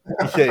dinner?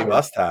 Yeah, he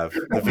must have.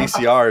 The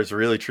VCR is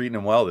really treating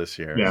him well this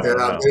year. Yeah.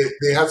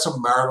 They had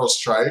some marital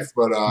strife,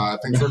 but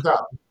things worked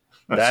out.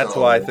 That's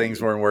why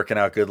things weren't working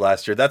out good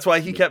last year. That's why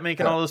he kept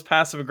making all those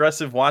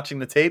passive-aggressive watching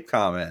the tape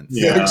comments.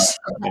 Yeah.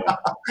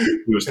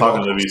 He was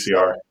talking to the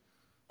VCR.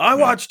 I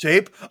watch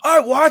tape. I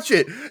watch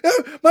it.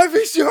 My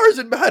VCR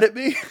isn't mad at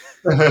me.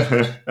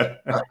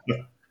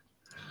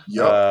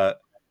 Yeah,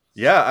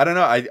 I don't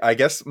know. I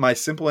guess my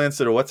simple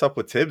answer to what's up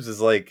with Tibbs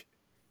is like,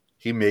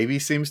 he maybe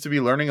seems to be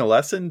learning a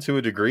lesson to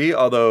a degree.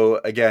 Although,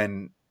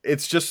 again,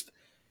 it's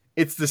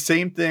the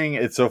same thing.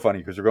 It's so funny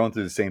because we're going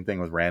through the same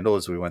thing with Randle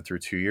as we went through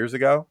 2 years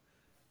ago.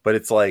 But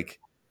it's like,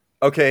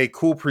 okay,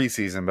 cool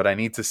preseason, but I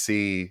need to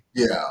see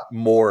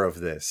more of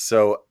this.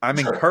 So I'm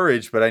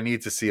encouraged, but I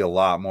need to see a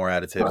lot more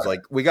out of Tibbs. Right.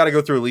 Like, we got to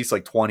go through at least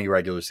like 20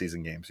 regular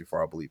season games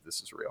before I believe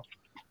this is real.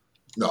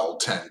 No,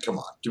 10. Come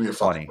on. Give me a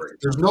fucking break.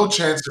 There's no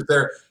chance if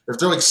they're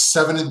like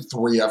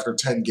 7-3 after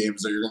 10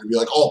 games that you're going to be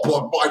like,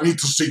 oh, I need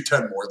to see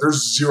 10 more.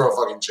 There's zero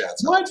fucking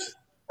chance. What?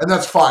 And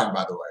that's fine,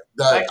 by the way.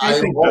 I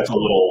think that's a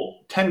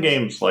little 10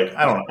 games. Like,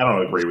 I don't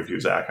agree with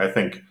you, Zach. I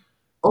think.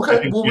 Okay. I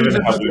think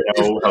given how we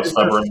know how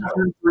stubborn.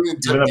 7-3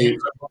 and 10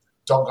 games,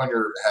 dunk on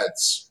your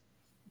heads.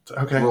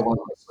 Okay.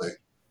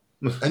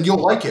 And you'll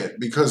like it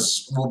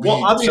because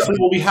obviously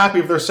we'll be happy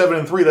if they're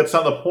 7-3. That's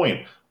not the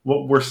point.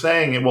 What we're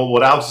saying,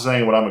 what Alex is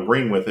saying, what I'm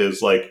agreeing with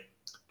is like,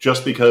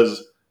 just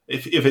because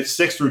if it's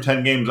 6 through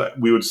 10 games,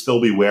 we would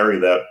still be wary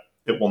that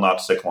it will not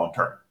stick long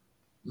term.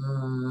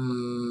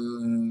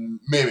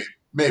 Maybe.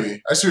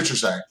 I see what you're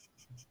saying.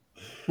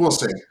 We'll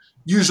see.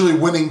 Usually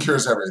winning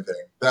cures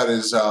everything. That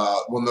is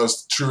one of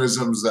those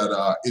truisms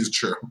that is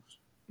true.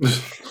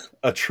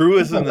 A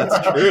truism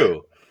that's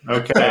true.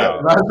 Okay.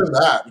 Imagine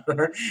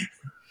that.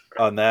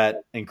 On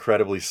that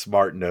incredibly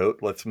smart note,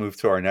 let's move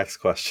to our next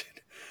question.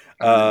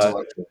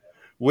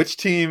 Which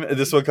team?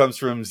 This one comes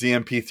from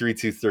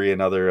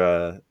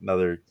ZMP323.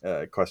 Another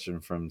question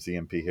from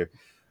ZMP here.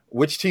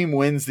 Which team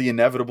wins the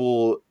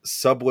inevitable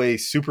Subway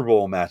Super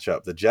Bowl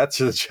matchup? The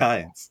Jets or the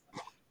Giants?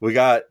 We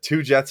got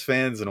 2 Jets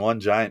fans and 1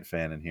 Giant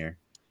fan in here.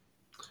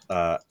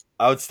 I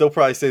would still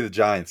probably say the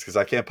Giants because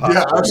I can't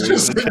possibly. I was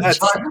just saying the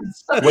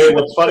Giants. Wait,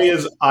 what's funny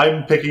is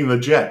I'm picking the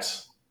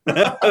Jets.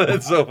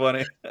 That's so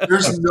funny.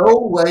 There's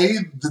no way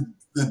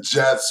the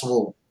Jets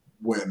will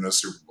win a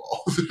Super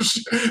Bowl.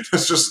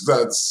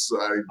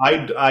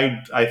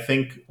 I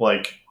think,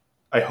 like,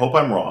 I hope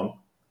I'm wrong.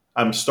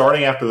 I'm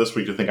starting after this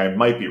week to think I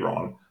might be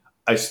wrong.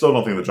 I still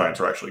don't think the Giants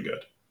are actually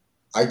good.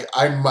 I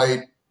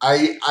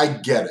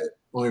get it.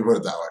 Let me put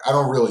it that way. I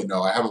don't really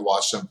know. I haven't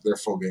watched their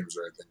full games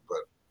or anything, but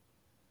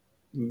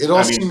it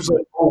all seems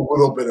like a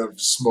little bit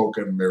of smoke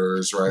and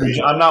mirrors, right?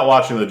 I'm not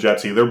watching the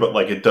Jets either, but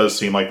like it does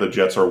seem like the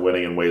Jets are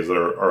winning in ways that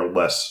are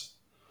less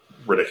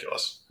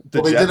ridiculous.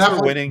 The Jets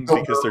are winning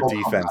because their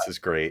defense is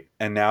great,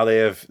 and now they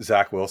have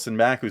Zach Wilson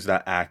back, who's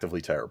not actively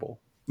terrible.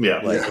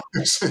 Yeah. Who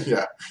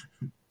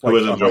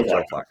isn't Joe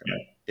Flacco?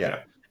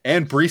 Yeah.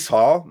 And Breece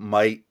Hall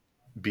might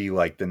be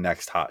like the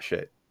next hot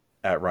shit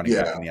at running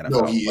back in the NFL.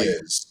 No, he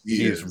is.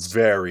 He is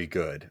very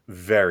good,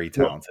 very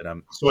talented.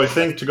 So I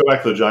think to go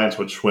back to the Giants,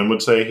 what Schwinn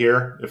would say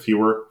here, if he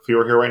were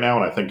here right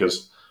now, and I think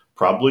is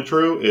probably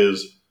true,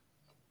 is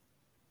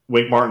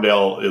Wink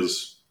Martindale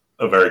is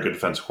a very good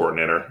defensive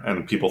coordinator,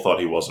 and people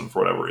thought he wasn't for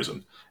whatever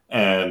reason.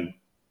 And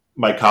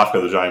Mike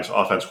Kafka, the Giants'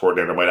 offense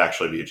coordinator, might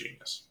actually be a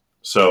genius.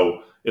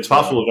 So it's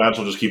possible the Giants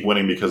will just keep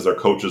winning because their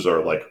coaches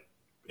are like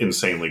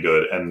insanely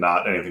good and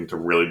not anything to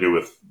really do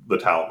with the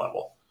talent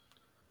level.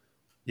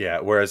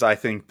 Yeah, whereas I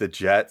think the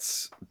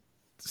Jets,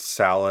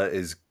 Saleh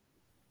is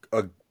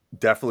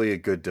definitely a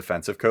good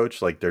defensive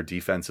coach. Like, their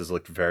defense has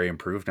looked very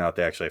improved now that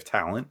they actually have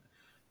talent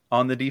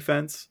on the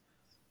defense.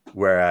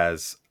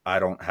 Whereas I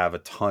don't have a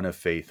ton of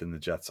faith in the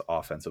Jets'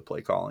 offensive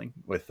play calling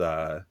with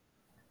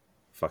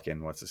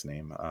what's his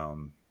name?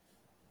 Oh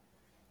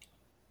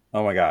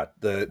my God,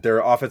 their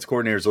offense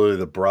coordinator is literally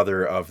the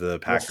brother of the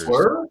Packers.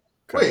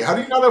 Wait, how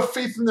do you not have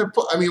faith in their?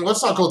 I mean,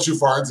 let's not go too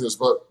far into this,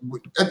 but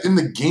in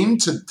the game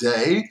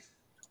today,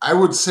 I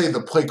would say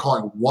the play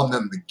calling won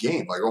them the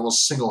game, like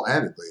almost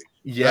single-handedly.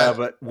 Yeah,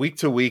 but week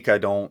to week, I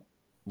don't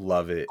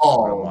love it.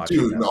 Oh,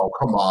 dude, no,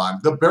 come on.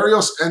 The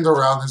Barrios end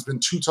around has been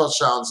 2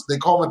 touchdowns. They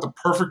call them at the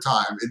perfect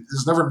time. It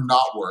has never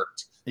not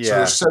worked. Yeah. So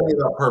they're setting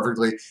it up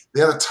perfectly.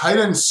 They had a tight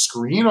end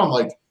screen on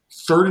like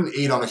 3rd and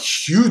 8 on a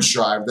huge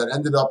drive that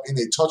ended up in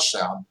a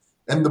touchdown.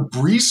 And the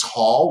Breece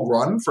Hall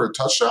run for a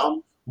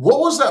touchdown What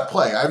was that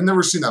play? I've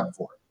never seen that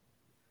before.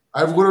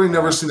 I've literally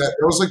never seen that.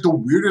 It was like the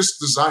weirdest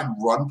design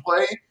run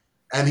play,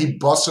 and he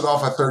busted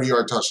off a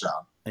 30-yard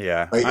touchdown.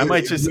 Yeah, Like, I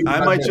might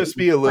just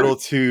be a little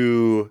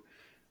too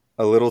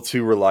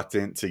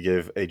reluctant to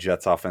give a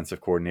Jets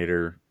offensive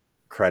coordinator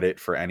credit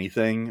for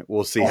anything.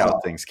 We'll see how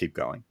things keep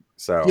going.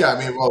 So yeah, I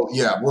mean,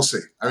 we'll see.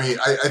 I mean,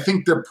 I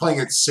think they're playing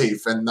it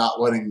safe and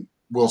not letting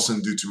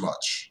Wilson do too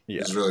much.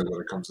 Yeah. Is really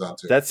what it comes down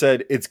to. That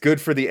said, it's good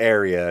for the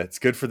area. It's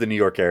good for the New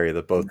York area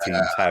that both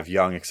teams have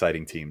young,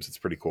 exciting teams. It's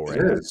pretty cool, right?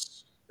 It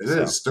is. It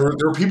is. There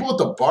are people at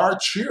the bar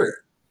cheering.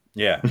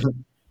 Yeah. You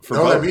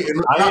know what I mean?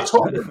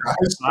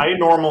 I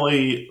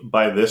normally,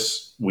 by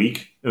this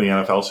week in the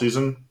NFL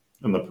season,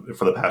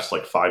 for the past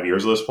like 5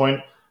 years at this point,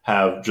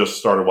 have just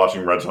started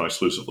watching Red Zone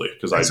exclusively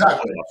because I watch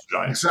the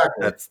Giants.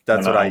 Exactly.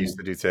 That's what I used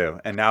to do too.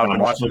 And now I'm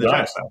watching the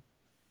Giants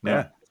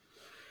now.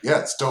 Yeah,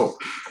 it's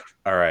dope.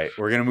 All right.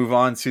 We're going to move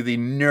on to the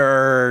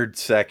nerd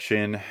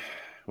section,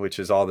 which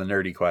is all the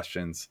nerdy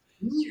questions.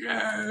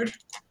 Nerd.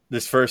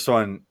 This first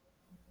one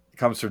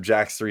comes from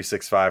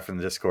Jax365 from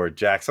the Discord.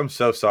 Jax, I'm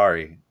so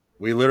sorry.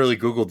 We literally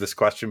Googled this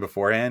question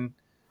beforehand.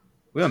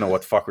 We don't know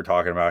what the fuck we're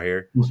talking about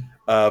here.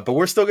 But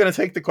we're still going to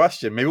take the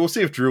question. Maybe we'll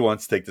see if Drew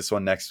wants to take this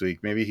one next week.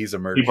 Maybe he's a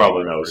murderer. He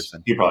probably knows.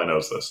 Person. He probably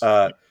knows this.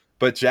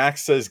 But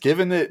Jax says,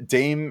 given that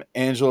Dame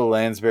Angela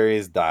Lansbury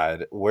has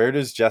died, where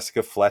does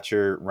Jessica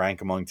Fletcher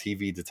rank among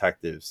TV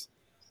detectives?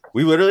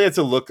 We literally had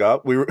to look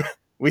up.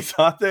 We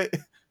thought that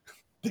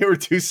they were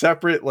two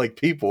separate like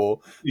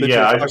people.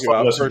 Yeah, I just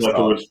thought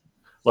this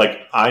like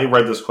I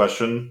read this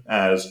question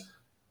as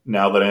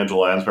now that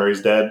Angela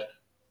Lansbury's dead,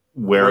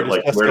 where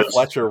does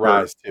Fletcher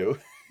rise to?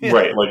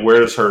 Right, like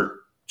where is her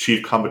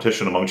chief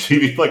competition among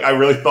TV? Like I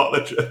really thought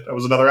that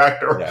was another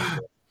actor. Yeah.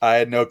 I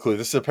had no clue.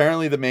 This is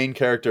apparently the main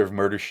character of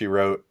Murder, She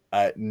Wrote.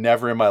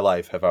 Never in my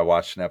life have I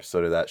watched an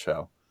episode of that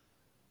show.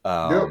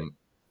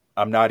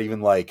 I'm not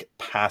even like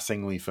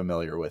passingly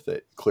familiar with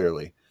it.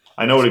 Clearly,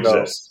 I know it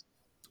exists.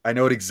 I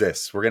know it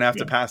exists. We're gonna have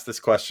to pass this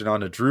question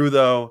on to Drew,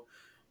 though,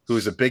 who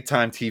is a big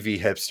time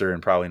TV hipster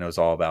and probably knows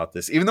all about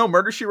this. Even though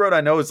Murder, She Wrote, I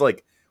know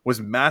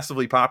was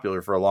massively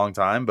popular for a long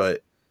time,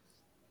 but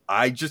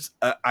I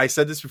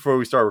said this before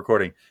we started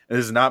recording, and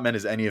this is not meant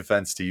as any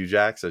offense to you,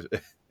 Jax,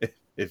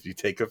 if you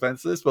take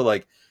offense to this, but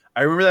like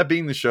I remember that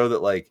being the show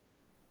that like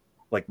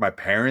my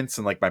parents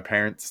and like my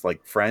parents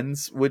like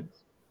friends would,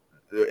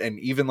 and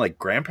even like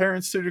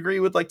grandparents to a degree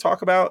would like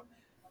talk about.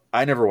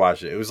 I never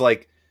watched it. It was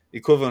like the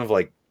equivalent of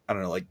like, I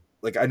don't know,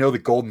 like I know the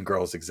Golden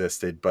Girls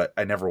existed, but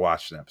I never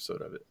watched an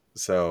episode of it.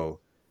 So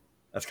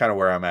that's kind of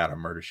where I'm at on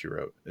Murder, She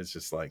Wrote. It's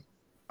just like,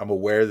 I'm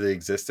aware they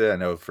existed. I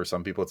know for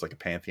some people it's like a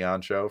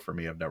Pantheon show. For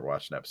me, I've never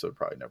watched an episode,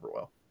 probably never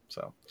will.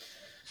 So,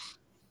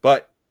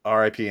 but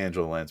R.I.P.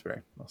 Angela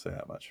Lansbury. I'll say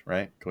that much,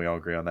 right? Can we all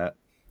agree on that?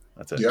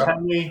 That's it. Yeah.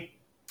 Can we?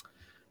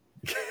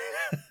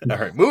 All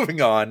right,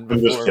 moving on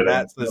before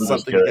Matt says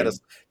something to get us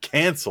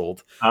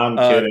canceled. I'm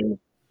kidding.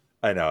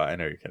 I know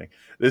you're kidding.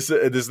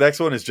 This next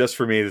one is just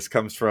for me. This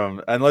comes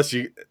from, unless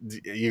you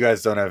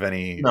guys don't have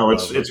any. No,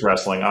 it's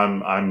wrestling.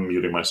 I'm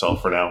muting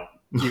myself for now.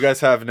 You guys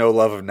have no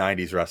love of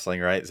 90s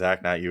wrestling, right?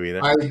 Zach, not you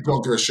either. I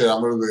don't give a shit.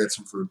 I'm gonna go get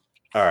some food.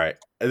 All right,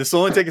 this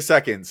will only take a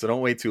second, so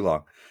don't wait too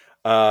long.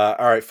 All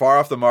right, far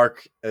off the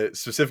mark.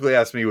 Specifically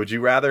asked me, would you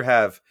rather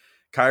have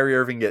Kyrie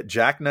Irving get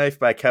jackknifed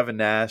by Kevin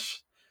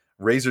Nash,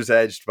 razor's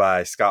edged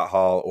by Scott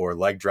Hall, or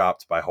leg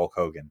dropped by Hulk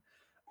Hogan?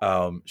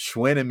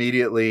 Schwinn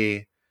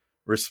immediately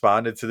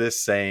responded to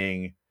this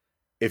saying,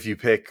 if you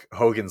pick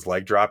Hogan's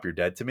leg drop, you're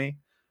dead to me.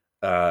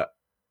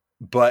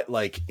 But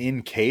like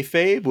in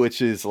kayfabe,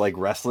 which is like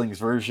wrestling's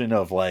version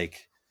of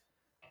like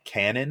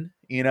canon,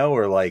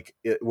 or like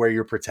where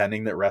you're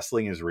pretending that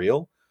wrestling is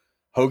real,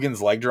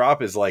 Hogan's leg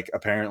drop is like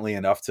apparently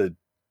enough to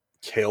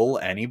kill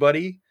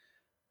anybody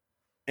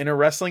in a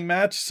wrestling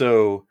match.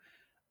 So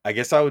I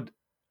guess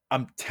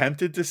I'm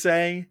tempted to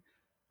say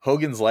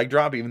Hogan's leg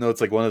drop, even though it's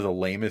like one of the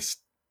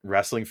lamest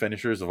wrestling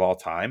finishers of all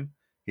time.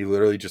 He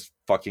literally just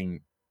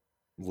fucking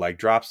leg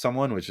drops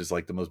someone, which is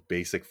like the most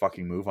basic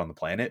fucking move on the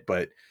planet.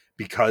 But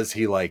because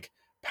he like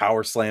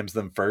power slams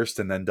them first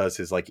and then does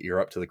his like ear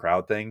up to the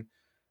crowd thing,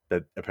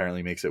 that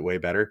apparently makes it way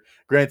better.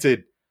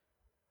 Granted,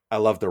 I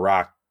love The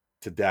Rock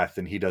to death,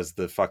 and he does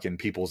the fucking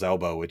people's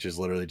elbow, which is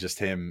literally just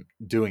him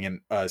doing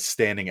a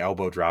standing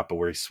elbow drop, but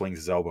where he swings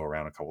his elbow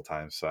around a couple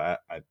times. So I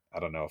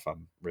don't know if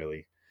I'm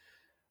really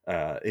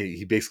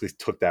he basically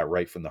took that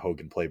right from the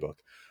Hogan playbook.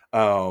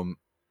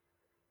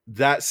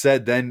 That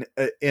said, then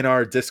in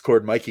our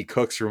Discord, Mikey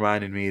Cooks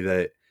reminded me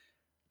that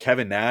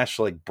Kevin Nash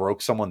like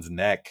broke someone's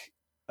neck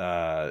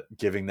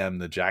giving them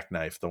the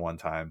jackknife the one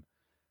time.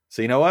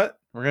 So you know what?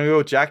 We're gonna go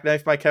with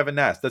jackknife by Kevin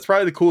Nash. That's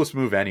probably the coolest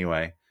move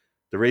anyway.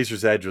 The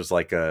razor's edge was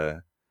like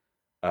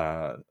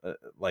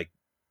like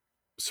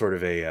sort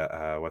of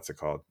a what's it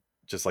called?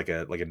 Just like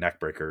a neck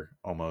breaker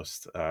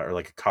almost, or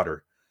like a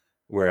cutter.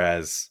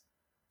 Whereas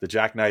the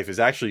jackknife is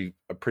actually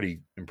a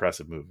pretty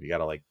impressive move. You got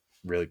to like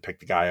really pick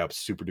the guy up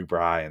super duper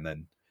high and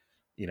then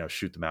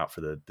shoot them out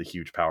for the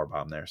huge power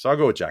bomb there. So I'll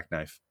go with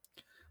jackknife.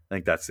 I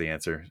think that's the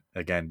answer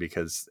again,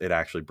 because it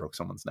actually broke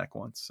someone's neck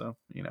once. So,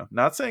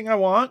 not saying I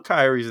want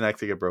Kyrie's neck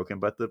to get broken,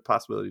 but the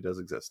possibility does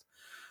exist.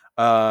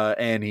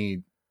 And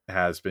he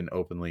has been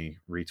openly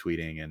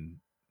retweeting and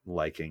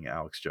liking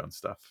Alex Jones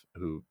stuff,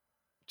 who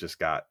just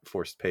got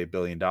forced to pay $1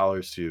 billion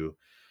to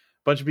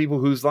a bunch of people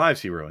whose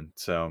lives he ruined.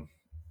 So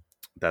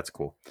that's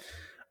cool.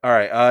 All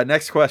right.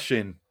 Next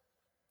question.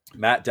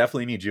 Matt,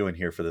 definitely need you in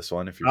here for this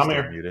one if you're I'm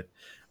still here. muted.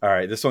 All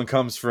right. This one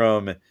comes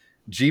from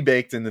G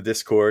Baked in the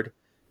Discord.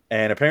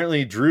 And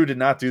apparently Drew did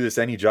not do this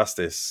any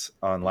justice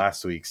on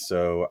last week.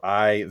 So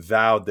I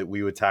vowed that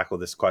we would tackle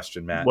this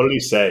question, Matt. What did he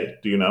say?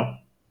 Do you know?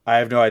 I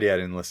have no idea. I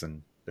didn't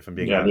listen, if I'm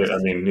being honest. I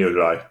mean, neither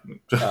did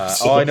I.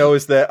 So. All I know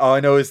is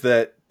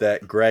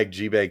that Greg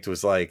G Baked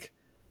was like,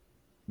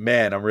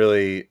 man, I'm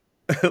really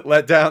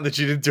let down that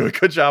you didn't do a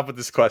good job with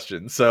this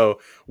question. So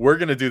we're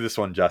going to do this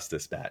one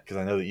justice, Matt, because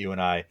I know that you and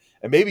I,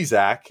 and maybe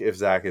Zach, if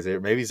Zach is here,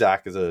 maybe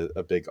Zach is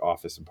a big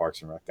Office and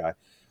Parks and Rec guy.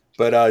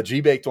 But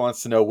G Baked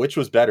wants to know which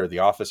was better, The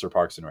Office or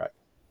Parks and Rec.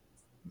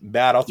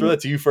 Matt, I'll throw that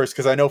to you first,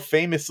 because I know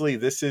famously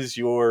this is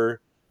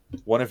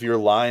one of your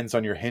lines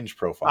on your Hinge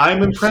profile.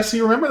 I'm impressed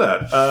you remember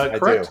that.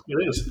 Correct.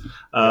 It is.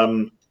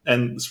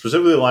 And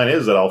specifically the line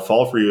is that I'll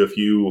fall for you if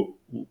you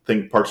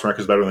think Parks and Rec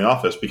is better than The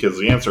Office, because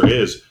the answer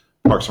is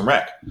Parks and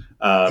Rec.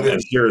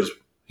 And here's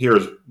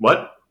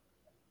what?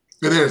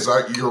 It is.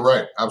 You're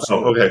right.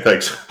 Absolutely. Oh, okay,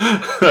 thanks.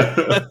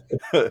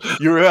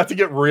 You were about to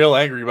get real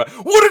angry about,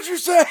 what did you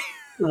say?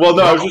 Well,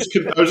 no, I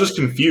was just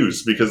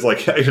confused because I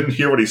didn't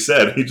hear what he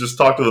said. He just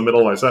talked to the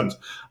middle of my sentence.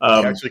 He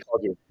actually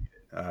called you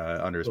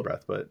under his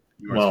breath, but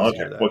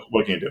okay.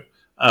 What can you do?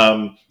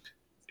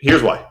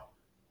 Here's why.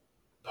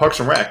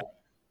 Parks and Rec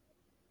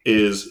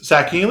is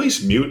Zach. Can you at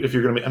least mute if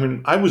you're going to be? I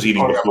mean, I was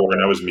eating before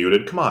and I was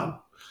muted. Come on,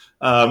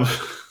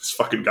 this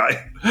fucking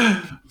guy.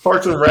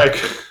 Parks and Rec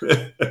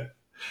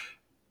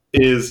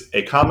is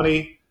a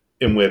comedy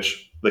in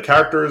which the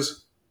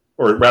characters,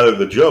 or rather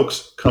the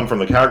jokes, come from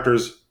the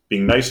characters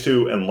being nice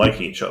to and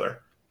liking each other.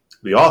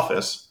 The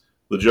Office,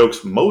 the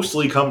jokes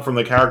mostly come from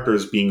the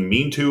characters being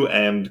mean to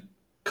and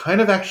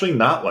kind of actually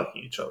not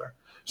liking each other.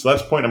 So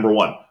that's point number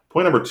one.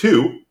 Point number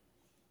two,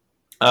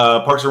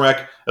 Parks and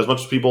Rec, as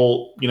much as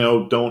people,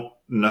 don't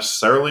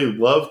necessarily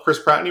love Chris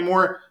Pratt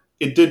anymore,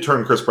 it did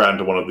turn Chris Pratt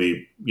into one of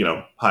the,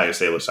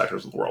 highest A-list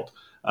actors in the world.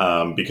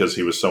 Because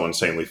he was so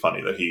insanely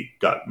funny that he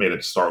got made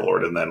into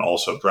Star-Lord and then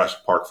also Jurassic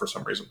Park for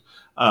some reason.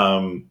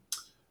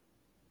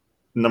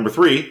 Number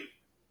three,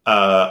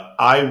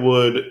 I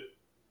would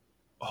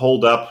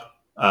hold up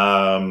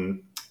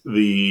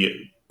the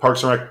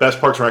Parks and Rec, best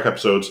Parks and Rec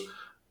episodes.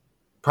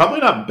 Probably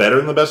not better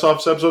than the best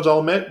Office episodes, I'll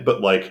admit,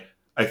 but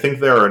I think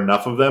there are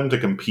enough of them to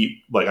compete.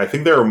 I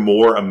think there are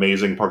more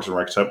amazing Parks and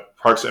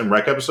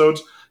Rec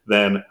episodes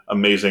than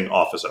amazing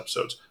Office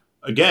episodes.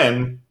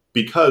 Again,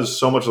 because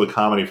so much of the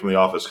comedy from The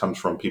Office comes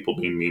from people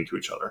being mean to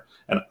each other.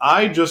 And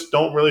I just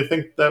don't really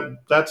think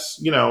that's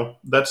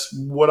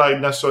what I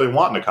necessarily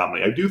want in a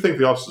comedy. I do think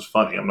The Office is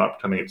funny. I'm not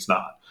pretending it's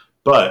not.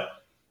 But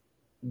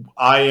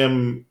I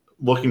am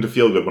looking to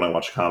feel good when I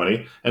watch a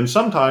comedy. And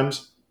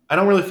sometimes I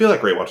don't really feel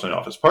that great watching The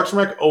Office. Parks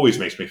and Rec always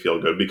makes me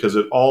feel good because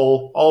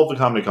all of the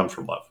comedy comes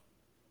from love.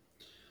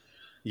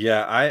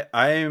 Yeah,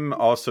 I'm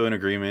also in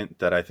agreement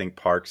that I think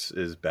Parks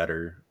is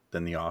better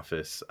than The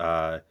Office.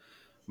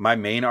 My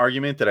main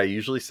argument that I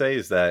usually say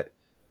is that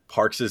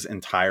Parks'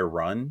 entire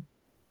run,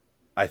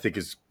 I think,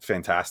 is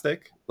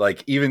fantastic.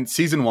 Even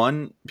season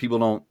one, people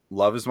don't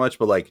love as much,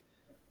 but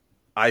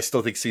I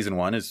still think season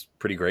one is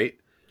pretty great.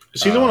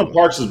 Season one of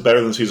Parks is better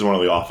than season one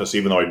of The Office,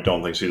 even though I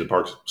don't think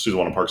season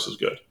one of Parks is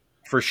good.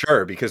 For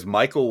sure, because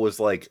Michael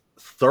was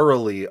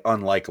thoroughly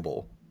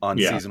unlikable on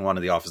season one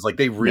of The Office.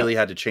 They really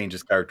had to change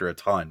his character a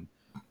ton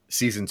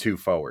season two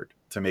forward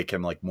to make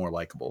him hyper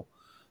likable.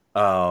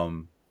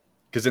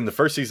 Because in the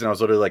first season, I was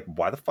literally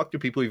why the fuck do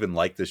people even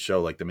like this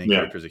show? The main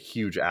character is a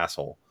huge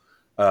asshole.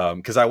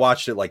 Because I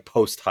watched it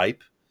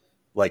post-hype,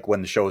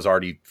 when the show was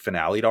already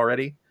finale'd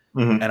already.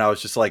 Mm-hmm. And I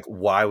was just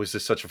why was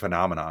this such a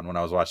phenomenon when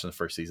I was watching the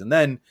first season?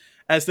 Then,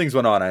 as things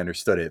went on, I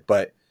understood it.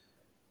 But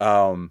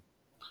so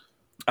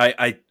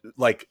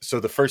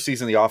the first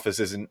season of The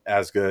Office isn't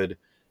as good.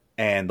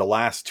 And the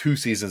last two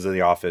seasons of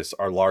The Office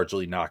are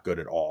largely not good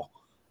at all.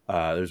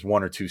 There's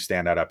one or two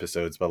standout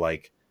episodes, but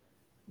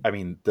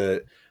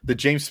the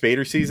James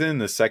Spader season,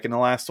 the second to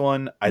last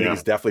one, I think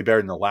is definitely better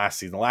than the last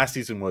season. The last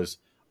season was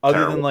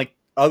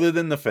other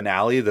than the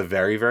finale, the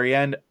very, very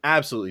end,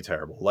 absolutely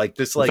terrible.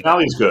 The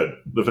finale is good.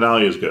 The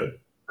finale is good.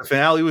 The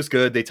finale was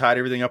good. They tied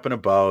everything up in a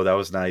bow. That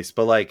was nice.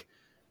 But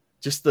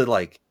just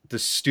the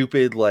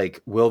stupid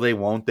will they,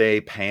 won't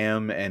they,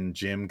 Pam and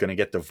Jim gonna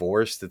get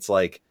divorced? It's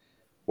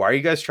why are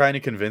you guys trying to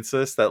convince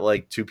us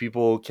that two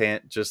people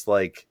can't just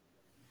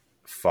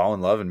fall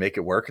in love and make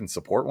it work and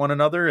support one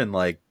another and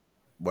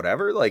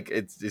whatever?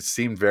 It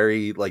seemed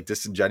very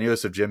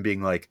disingenuous of Jim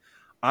being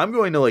I'm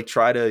going to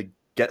try to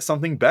get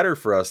something better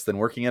for us than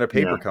working at a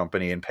paper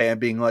company, and Pam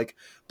being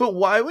but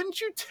why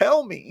wouldn't you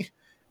tell me?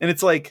 And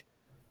it's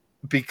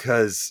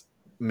because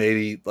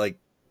maybe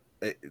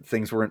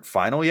things weren't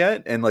final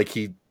yet, and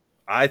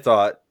I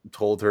thought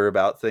told her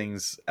about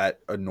things at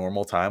a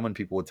normal time when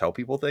people would tell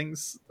people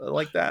things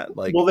like that.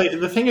 Like, well,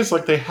 the thing is,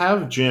 like, they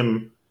have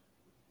Jim,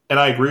 and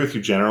I agree with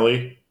you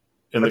generally.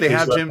 In but the they case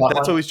have of that Jim. That's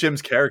plotline, always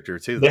Jim's character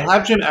too. they Though.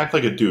 have Jim act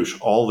like a douche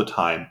all the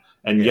time,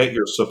 and Yeah. yet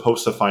you're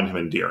supposed to find him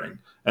endearing.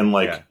 And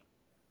like, Yeah.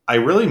 I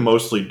really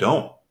mostly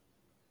don't.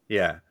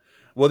 Yeah.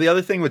 Well, the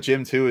other thing with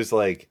Jim too is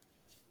like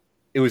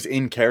it was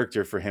in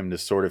character for him to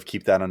sort of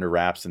keep that under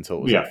wraps until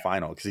it was like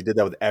final because he did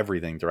that with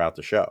everything throughout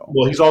the show.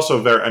 Well, he's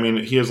also very. I mean,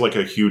 he has like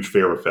a huge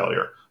fear of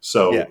failure,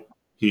 so Yeah.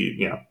 he,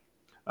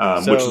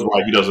 which is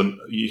why he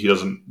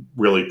doesn't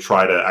really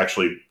try to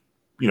actually,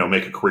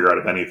 make a career out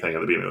of anything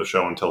at the beginning of the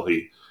show until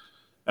he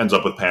ends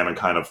up with Pam and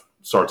kind of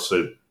starts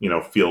to,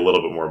 feel a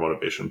little bit more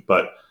motivation.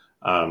 But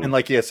and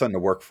like he has something to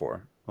work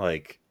for,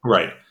 like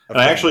right. And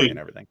I actually, and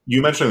everything.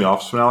 You mentioning the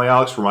Office finale,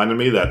 Alex, reminded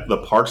me that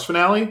the Parks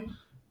finale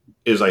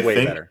is, I Way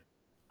think, better.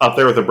 Up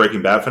there with the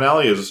Breaking Bad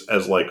finale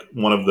as like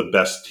one of the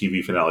best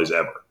TV finales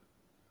ever.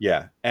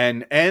 Yeah,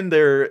 and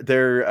their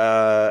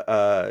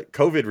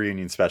COVID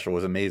reunion special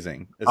was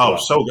amazing.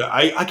 So good!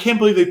 I can't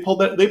believe they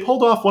pulled that. They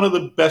pulled off one of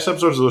the best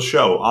episodes of the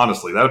show.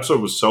 Honestly, that episode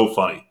was so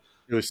funny.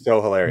 It was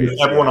so hilarious.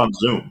 With everyone on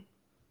Zoom.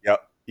 Yep.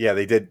 Yeah,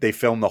 they did. They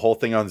filmed the whole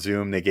thing on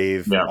Zoom. They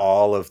gave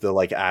all of the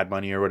like ad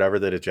money or whatever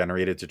that it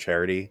generated to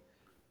charity,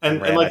 and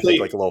like I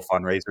think like a little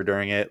fundraiser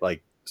during it.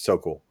 Like so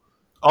cool.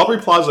 Aubrey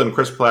Plaza and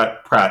Chris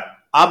Pratt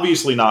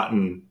obviously not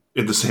in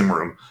the same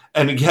room,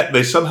 and yet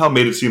they somehow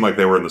made it seem like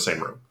they were in the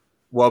same room.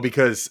 Well,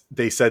 because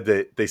they said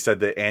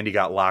that Andy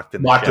got locked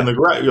in the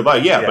grave.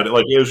 But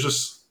it was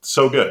just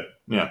so good.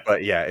 Yeah,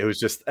 but yeah, it was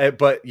just.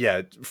 But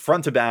yeah,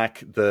 front to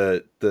back,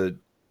 the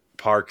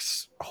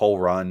Parks whole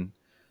run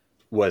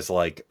was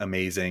like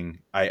amazing.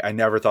 I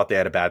never thought they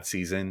had a bad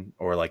season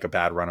or like a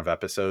bad run of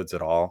episodes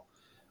at all.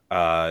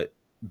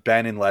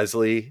 Ben and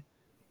Leslie,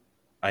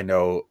 I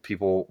know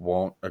people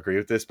won't agree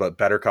with this, but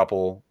better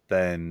couple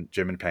than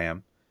Jim and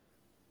Pam,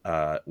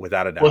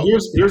 without a doubt. Well,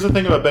 here's the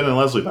thing about Ben and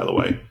Leslie, by the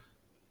way.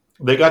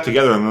 They got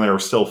together and then they were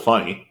still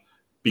funny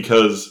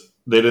because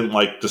they didn't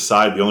like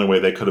decide the only way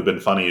they could have been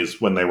funny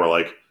is when they were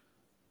like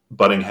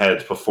butting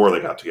heads before they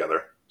got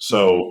together.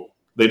 So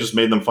they just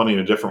made them funny in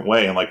a different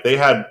way. And like they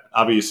had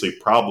obviously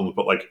problems,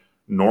 but like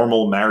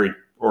normal married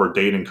or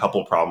dating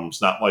couple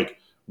problems, not like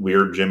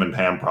weird Jim and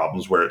Pam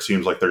problems where it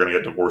seems like they're going to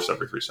get divorced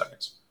every 3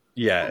 seconds.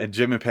 Yeah. And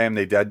Jim and Pam,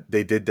 they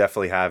did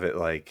definitely have it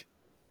like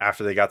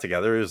after they got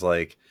together. It was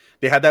like,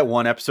 they had that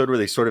one episode where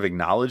they sort of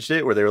acknowledged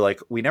it, where they were like,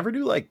 we never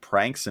do like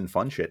pranks and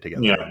fun shit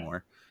together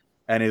anymore.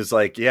 And it was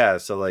like, yeah,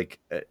 so like,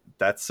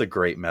 that's a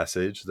great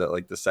message that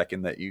like the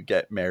second that you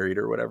get married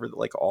or whatever,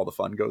 like all the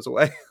fun goes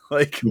away.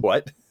 Like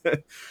what?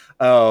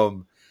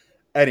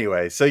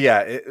 Anyway, so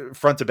yeah,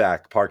 front to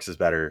back, Parks is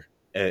better.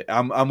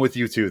 I'm with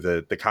you too.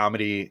 The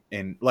comedy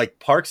in like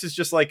Parks is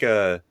just like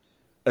a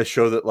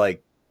show that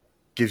like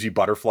gives you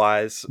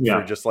butterflies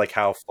for just like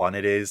how fun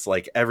it is.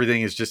 Like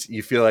everything is just,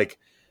 you feel like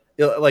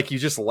you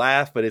just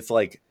laugh, but it's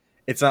like,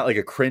 it's not like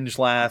a cringe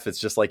laugh. It's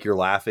just like you're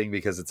laughing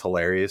because it's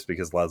hilarious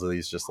because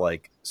Leslie's just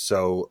like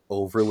so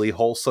overly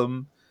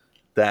wholesome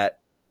that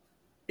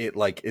it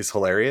like is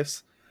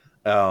hilarious.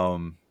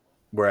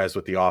 Whereas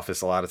with The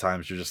Office, a lot of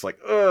times you're just like,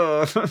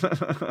 ugh.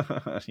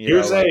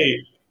 Here's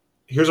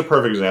a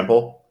perfect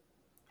example.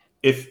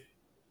 If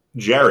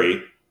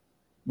Jerry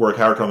were a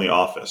character on The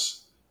Office,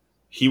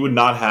 he would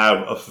not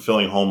have a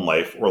fulfilling home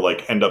life or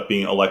like end up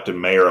being elected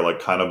mayor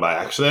like kind of by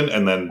accident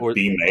and then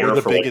be mayor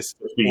for biggest,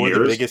 like 50 years.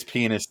 The biggest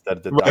penis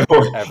that the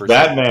ever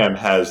that seen. Man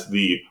has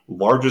the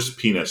largest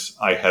penis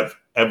I have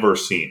ever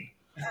seen.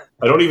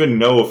 I don't even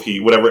know if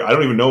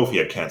he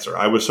had cancer.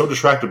 I was so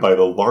distracted by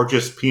the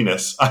largest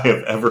penis I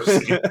have ever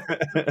seen.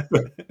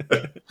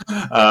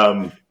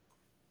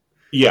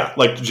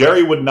 Like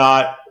Jerry would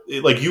not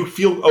like, you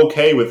feel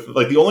okay with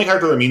like the only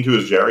character they're mean to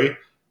is Jerry,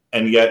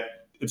 and yet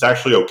it's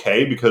actually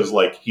okay because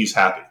like he's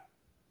happy.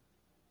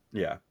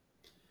 Yeah.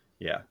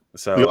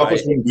 So The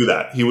Office wouldn't do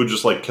that. He would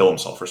just like kill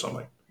himself or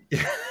something.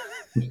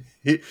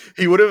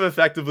 he would have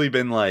effectively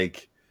been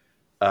like,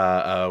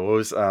 what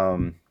was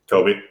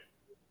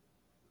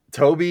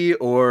Toby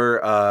or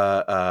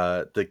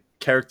the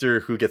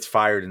character who gets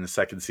fired in the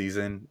second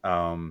season.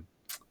 Fuck.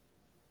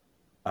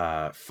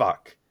 I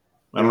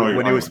don't know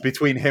when it was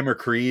between him or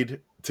Creed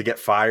to get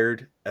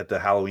fired at the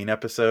Halloween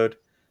episode.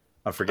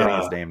 I'm forgetting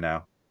his name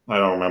now. I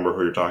don't remember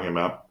who you're talking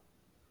about.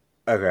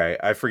 Okay,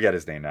 I forget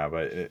his name now,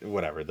 but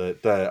whatever.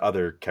 The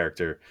other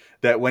character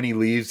that when he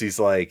leaves, he's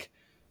like,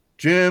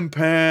 Jim,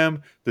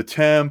 Pam, the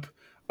temp,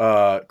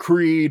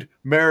 Creed,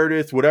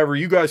 Meredith, whatever.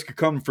 You guys could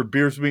come for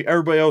beers with me.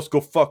 Everybody else, go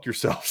fuck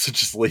yourselves. It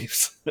just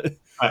leaves.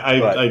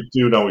 I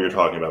do know what you're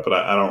talking about, but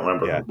I don't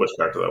remember which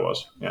character that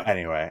was. Yeah.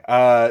 Anyway,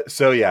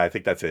 so yeah, I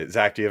think that's it.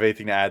 Zach, do you have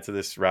anything to add to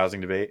this rousing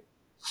debate?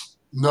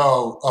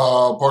 No,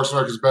 Parks and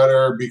Rec is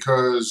better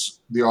because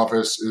The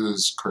Office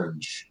is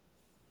cringe.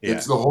 Yeah.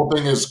 It's the whole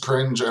thing is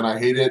cringe, and I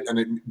hate it, and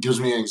it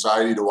gives me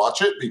anxiety to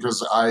watch it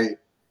because I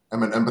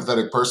am an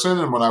empathetic person,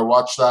 and when I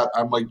watch that,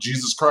 I'm like,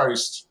 Jesus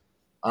Christ,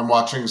 I'm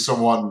watching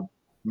someone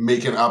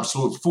make an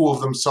absolute fool of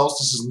themselves.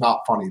 This is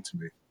not funny to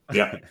me.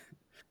 Yeah.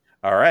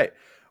 All right.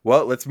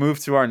 Well, let's move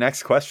to our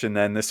next question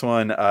then. This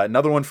one,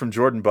 another one from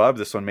Jordan Bubb.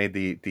 This one made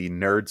the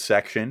nerd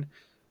section.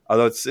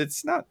 Although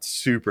it's not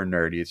super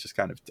nerdy, it's just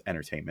kind of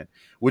entertainment.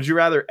 Would you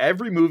rather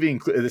every movie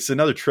this is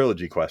another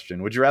trilogy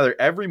question. Would you rather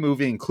every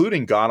movie,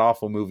 including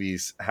god-awful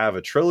movies, have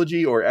a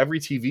trilogy, or every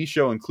TV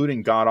show,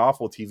 including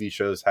god-awful TV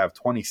shows, have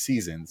 20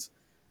 seasons?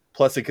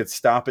 Plus, it could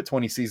stop at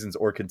 20 seasons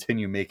or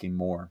continue making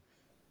more.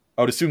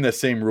 I would assume that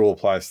same rule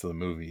applies to the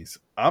movies.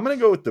 I'm going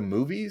to go with the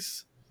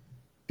movies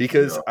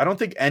because I don't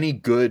think any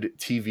good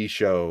TV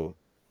show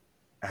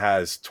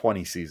has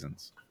 20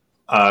 seasons.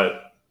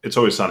 It's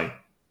Always Sunny.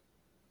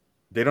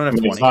 They don't have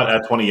 20. It's not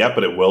at 20 yet,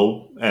 but it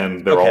will,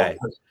 and they're Okay.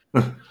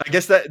 all. I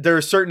guess that there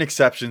are certain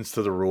exceptions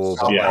to the rule.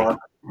 South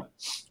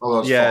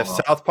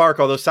Park.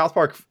 Although South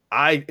Park,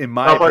 in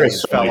my opinion,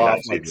 fell off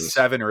like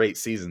 7 or 8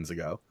 seasons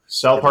ago.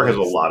 South Park has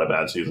a lot of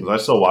bad seasons. I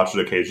still watch it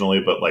occasionally,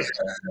 but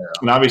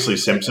and obviously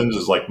Simpsons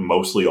is like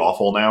mostly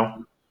awful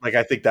now. Like,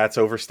 I think that's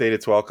overstayed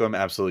its welcome.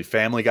 Absolutely.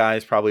 Family Guy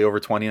is probably over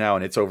 20 now,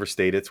 and it's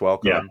overstayed its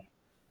welcome. Yeah.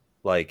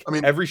 Like,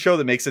 every show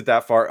that makes it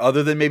that far,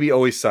 other than maybe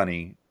Always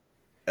Sunny,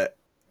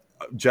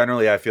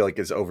 generally I feel like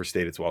it's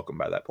overstayed its welcome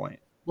by that point.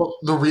 Well,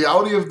 the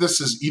reality of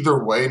this is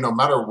either way, no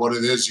matter what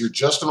it is, you're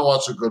just going to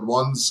watch the good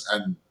ones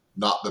and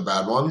not the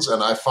bad ones.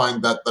 And I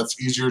find that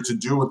that's easier to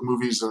do with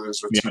movies than it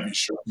is with TV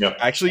shows. Yeah.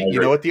 Actually, you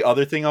know what the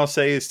other thing I'll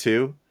say is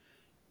too?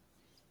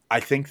 I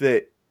think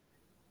that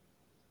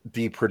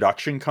the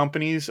production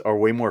companies are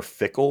way more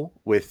fickle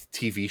with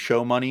TV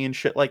show money and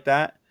shit like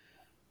that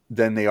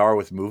than they are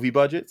with movie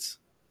budgets.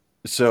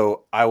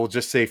 So I will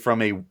just say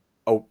from a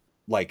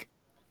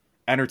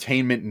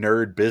entertainment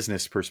nerd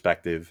business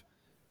perspective,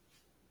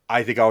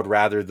 I think I would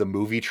rather the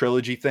movie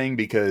trilogy thing,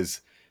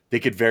 because they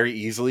could very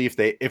easily,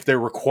 if they're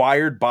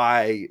required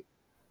by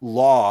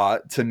law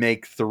to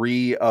make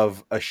 3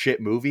 of a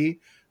shit movie,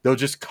 they'll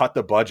just cut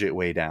the budget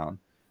way down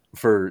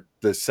for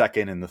the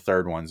second and the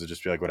third ones. They'll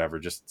just be like, whatever,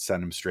 just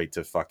send them straight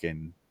to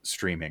fucking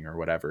streaming or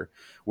whatever.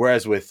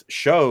 Whereas with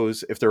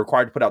shows, if they're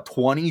required to put out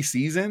 20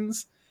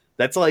 seasons,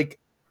 that's like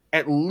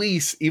at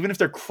least, even if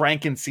they're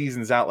cranking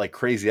seasons out like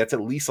crazy, that's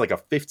at least like a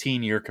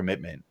 15-year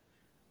commitment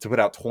to put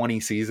out 20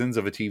 seasons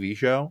of a TV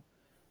show.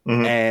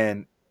 Mm-hmm.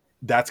 And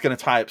that's going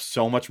to tie up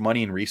so much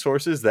money and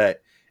resources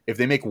that if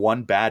they make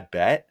one bad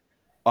bet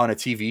on a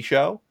TV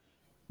show,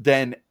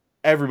 then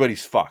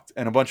everybody's fucked.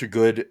 And a bunch of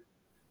good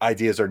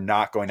ideas are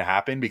not going to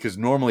happen, because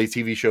normally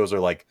TV shows are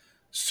like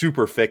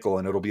super fickle,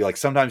 and it'll be like,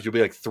 sometimes you'll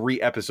be like 3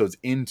 episodes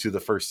into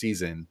the first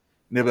season and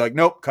they'll be like,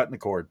 nope, cutting the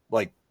cord,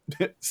 like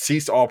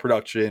cease all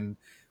production.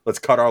 Let's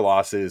cut our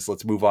losses.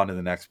 Let's move on to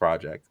the next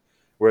project.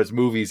 Whereas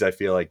movies, I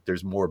feel like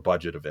there's more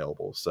budget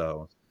available.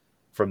 So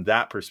from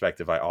that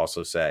perspective, I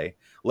also say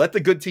let the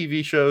good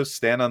TV shows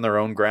stand on their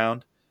own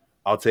ground.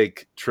 I'll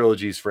take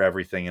trilogies for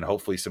everything, and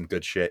hopefully some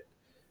good shit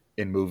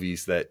in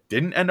movies that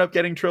didn't end up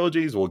getting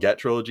trilogies will get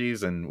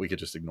trilogies, and we could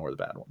just ignore the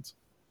bad ones.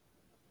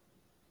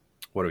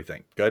 What do we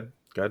think? Good?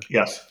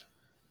 Yes.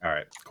 All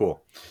right,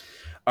 cool.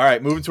 All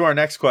right, moving to our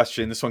next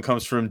question. This one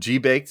comes from G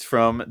Baked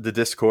from the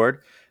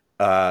Discord.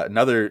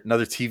 Another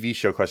TV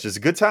show question. It's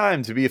a good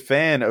time to be a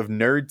fan of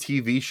nerd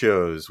TV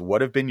shows.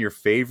 What have been your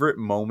favorite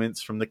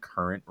moments from the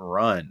current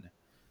run?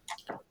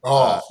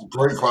 Oh,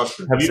 great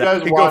question. Have you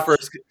Zach guys watched? Go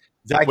first.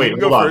 Zach, Wait, you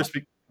can go first.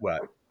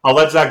 What? I'll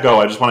let Zach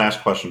go. I just want to ask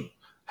a question.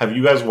 Have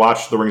you guys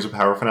watched the Rings of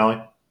Power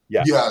finale?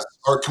 Yes.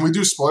 Or can we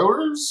do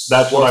spoilers?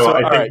 That's what I think.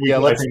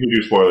 Right, I think we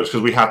do spoilers,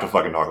 because we have to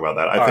fucking talk about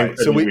that. I think.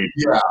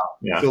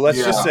 Right, so let's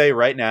just say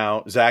right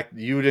now, Zach,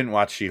 you didn't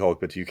watch She-Hulk,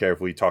 but do you care if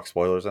we talk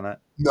spoilers on that?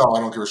 No, I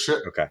don't give a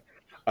shit. Okay.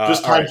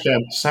 Just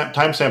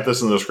timestamp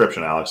this in the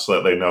description, Alex, so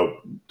that they know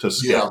to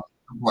skip. Yeah.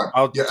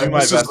 I'll do my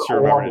best to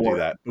remember to do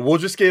that.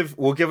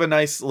 We'll give a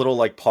nice little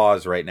like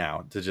pause right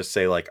now to just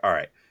say like, all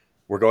right,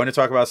 we're going to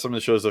talk about some of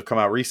the shows that have come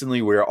out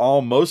recently. We're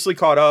all mostly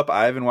caught up.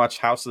 I haven't watched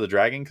House of the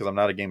Dragon because I'm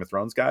not a Game of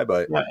Thrones guy,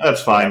 but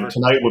that's fine.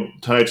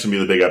 Tonight's gonna be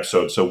the big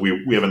episode, so we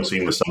haven't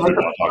seen the stuff we're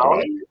going to talk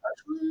about.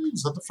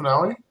 Is that the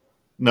finale?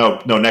 No,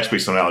 next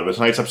week's finale, but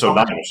tonight's episode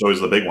 9, which is always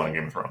the big one in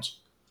Game of Thrones.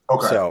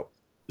 Okay.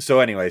 So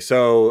anyway,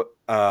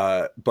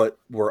 but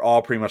we're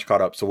all pretty much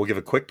caught up. So we'll give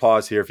a quick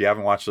pause here. If you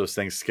haven't watched those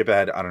things, skip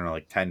ahead, I don't know,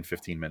 like 10,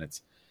 15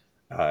 minutes.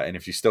 And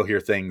if you still hear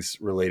things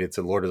related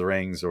to Lord of the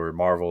Rings or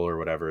Marvel or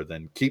whatever,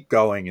 then keep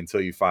going until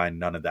you find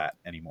none of that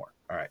anymore.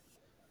 All right.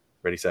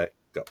 Ready, set,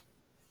 go.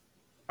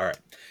 All right.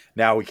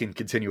 Now we can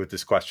continue with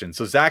this question.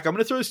 So Zach, I'm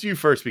going to throw this to you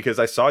first, because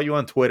I saw you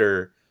on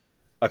Twitter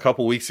a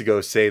couple weeks ago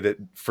say that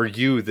for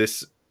you,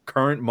 this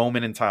current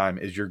moment in time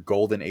is your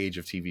golden age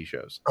of TV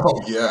shows.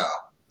 Oh, yeah.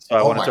 So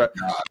I want to try.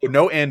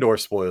 No Andor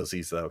spoils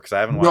these though, because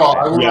I haven't watched.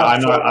 I'm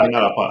not caught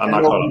up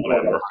on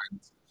Andor.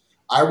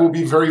 I will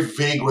be very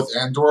vague with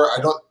Andor.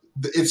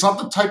 It's not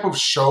the type of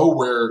show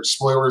where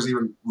spoilers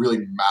even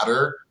really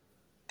matter.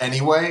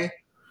 Anyway,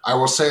 I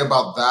will say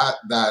about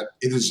that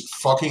it is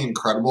fucking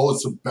incredible.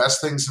 It's the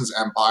best thing since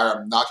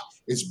Empire.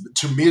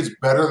 To me, it's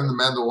better than The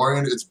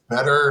Mandalorian. It's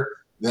better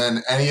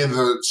than any of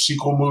the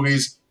sequel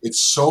movies.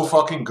 It's so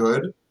fucking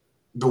good.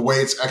 The way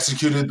it's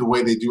executed, the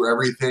way they do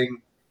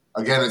everything.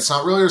 Again, it's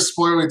not really a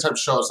spoilery type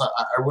show. It's not,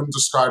 I wouldn't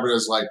describe it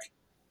as like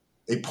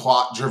a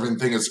plot-driven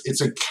thing.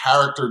 It's a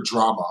character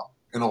drama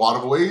in a lot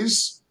of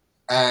ways,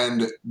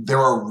 and there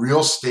are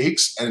real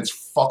stakes, and it's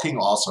fucking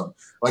awesome.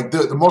 Like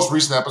the most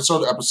recent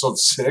episode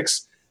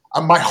 6,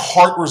 my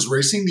heart was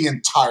racing the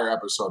entire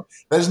episode.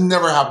 That has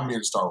never happened to me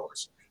in Star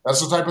Wars. That's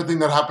the type of thing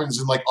that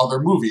happens in like other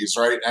movies,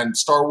 right? And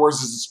Star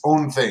Wars is its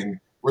own thing,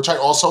 which I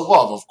also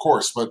love, of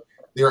course, but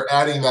they're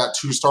adding that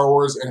to Star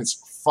Wars, and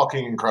it's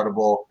fucking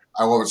incredible.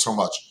 I love it so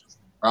much.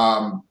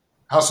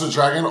 House of the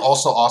Dragon,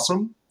 also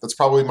awesome. That's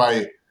probably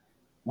my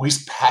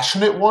least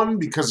passionate one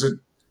because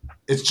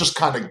it's just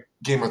kind of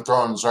Game of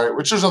Thrones, right?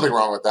 Which there's nothing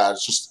wrong with that.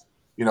 It's just,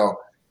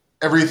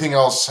 everything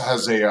else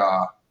has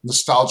a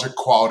nostalgic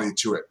quality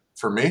to it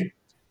for me,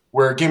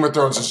 where Game of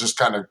Thrones is just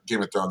kind of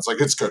Game of Thrones. Like,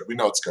 it's good. We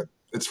know it's good.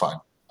 It's fine.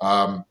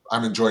 I'm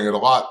enjoying it a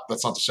lot.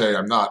 That's not to say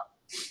I'm not.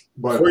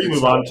 But before you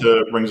move on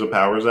to Rings of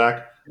Power,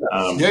 Zach. Yeah.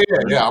 I know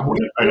you're going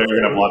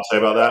to have a lot to say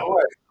about that.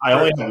 I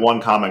only have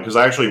one comment because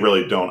I actually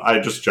really don't. I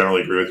just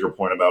generally agree with your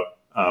point about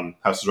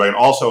House of the Dragon.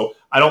 Also,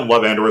 I don't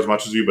love Andor as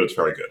much as you, but it's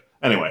very good.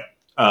 Anyway,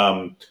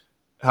 House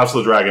of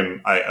the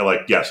Dragon, I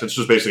like. Yes, it's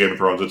just basically Game of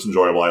Thrones. It's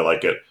enjoyable. I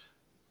like it.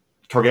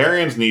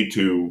 Targaryens need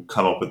to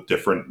come up with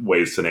different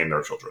ways to name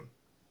their children.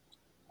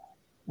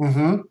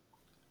 Mm-hmm.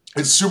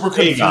 It's super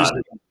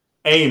confusing.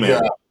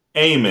 Aemond,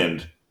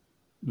 Aemond,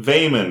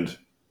 Vaemond.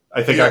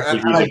 I think actually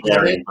he's a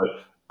Targaryen, but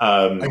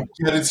I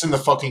get it's in the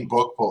fucking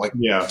book, but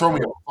throw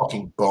me a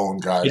fucking bone,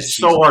 guys. It's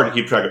so hard to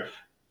keep track of.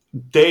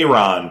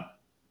 Daeron.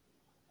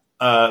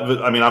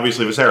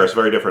 Obviously Viserys,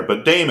 very different,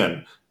 but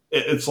Daemon.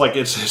 It's like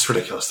it's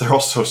ridiculous. They're all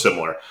so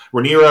similar.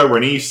 Rhaenyra,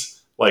 Rhaenys,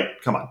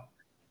 come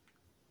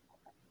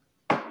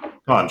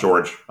on,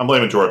 George. I'm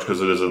blaming George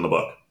because it is in the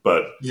book,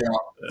 but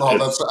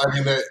it's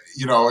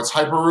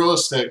hyper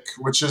realistic,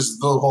 which is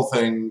the whole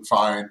thing.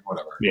 Fine,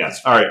 whatever. Yeah.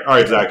 All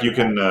right, Zach. You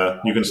can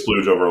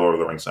splooge over Lord of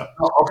the Rings now.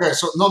 Okay,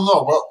 so no.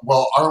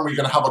 Well, aren't we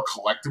going to have a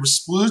collective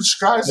splooge,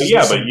 guys? This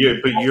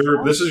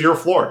is your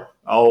floor.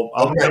 I'll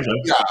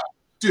yeah.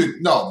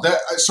 Dude, no.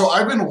 So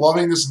I've been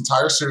loving this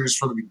entire series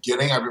from the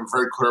beginning. I've been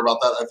very clear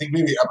about that. I think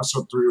maybe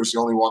episode 3 was the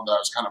only one that I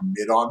was kind of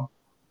mid on.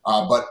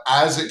 But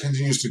as it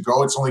continues to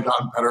go, it's only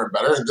gotten better and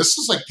better. And this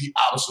is like the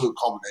absolute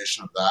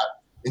culmination of that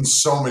in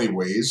so many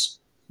ways.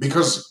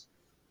 Because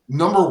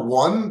number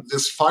one,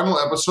 this final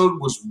episode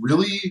was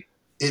really,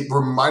 it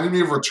reminded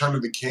me of Return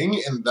of the King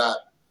in that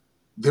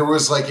there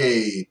was like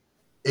the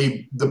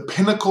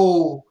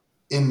pinnacle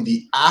in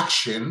the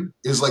action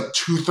is like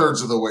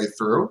 2/3 of the way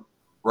through.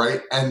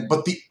 Right.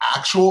 But the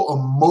actual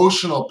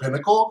emotional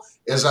pinnacle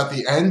is at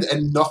the end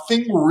and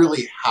nothing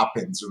really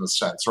happens in a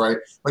sense. Right.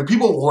 Like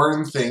people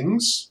learn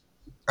things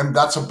and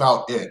that's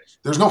about it.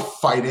 There's no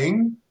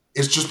fighting.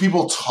 It's just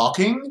people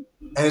talking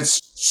and it's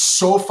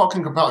so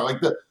fucking compelling. Like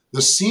the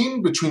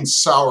scene between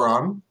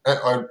Sauron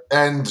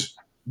and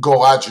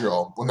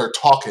Galadriel when they're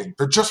talking,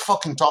 they're just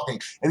fucking talking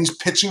and he's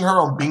pitching her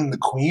on being the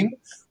queen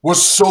was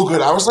so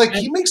good. I was like,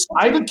 he makes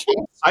such a good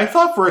case. I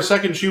thought for a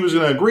second she was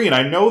going to agree, and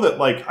I know that,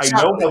 I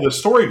know how the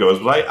story goes,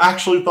 but I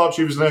actually thought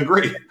she was going to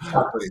agree.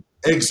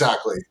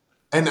 Exactly.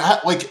 And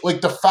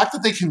the fact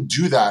that they can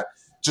do that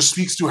just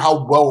speaks to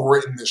how well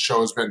written this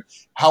show has been,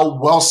 how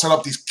well set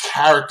up these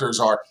characters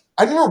are.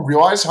 I didn't even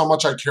realize how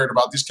much I cared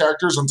about these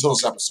characters until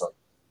this episode.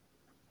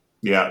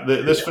 Yeah,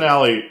 this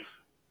finale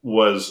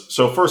was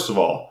so. First of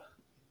all,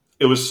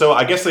 it was so.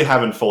 I guess they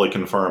haven't fully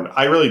confirmed.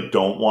 I really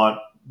don't want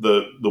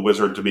the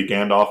wizard to be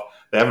Gandalf.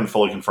 They haven't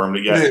fully confirmed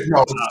it yet.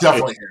 No, it's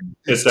definitely him.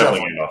 It's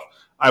definitely Gandalf.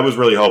 I was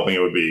really hoping it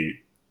would be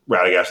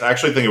Radagast. I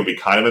actually think it would be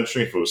kind of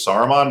interesting if it was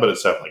Saruman, but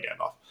it's definitely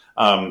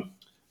Gandalf.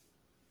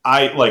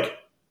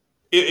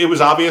 It was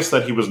obvious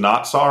that he was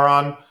not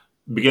Sauron.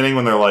 Beginning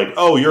when they're like,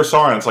 "Oh, you're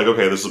Sauron," it's like,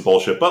 okay, this is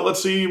bullshit. But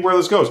let's see where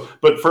this goes.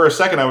 But for a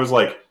second, I was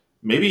like,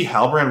 maybe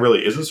Halbrand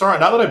really isn't Sauron.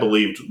 Not that I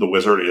believed the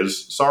wizard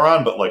is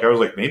Sauron, but I was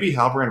like, maybe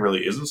Halbrand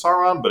really isn't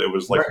Sauron. But it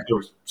was It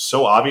was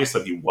so obvious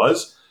that he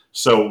was.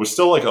 So it was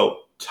still a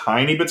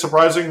tiny bit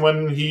surprising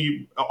when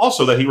he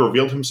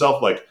revealed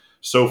himself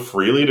so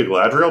freely to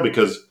Galadriel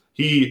because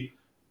he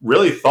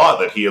really thought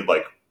that he had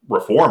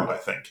reformed, I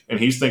think. And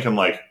he's thinking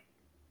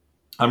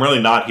I'm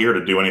really not here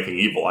to do anything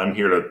evil. I'm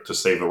here to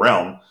save the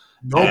realm.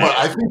 No, but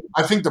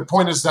I think the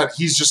point is that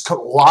he's just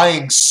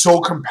lying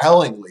so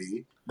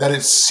compellingly that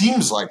it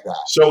seems like that.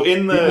 So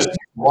in the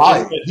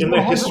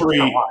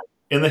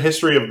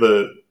history of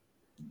the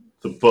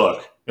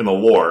book, in the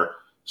lore,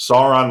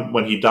 Sauron,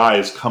 when he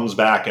dies, comes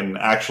back and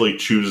actually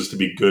chooses to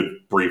be good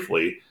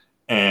briefly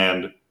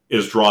and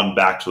is drawn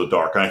back to the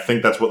dark. And I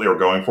think that's what they were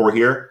going for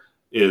here,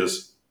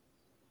 is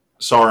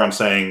Sauron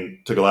saying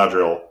to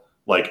Galadriel,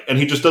 and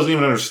he just doesn't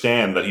even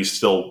understand that he's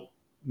still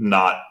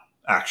not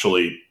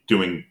actually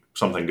doing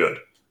something good.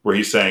 Where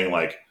he's saying,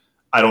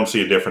 I don't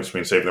see a difference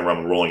between saving the realm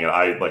and ruling it.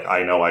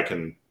 I know I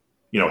can,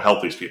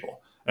 help these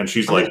people. And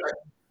she's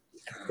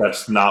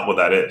that's not what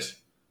that is.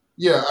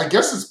 Yeah, I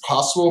guess it's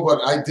possible,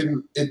 but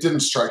it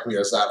didn't strike me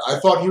as that. I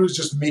thought he was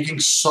just making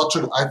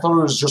I thought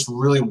it was just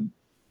really,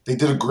 they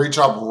did a great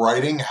job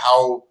writing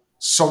how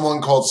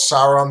someone called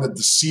Sauron the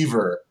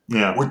Deceiver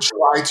would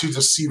try to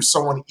deceive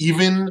someone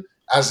even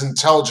as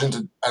intelligent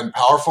and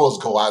powerful as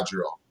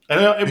Galadriel.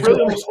 And it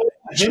really was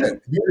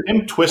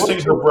him twisting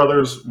her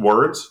brother's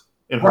words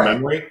in her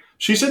memory.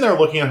 She's sitting there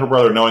looking at her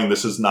brother, knowing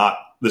this is not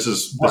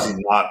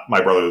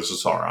my brother. This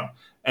is Sauron,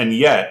 and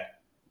yet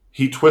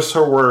he twists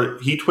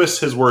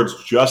his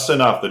words just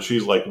enough that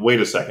she's like, "Wait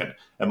a second,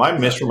 am I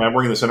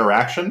misremembering this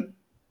interaction?"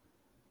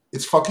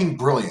 It's fucking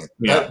brilliant.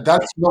 Yeah.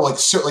 That's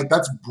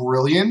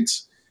brilliant,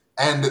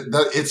 and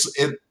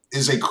it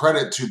is a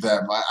credit to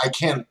them. I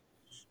can't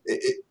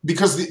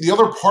because the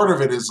other part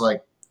of it is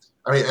like,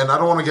 I mean, and I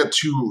don't want to get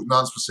too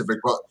non-specific,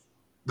 but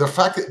the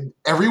fact that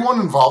everyone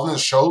involved in the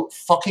show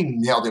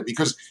fucking nailed it.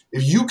 Because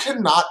if you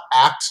cannot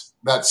act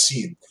that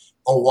scene,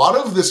 a lot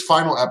of this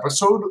final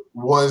episode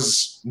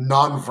was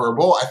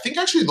non-verbal. I think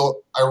actually,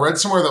 I read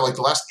somewhere that like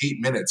the last 8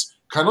 minutes,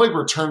 kind of like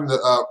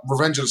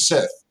Revenge of the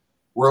Sith,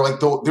 where like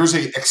there's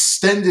a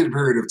extended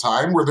period of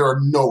time where there are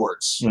no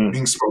words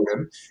being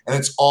spoken, and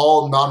it's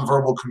all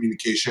nonverbal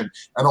communication.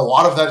 And a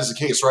lot of that is the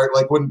case, right?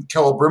 Like when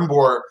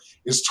Celebrimbor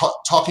is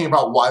talking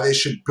about why they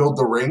should build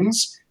the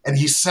rings, and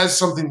he says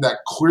something that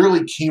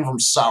clearly came from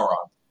Sauron.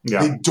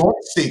 Yeah. They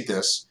don't state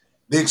this.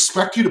 They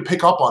expect you to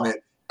pick up on it,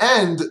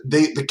 and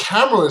the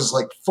camera is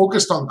like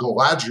focused on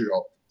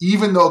Galadriel,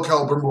 even though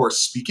Celebrimbor is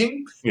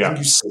speaking, and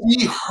you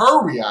see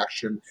her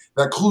reaction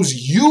that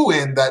clues you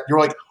in that you're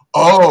like,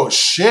 oh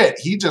shit,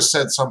 he just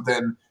said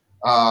something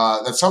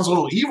that sounds a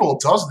little evil,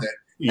 doesn't it?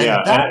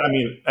 Yeah, and I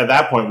mean, at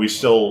that point, we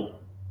still...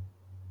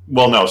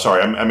 Well, no,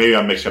 sorry, maybe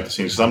I'm mixing up the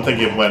scenes. Because I'm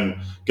thinking when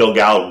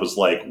Gil-galad was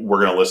like, we're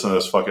going to listen to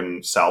this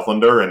fucking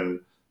Southlander,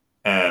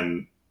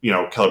 and you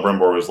know,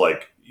 Celebrimbor was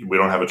like, we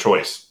don't have a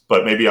choice.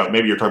 But maybe you're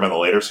talking about the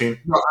later scene?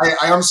 No,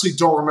 I honestly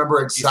don't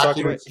remember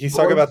exactly. He's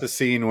talking about the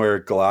scene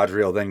where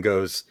Galadriel then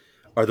goes,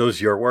 are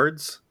those your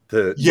words?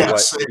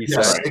 Yes,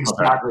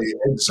 exactly.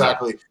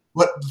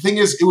 But the thing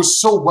is, it was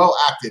so well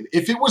acted.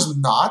 If it was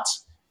not,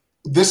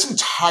 this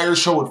entire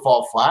show would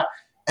fall flat.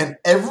 And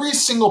every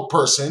single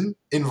person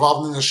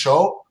involved in the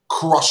show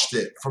crushed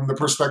it from the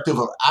perspective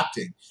of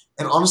acting.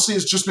 And honestly,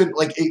 it's just been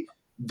like,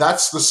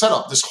 that's the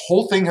setup. This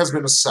whole thing has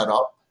been a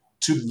setup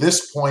to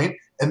this point,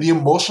 and the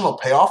emotional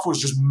payoff was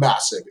just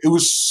massive. It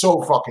was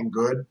so fucking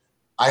good.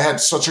 I had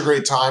such a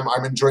great time.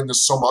 I'm enjoying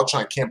this so much,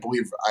 and I can't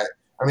believe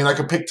I mean, I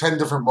could pick 10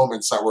 different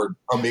moments that were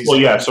amazing. Well,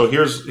 yeah, so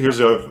here's the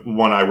other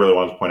one I really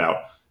wanted to point out.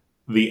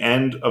 The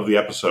end of the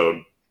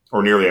episode,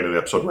 or near the end of the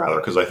episode, rather,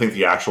 because I think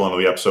the actual end of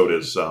the episode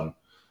is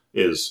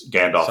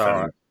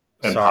Gandalf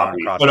and Poppy.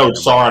 Oh, no,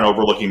 Sauron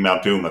overlooking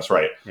Mount Doom. That's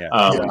right.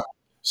 Yeah.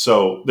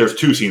 So there's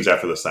two scenes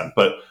after this then.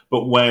 But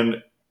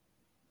when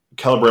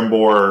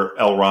Celebrimbor,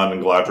 Elrond,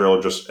 and Galadriel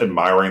are just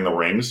admiring the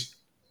rings,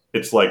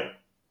 it's like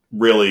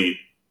really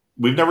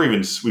we've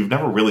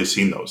never really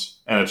seen those,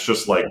 and it's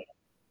just like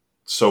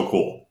so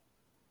cool.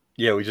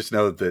 Yeah, we just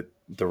know that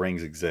the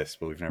rings exist,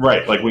 but we've never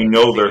like we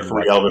know they're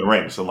 3 elven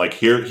rings, and like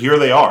here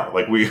they are.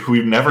 Like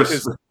we've never.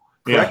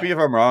 Correct me if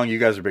I'm wrong. You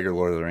guys are bigger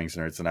Lord of the Rings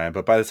nerds than I am,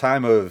 but by the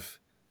time of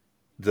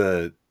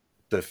the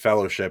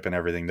Fellowship and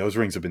everything, those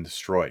rings have been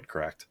destroyed.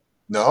 Correct?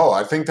 No,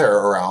 I think they're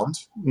around.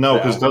 No,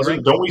 because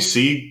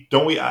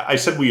don't we? I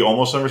said we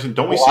almost never seen.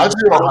 Don't we?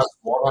 Galadriel has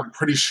one. I'm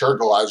pretty sure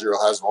Galadriel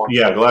has one.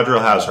 Yeah,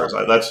 Galadriel has hers.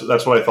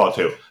 That's what I thought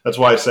too. That's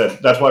why I said.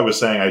 That's why I was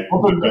saying I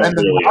don't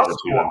really ever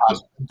see them.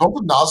 Don't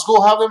the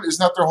Nazgul have them?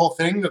 Isn't that their whole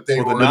thing that they?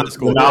 The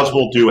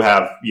Nazgul do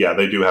have. Yeah,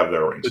 they do have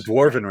their rings. The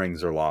Dwarven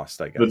rings are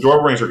lost. I guess the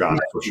Dwarven rings are gone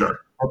for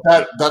sure.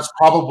 But that's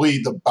probably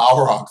the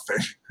Balrog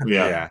thing.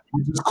 Yeah.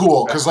 Which is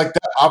cool because like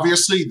that,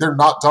 obviously they're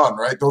not done,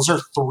 right? Those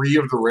are 3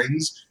 of the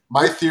rings.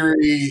 My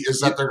theory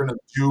is that they're going to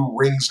do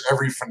rings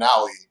every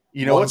finale.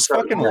 You know what's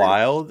fucking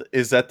wild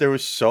is that there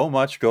was so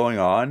much going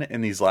on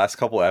in these last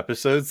couple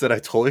episodes that I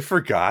totally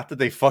forgot that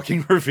they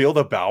fucking revealed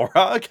a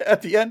Balrog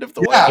at the end of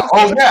the way.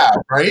 Oh yeah,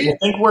 right? I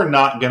think we're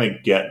not going to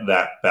get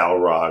that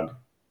Balrog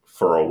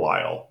for a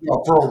while. Yeah,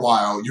 for a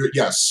while.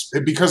 Yes,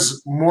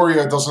 because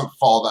Moria doesn't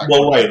fall that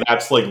well, right.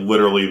 That's like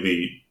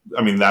literally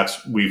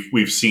that's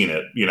we've seen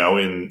it, you know,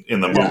 in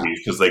the movies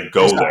because they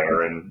go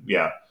there and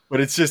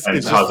But it's just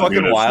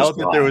fucking wild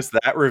that there was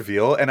that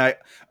reveal. And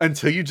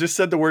until you just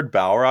said the word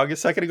Balrog a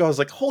second ago, I was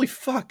like, holy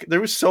fuck,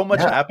 there was so much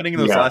happening in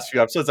those last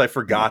few episodes. I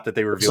forgot that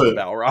they revealed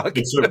Balrog.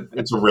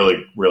 It's a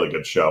really, really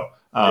good show.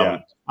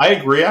 I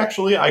agree,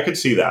 actually. I could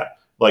see that.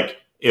 Like,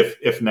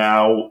 if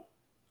now,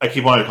 I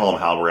keep wanting to call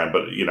him Halbrand,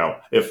 but, you know,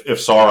 if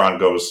Sauron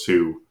goes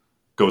to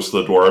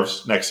the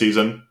dwarves next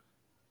season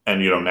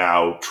and, you know,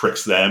 now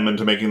tricks them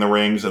into making the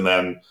rings and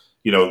then,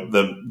 you know,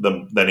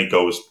 then he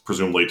goes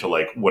presumably to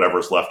like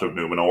whatever's left of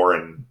Numenor,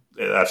 and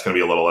that's going to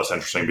be a little less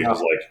interesting because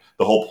like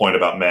the whole point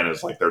about men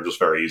is like they're just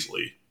very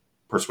easily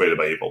persuaded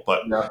by evil.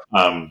 But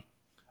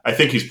I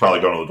think he's probably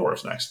going to the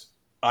dwarves next.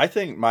 I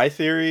think my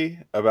theory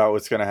about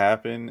what's going to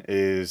happen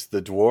is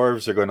the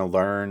dwarves are going to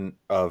learn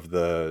of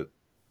the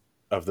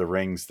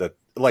rings that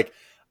like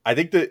I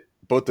think that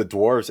both the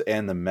dwarves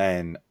and the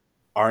men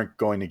aren't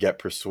going to get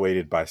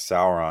persuaded by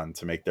Sauron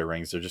to make their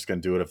rings. They're just going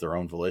to do it of their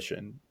own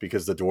volition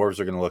because the dwarves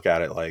are going to look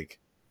at it like,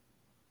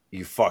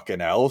 you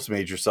fucking elves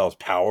made yourselves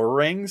power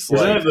rings.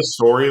 Isn't it the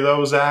story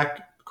though,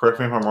 Zach?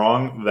 Correct me if I'm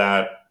wrong.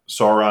 That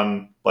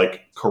Sauron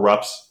like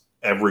corrupts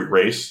every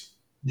race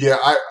Yeah,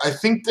 I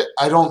think that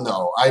I don't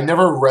know. I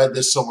never read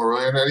the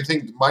Silmarillion and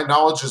anything. My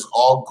knowledge is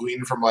all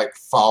gleaned from like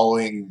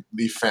following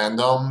the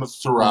fandom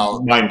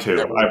throughout. Mine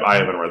too. I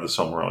haven't read the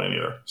Silmarillion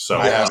either. So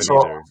I Yeah, haven't so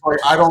either. like,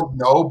 I don't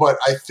know, but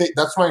I think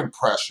that's my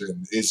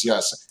impression is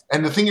yes.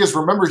 And the thing is,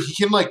 remember, he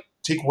can like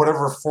take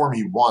whatever form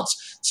he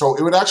wants. So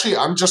it would actually,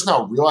 I'm just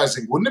now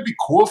realizing, wouldn't it be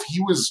cool if he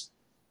was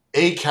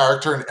a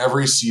character in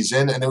every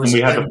season and it was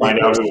and we had to him find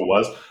out who it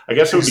was. I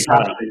guess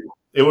exactly.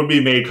 it would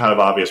be made kind of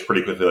obvious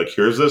pretty quickly. Like,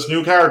 here's this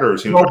new character. Who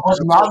seems No, like but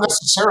not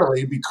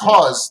necessarily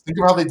because think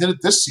of how they did it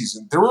this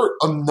season. There were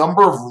a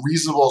number of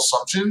reasonable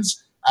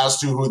assumptions as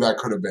to who that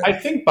could have been. I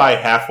think by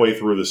halfway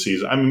through the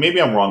season, I mean,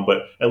 maybe I'm wrong,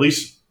 but at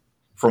least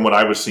from what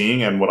I was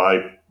seeing and what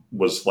I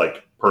was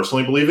like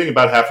personally believing,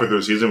 about halfway through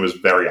the season, it was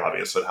very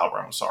obvious that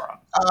Halbrand was Sauron.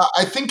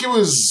 I think it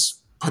was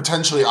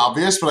potentially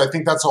obvious, but I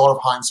think that's a lot of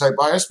hindsight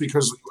bias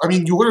because, I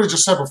mean, you literally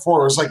just said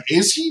before, it was like,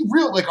 is he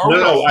real? Like,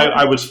 No,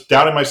 I was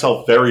doubting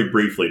myself very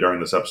briefly during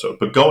this episode,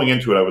 but going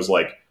into it, I was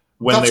like,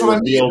 when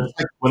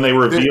they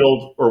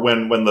revealed, or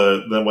when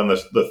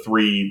the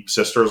three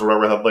sisters or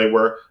whatever they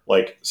were,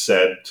 like,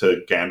 said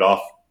to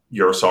Gandalf,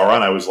 "You're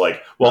Sauron," I was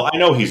like, well, I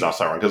know he's not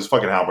Sauron because it's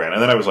fucking Halbrand,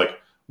 and then I was like,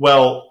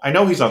 well, I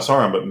know he's not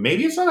Sauron, but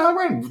maybe it's not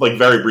Halbrand. Like,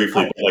 very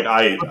briefly, but like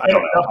I don't know.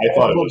 I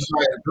thought it was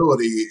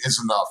ability is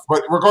enough,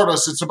 but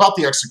regardless, it's about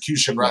the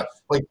execution, right?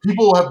 Like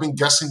people have been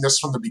guessing this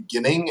from the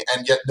beginning,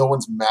 and yet no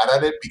one's mad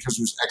at it because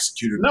it was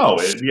executed. No,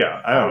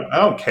 I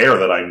don't care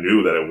that I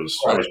knew that it was.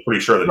 Right. I was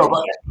pretty sure that. No, it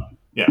was,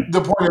 yeah.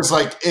 The point is,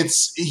 like,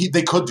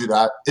 they could do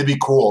that. It'd be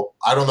cool.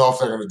 I don't know if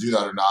they're going to do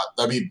that or not.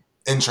 That'd be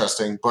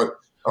interesting, but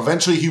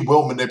eventually he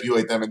will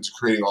manipulate them into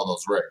creating all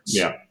those rings.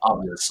 Yeah,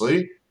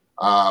 obviously.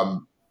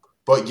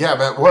 But yeah,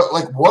 man, what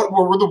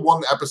were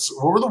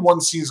the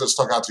one scenes that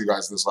stuck out to you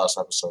guys in this last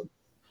episode?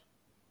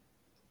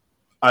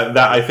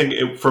 I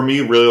think for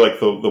me, really, like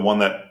the one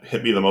that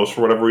hit me the most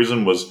for whatever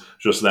reason was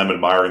just them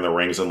admiring the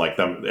rings and like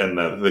them and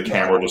the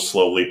camera just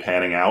slowly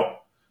panning out.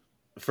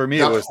 For me,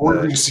 that it was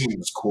the scene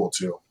was cool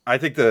too. I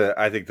think the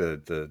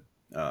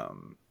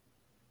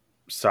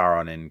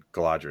Sauron in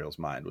Galadriel's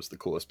mind was the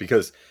coolest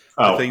because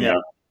the thing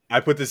that I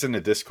put this in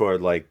the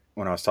Discord, like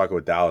when I was talking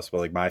with Dallas, but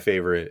like my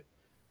favorite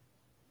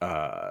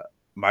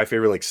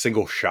like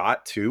single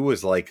shot too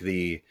was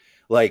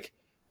like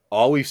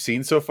all we've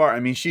seen so far. I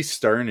mean, she's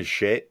stern as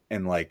shit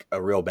and like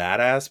a real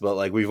badass, but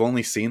like we've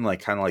only seen like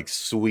kind of like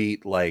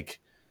sweet, like,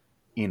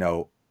 you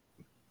know,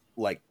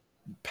 like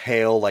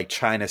pale, like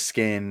China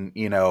skin,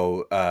 you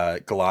know,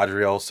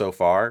 Galadriel so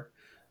far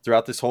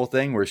throughout this whole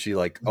thing, where she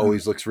like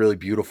always looks really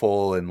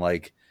beautiful and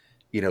like,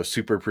 you know,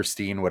 super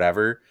pristine,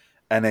 whatever.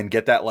 And then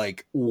get that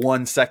like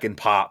 1 second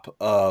pop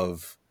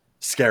of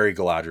scary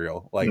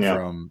Galadriel, like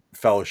from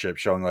Fellowship,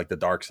 showing like the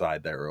dark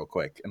side there real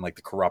quick and like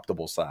the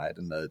corruptible side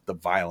and the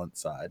violent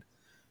side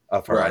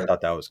of her. Right. I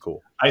thought that was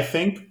cool. I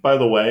think, by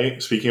the way,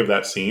 speaking of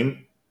that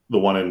scene, the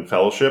one in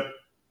Fellowship,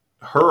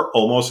 her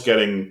almost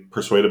getting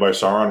persuaded by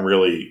Sauron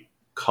really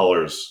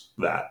colors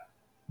that.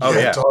 Oh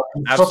yeah,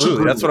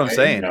 absolutely. That's what I'm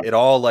saying. Yeah. It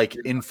all like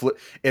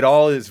it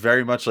all is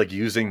very much like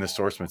using the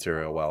source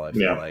material well, I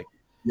feel like.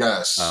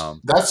 Yes.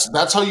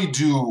 That's how you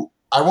do.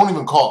 I won't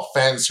even call it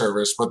fan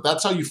service, but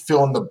that's how you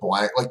fill in the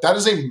blank. Like that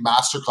is a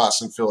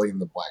masterclass in filling in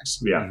the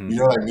blanks. Yeah. You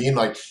know what I mean?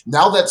 Like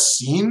now that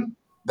scene,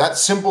 that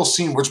simple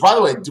scene, which by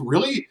the way,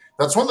 really,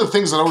 that's one of the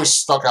things that always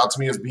stuck out to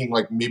me as being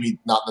like maybe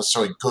not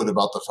necessarily good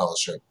about the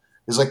Fellowship.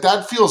 Is like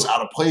that feels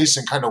out of place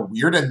and kind of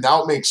weird, and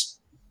now it makes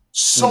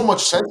so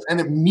much sense, and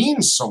it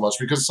means so much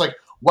because it's like,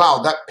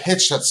 wow, that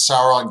pitch that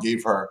Sauron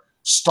gave her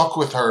stuck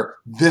with her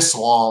this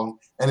long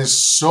and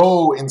is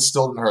so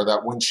instilled in her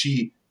that when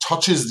she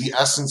touches the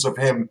essence of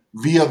him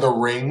via the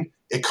ring,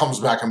 it comes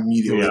back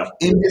immediately. Yeah.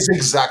 In his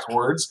exact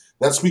words,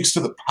 that speaks to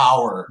the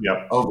power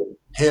of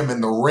him in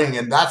the ring.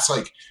 And that's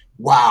like,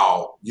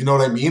 wow, you know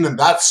what I mean? And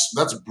that's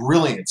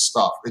brilliant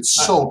stuff. It's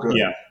so good.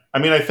 Yeah. I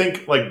mean, I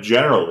think like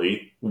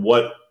generally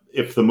what,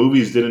 if the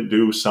movies didn't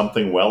do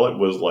something well, it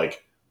was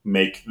like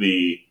make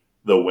the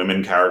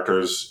women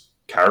characters.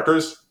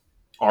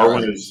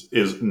 Arwen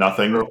is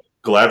nothing.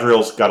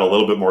 Galadriel's got a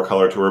little bit more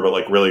color to her, but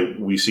like really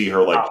we see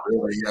her like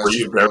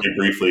very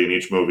briefly in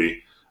each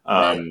movie.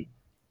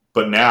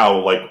 But now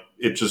like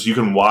it just, you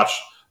can watch,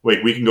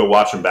 like we can go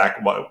watch them back.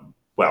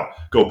 Well,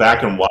 go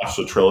back and watch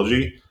the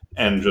trilogy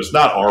and just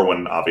not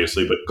Arwen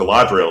obviously, but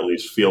Galadriel at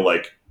least feel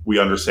like we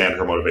understand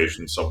her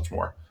motivations so much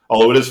more.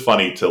 Although it is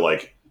funny to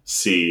like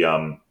see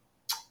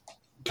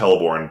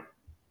Celeborn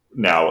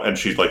now, and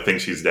she like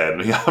thinks he's dead,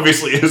 and he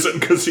obviously isn't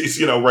because he's,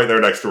 you know, right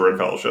there next to her in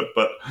Fellowship.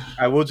 But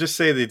I will just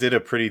say they did a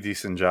pretty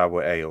decent job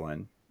with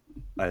Eowyn,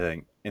 I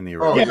think, in the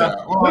original.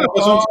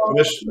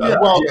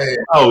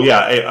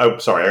 I'm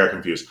sorry, I got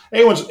confused.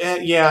 Eowyn's,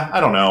 I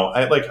don't know.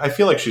 I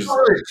feel like she's not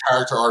really a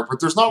character arc,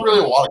 but there's not really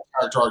a lot of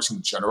character arcs in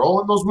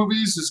general in those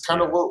movies. It's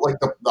kind of like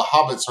the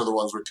Hobbits are the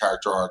ones with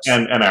character arcs,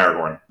 and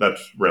Aragorn.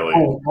 That's really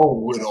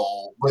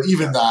Whittle, but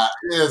even that,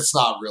 it's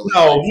not really.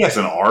 No, he has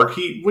an arc.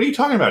 What are you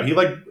talking about? He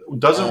like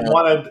doesn't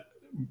want to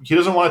he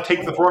doesn't want to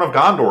take the throne of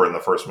Gondor in the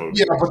first movie.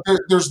 Yeah, but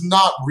there's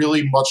not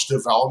really much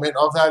development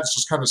of that. It's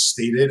just kind of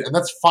stated, and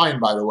that's fine,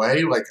 by the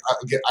way. Like,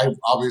 I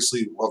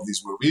obviously love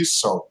these movies,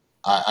 so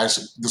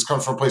this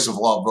comes from a place of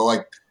love, but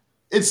like,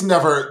 it's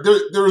never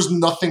there's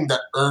nothing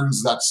that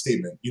earns that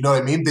statement. You know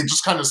what I mean? They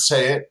just kind of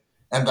say it,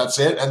 and that's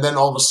it. And then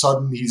all of a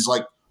sudden, he's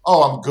like,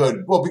 "Oh, I'm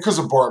good." Well, because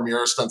of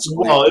Boromir,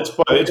 ostensibly. Well, it's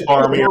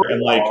Boromir,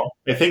 and like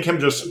I think him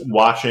just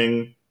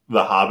watching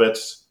the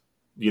Hobbits,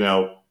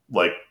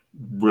 like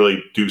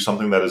really do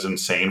something that is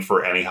insane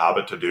for any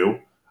Hobbit to do.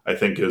 I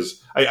think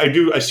is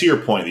I see your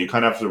point that you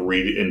kind of have to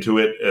read into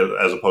it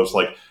as opposed to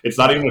like it's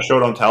not even a show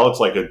don't tell. It's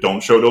like a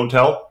don't show don't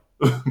tell.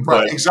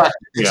 Right, exactly.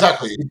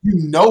 If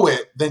you know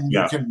it, then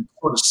you can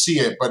sort of see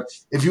it. But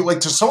if you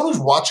to someone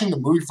who's watching the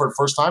movie for the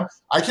first time,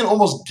 I can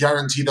almost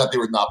guarantee that they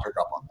would not pick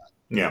up on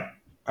that. Yeah.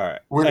 All right.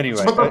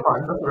 Anyway, but that's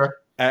fine. That's okay.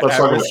 Let's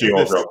talk about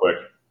She-Hulk real quick.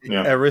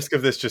 Yeah. At risk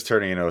of this just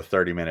turning into a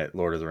 30-minute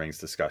Lord of the Rings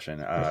discussion,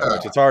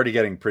 which it's already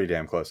getting pretty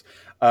damn close.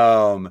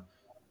 I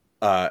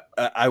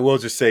will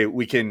just say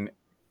we can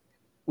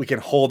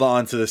hold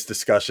on to this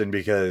discussion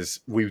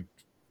because we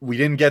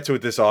didn't get to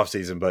it this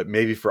offseason, but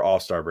maybe for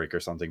All-Star break or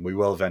something, we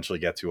will eventually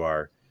get to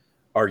our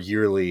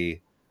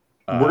yearly.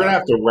 We're going to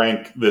have to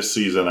rank this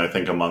season, I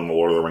think, among the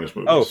Lord of the Rings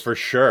movies. Oh, for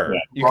sure.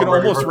 Yeah. You can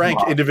almost rank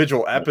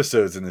individual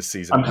episodes in this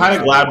season. I'm kind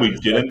of glad we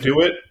didn't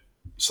do it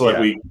so that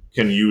we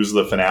can use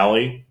the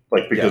finale.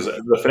 Because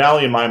the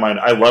finale in my mind,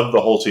 I love the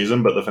whole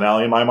season, but the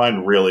finale in my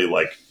mind really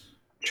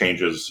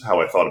changes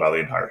how I thought about the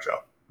entire show.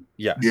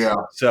 Yes. Yeah.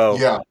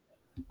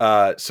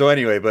 So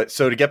anyway,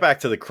 so to get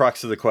back to the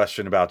crux of the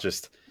question about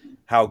just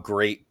how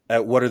great,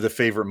 what are the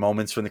favorite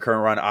moments from the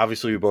current run?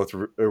 Obviously,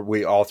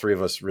 we all three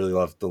of us really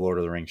loved the Lord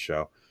of the Rings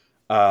show.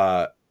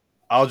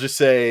 I'll just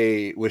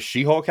say with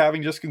She-Hulk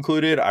having just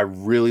concluded, I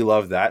really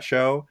loved that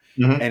show,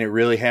 and it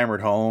really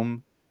hammered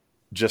home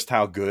just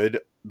how good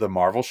the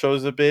Marvel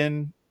shows have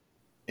been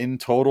in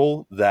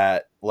total.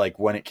 That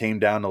when it came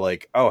down to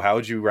how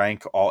would you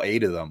rank all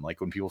 8 of them?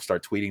 When people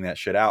start tweeting that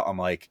shit out, I'm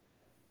like,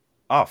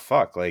 oh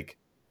fuck,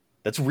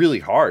 that's really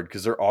hard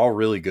because they're all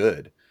really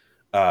good.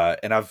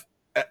 And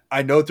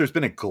I know there's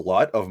been a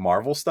glut of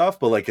Marvel stuff,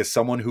 but as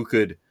someone who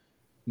could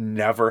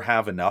never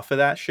have enough of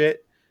that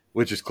shit,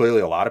 which is clearly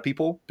a lot of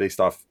people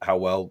based off how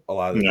well a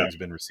lot of the things have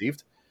been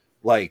received.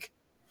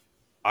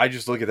 I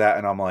just look at that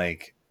and I'm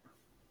like,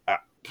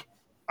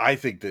 I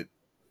think that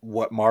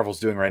what Marvel's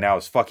doing right now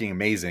is fucking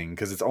amazing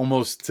because it's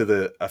almost to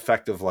the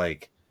effect of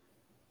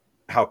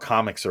how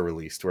comics are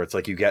released, where it's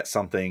you get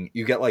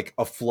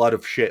a flood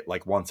of shit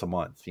once a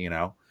month,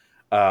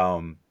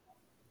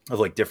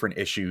 of different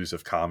issues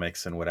of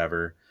comics and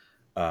whatever.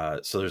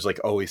 So there's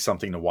always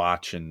something to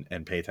watch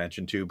and pay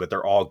attention to, but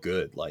they're all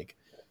good,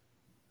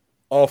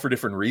 all for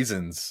different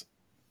reasons,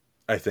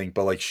 I think.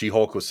 But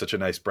She-Hulk was such a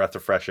nice breath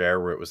of fresh air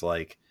where it was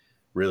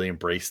really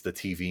embraced the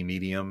TV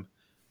medium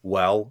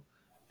well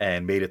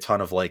and made a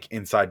ton of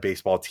inside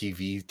baseball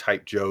TV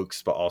type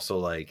jokes, but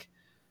also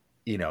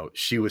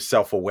she was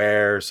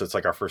self-aware. So it's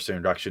our first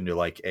introduction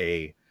to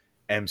a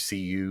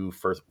MCU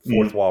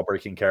fourth wall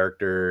breaking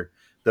character.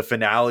 The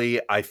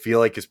finale, I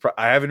feel is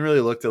I haven't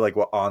really looked at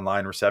what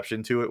online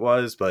reception to it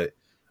was, but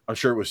I'm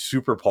sure it was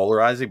super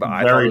polarizing, but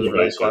I thought it was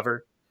really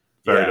clever.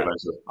 Very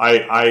divisive.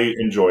 I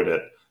enjoyed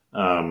it.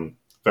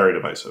 Very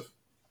divisive.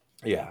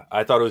 Yeah.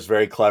 I thought it was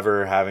very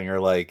clever having her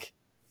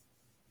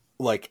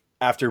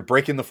after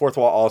breaking the fourth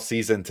wall all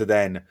season to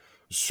then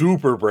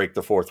super break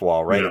the fourth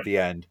wall at the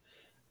end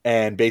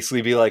and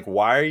basically be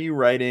why are you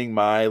writing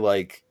my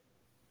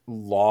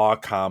law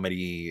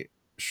comedy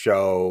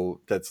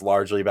show that's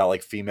largely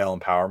about female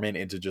empowerment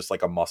into just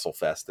a muscle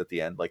fest at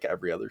the end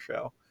every other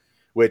show,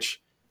 which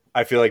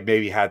I feel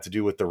maybe had to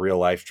do with the real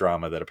life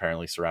drama that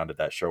apparently surrounded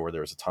that show where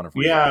there was a ton of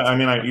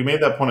you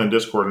made that point in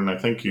Discord, and I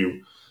think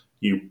you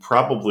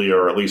probably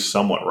are at least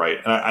somewhat right.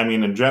 And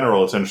in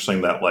general, it's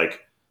interesting that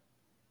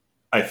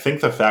I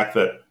think the fact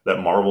that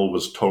Marvel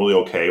was totally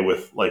okay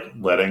with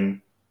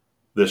letting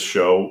this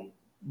show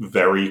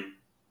very,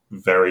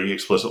 very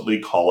explicitly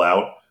call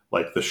out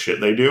the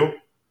shit they do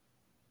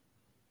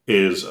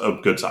is a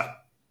good sign.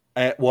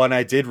 And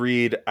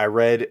I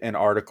read an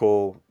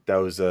article that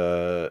was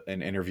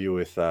an interview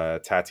with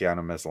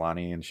Tatiana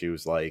Maslany, and she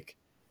was like,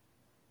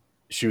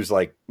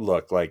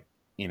 look, Kevin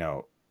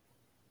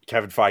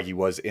Feige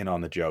was in on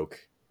the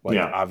joke.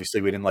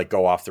 Obviously we didn't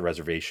go off the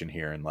reservation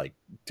here and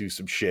do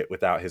some shit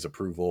without his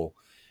approval.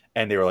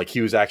 And they were he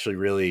was actually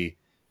really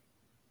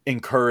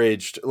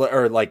encouraged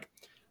or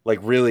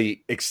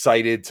really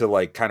excited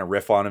to kind of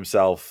riff on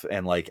himself.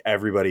 And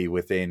everybody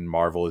within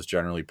Marvel is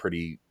generally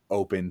pretty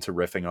open to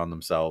riffing on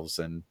themselves.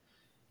 And,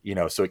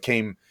 so it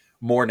came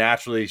more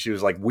naturally. She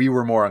was we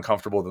were more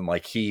uncomfortable than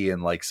he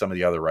and some of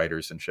the other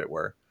writers and shit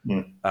were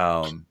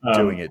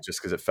doing it just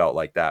because it felt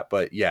like that.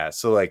 But yeah,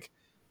 so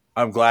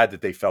I'm glad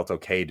that they felt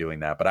okay doing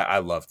that, but I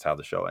loved how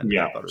the show ended.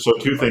 Yeah. So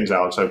two things,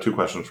 Alex. I have two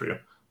questions for you.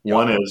 Yep.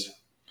 One is,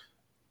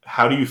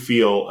 how do you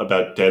feel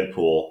about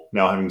Deadpool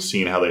now having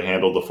seen how they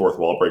handled the fourth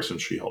wall breaks in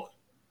She-Hulk?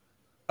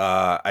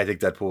 I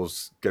think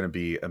Deadpool's going to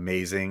be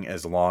amazing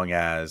as long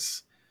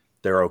as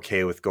they're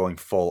okay with going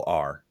full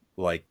R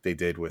like they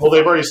did with. Well,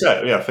 they've already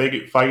said, yeah.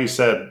 Feige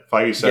said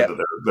Yeah,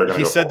 that they're going to.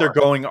 he go said full they're R.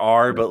 going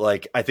R, but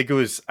like I think it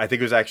was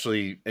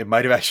actually it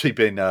might have actually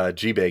been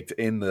G baked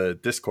in the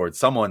Discord.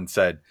 Someone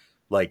said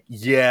like,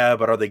 yeah,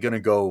 but are they going to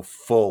go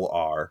full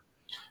R?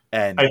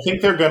 And I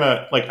think they're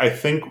gonna like. I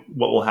think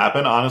what will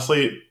happen,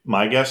 honestly,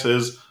 my guess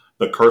is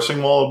the cursing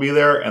will all be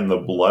there and the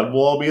blood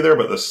will all be there,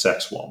 but the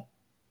sex won't.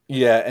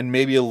 yeah, and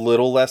maybe a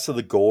little less of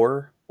the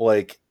gore.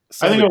 Like I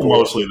some of think the it'll gore.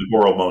 mostly the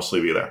gore will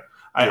mostly be there.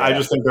 I Yeah,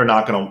 just think they're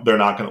not gonna. They're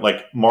not gonna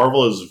like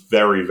Marvel is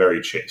very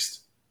very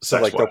chaste so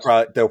sex like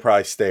wise. they'll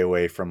probably stay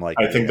away from like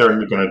I think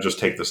they're going to just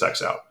take the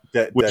sex out.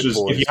 Which is, Deadpool if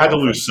and you his had to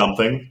girlfriend. lose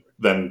something,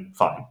 then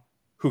fine.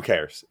 Who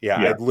cares?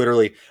 Yeah, Yeah,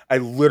 I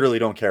literally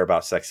don't care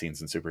about sex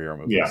scenes in superhero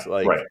yeah, movies.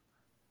 Like right.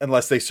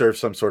 unless they serve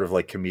some sort of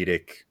like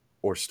comedic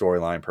or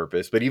storyline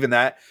purpose. But even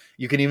that,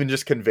 you can even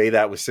just convey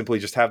that with simply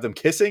just have them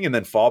kissing and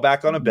then fall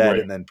back on a bed Right.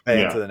 and then pan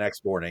Yeah, to the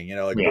next morning. You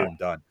know, like yeah. boom,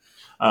 done.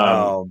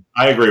 Um,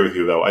 I agree with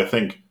you, though. I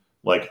think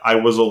like I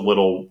was a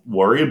little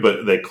worried,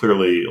 but they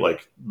clearly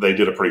like they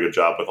did a pretty good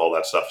job with all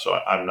that stuff. So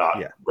I'm not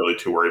yeah, really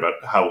too worried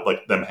about how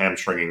like them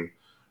hamstringing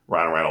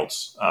Ryan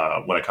Reynolds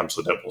when it comes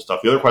to the Deadpool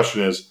stuff. The other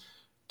question is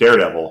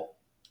Daredevil.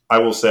 I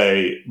will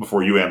say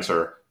before you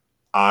answer,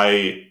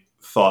 I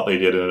thought they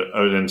did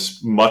a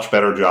much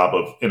better job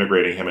of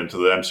integrating him into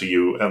the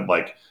MCU and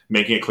like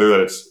making it clear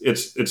that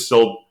it's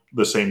still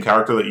the same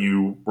character that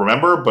you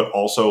remember, but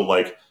also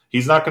like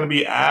he's not going to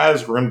be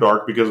as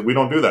grimdark because we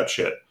don't do that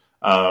shit.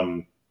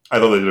 I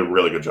thought they did a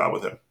really good job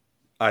with him.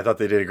 I thought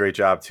they did a great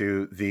job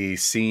too. The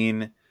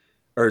scene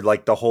or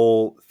like the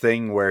whole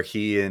thing where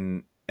he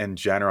and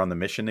Jen are on the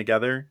mission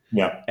together.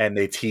 Yeah. And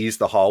they tease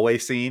the hallway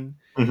scene.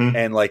 Mm-hmm.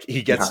 And like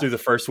he gets Yeah. through the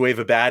first wave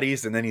of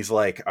baddies, and then he's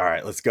like, "All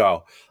right, let's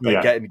go!"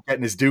 Like Yeah.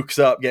 getting his dukes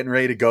up, getting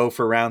ready to go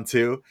for round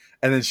two.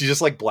 And then she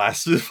just like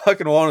blasts through the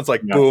fucking wall, and it's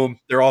like, Yeah. boom,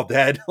 they're all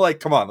dead. Like,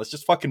 come on, let's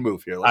just fucking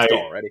move here. Let's go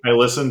already. I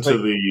listened to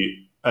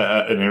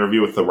Like, an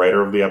interview with the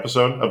writer of the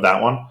episode of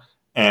that one,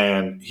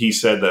 and he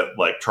said that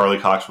like Charlie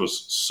Cox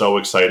was so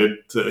excited,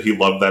 he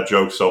loved that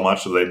joke so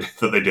much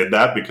that they did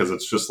that because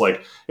it's just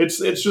like it's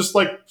just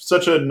like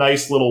such a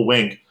nice little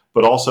wink,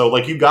 but also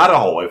like you got a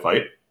hallway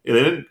fight. They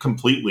didn't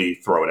completely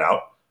throw it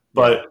out,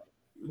 but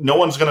no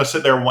one's going to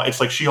sit there and it's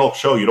like She-Hulk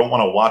show. You don't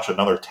want to watch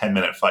another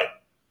 10-minute fight.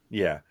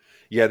 yeah.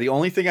 Yeah, the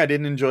only thing I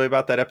didn't enjoy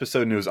about that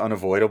episode, and it was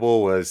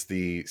unavoidable, was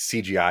the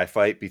CGI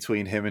fight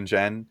between him and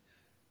Jen.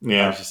 I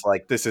Yeah. was just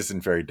like, this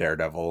isn't very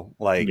Daredevil.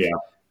 Like, Yeah.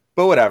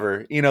 but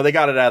whatever. You know, they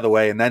got it out of the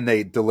way, and then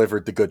they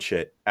delivered the good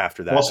shit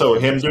after that. Also,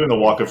 him doing the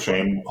walk of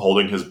shame,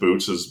 holding his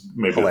boots, is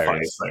maybe Hilarious. the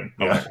funniest thing.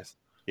 Hilarious.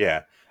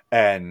 Yeah.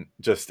 And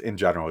just in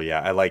general, yeah,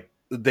 I like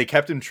they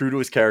kept him true to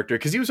his character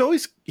because he was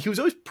always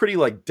pretty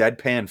like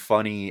deadpan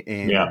funny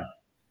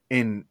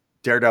in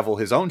Daredevil,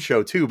 his own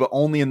show too, but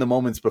only in the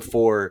moments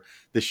before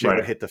the shit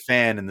would hit the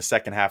fan in the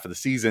second half of the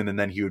season, and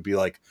then he would be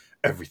like,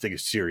 "Everything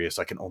is serious.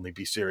 I can only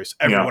be serious.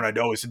 Everyone I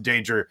know is in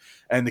danger,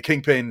 and the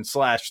Kingpin /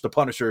 the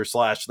Punisher /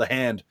 the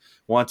Hand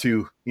want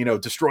to,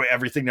 destroy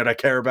everything that I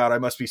care about. I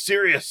must be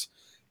serious."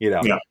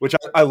 Which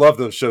I love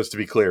those shows, to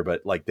be clear,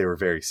 but like they were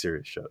very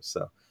serious shows,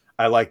 so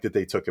I like that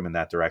they took him in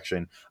that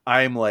direction.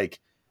 I'm like,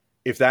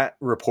 if that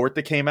report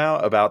that came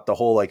out about the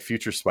whole like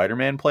future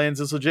Spider-Man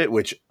plans is legit,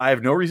 which I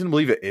have no reason to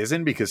believe it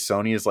isn't, because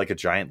Sony is like a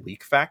giant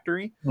leak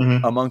factory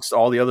amongst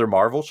all the other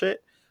Marvel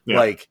shit. Yeah.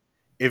 Like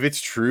if it's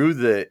true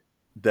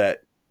that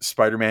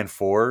Spider-Man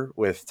 4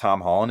 with Tom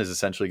Holland is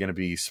essentially going to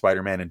be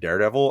Spider-Man and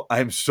Daredevil,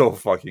 I'm so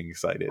fucking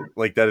excited.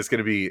 Like that is going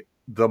to be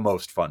the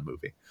most fun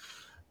movie.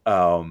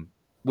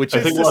 Which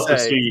I think we'll have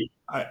to see.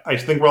 I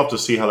think we'll have to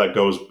see how that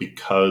goes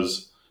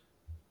because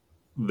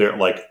they're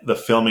like the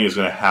filming is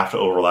going to have to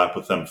overlap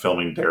with them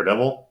filming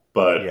Daredevil.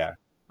 But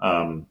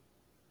we'll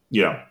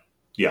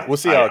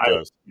see how it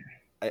goes.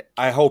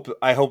 I hope.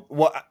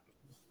 Well,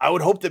 I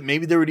would hope that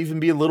maybe there would even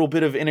be a little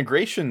bit of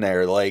integration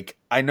there. Like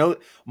I know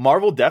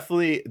Marvel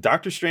definitely.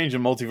 Doctor Strange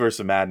and Multiverse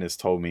of Madness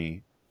told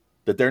me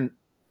that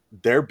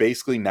they're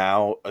basically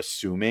now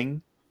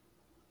assuming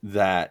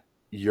that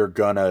you're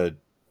gonna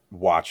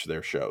watch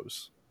their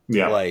shows.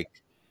 Yeah. Like,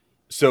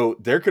 so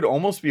there could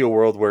almost be a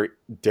world where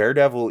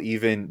Daredevil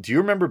even, do you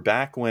remember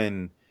back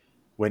when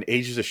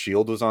Agents of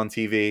S.H.I.E.L.D. was on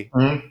TV?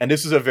 Mm-hmm. And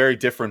this was a very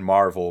different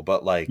Marvel,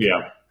 but like,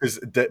 because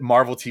the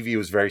Marvel TV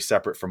was very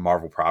separate from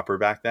Marvel proper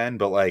back then.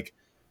 But like,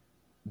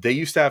 they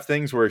used to have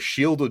things where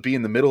S.H.I.E.L.D. would be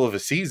in the middle of a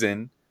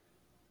season.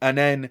 And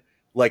then,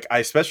 like, I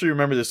especially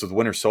remember this with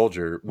Winter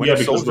Soldier.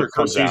 Winter Soldier the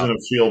first season of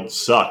S.H.I.E.L.D.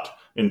 sucked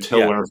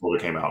until Winter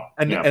Soldier came out.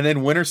 And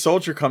then Winter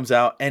Soldier comes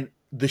out and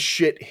the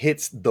shit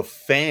hits the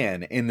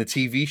fan in the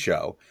TV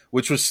show,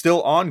 which was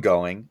still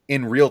ongoing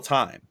in real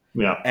time.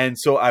 Yeah. And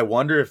so I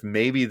wonder if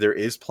maybe there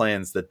is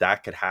plans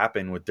that could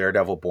happen with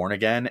Daredevil Born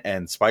Again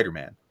and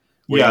Spider-Man.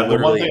 Yeah, the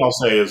one thing I'll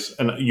say is,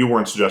 and you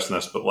weren't suggesting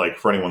this, but like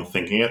for anyone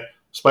thinking it,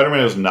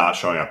 Spider-Man is not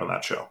showing up in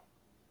that show.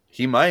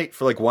 He might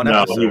for like one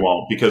episode. No, he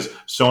won't, because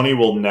Sony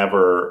will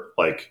never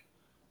like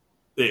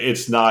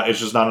it's not. It's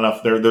just not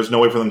enough. There's no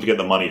way for them to get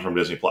the money from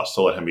Disney Plus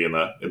to let him be in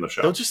the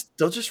show.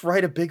 They'll just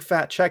write a big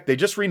fat check. They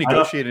just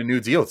renegotiated a new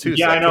deal too.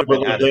 Yeah, so I know,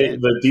 but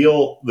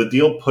the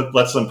deal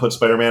lets them put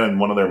Spider-Man in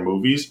one of their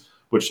movies,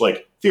 which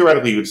like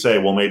theoretically you could say,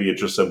 well, maybe it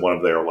just said one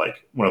of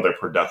their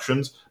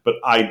productions, but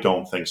I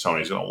don't think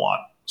Sony's going to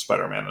want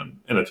Spider-Man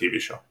in a TV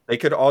show. They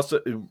could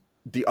also.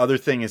 The other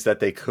thing is that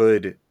they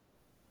could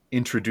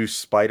introduce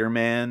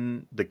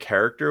Spider-Man, the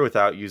character,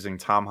 without using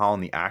Tom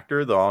Holland, the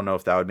actor. Though I don't know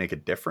if that would make a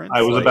difference.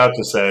 I was about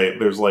to say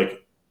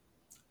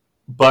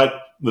but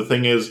the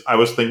thing is, I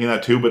was thinking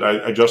that too, but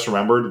I just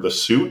remembered the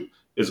suit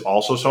is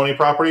also Sony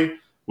property,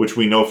 which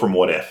we know from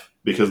What If,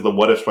 because the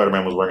What If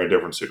Spider-Man was wearing a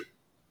different suit.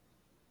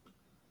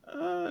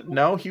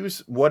 No,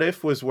 What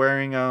If was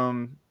wearing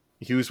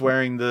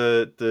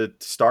the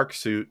Stark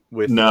suit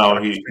with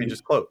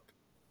Strange's cloak.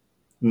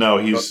 No,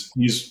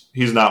 he's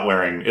not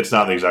wearing. It's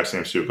not the exact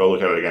same suit. Go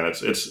look at it again.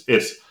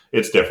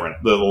 It's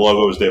different. The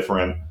logo is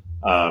different.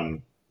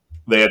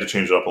 They had to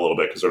change it up a little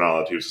bit because they're not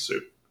allowed to use the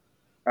suit.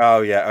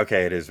 Oh yeah,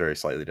 okay. It is very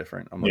slightly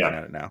different. I'm looking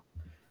at it now.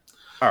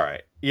 All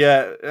right,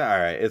 yeah, all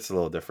right. It's a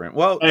little different.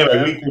 Well,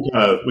 anyway,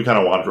 we kind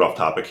of wandered off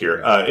topic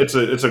here. It's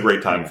a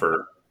great time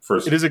for.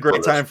 It is a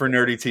great time for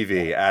nerdy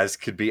TV, as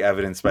could be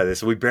evidenced by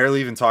this. We barely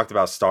even talked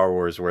about Star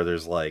Wars, where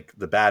there's like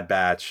the Bad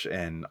Batch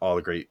and all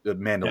the great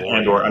Mandalorian.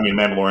 Andor. I mean,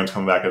 Mandalorian's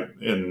coming back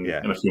in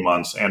a few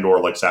months. Andor,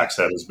 like Zach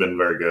said, has been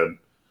very good.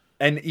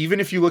 And even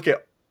if you look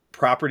at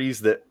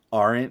properties that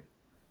aren't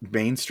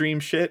mainstream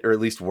shit, or at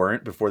least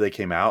weren't before they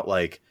came out,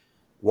 like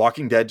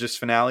Walking Dead just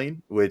finale,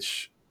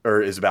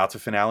 or is about to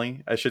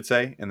finale, I should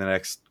say, in the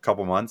next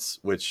couple months,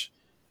 which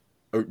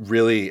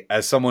really,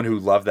 as someone who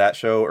loved that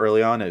show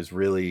early on, is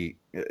really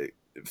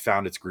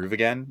found its groove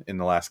again in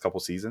the last couple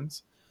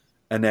seasons.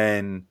 And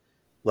then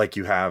like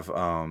you have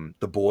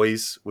The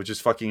Boys, which is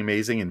fucking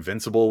amazing,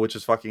 Invincible, which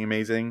is fucking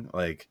amazing.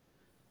 Like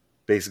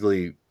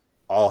basically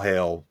all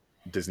hail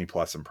Disney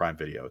Plus and Prime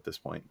Video at this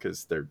point,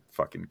 because they're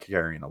fucking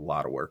carrying a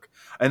lot of work.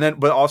 And then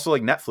but also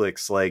like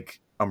Netflix,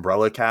 like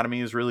Umbrella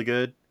Academy is really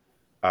good.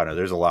 I don't know,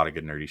 there's a lot of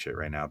good nerdy shit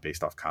right now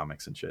based off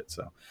comics and shit.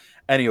 So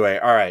anyway,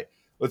 all right,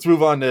 let's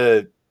move on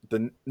to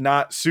the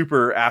not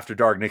super after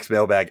dark Knicks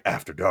mailbag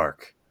after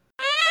dark.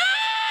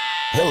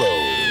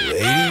 Hello,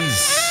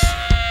 ladies.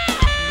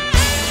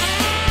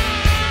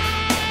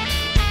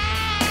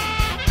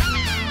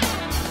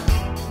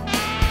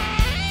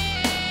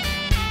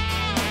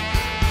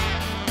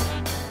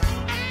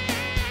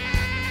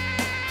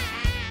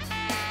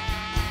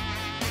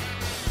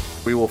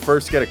 We will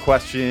first get a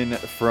question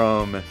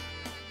from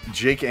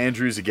Jake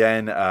Andrews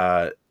again.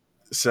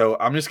 So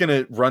I'm just going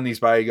to run these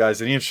by you guys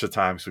in the interest of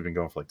time, because we've been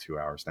going for like 2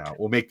 hours now.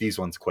 We'll make these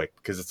ones quick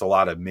because it's a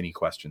lot of mini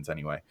questions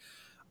anyway.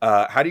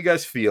 How do you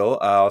guys feel?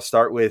 I'll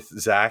start with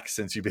Zach,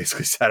 since you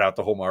basically set out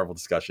the whole Marvel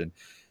discussion.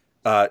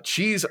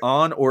 Cheese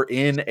on or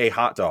in a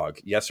hot dog?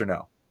 Yes or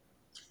no?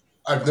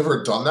 I've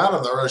never done that.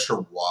 I'm not really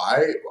sure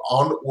why.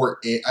 On or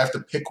in, I have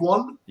to pick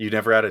one. You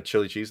never had a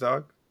chili cheese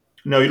dog?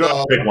 No, you don't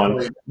have to pick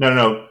one.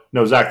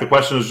 No, Zach. The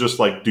question is just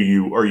like,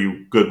 are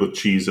you good with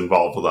cheese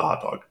involved with a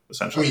hot dog?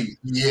 Essentially, I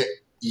mean,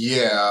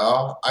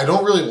 yeah. I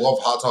don't really love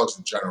hot dogs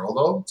in general,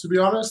 though. To be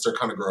honest, they're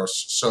kind of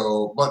gross.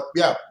 So, but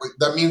yeah,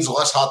 that means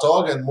less hot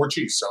dog and more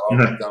cheese. So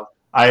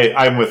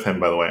I'm with him,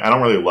 by the way. I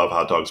don't really love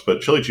hot dogs,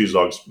 but chili cheese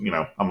dogs,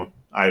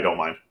 I don't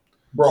mind.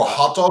 Bro,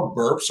 hot dog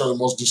burps are the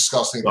most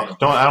disgusting thing.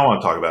 I don't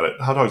want to talk about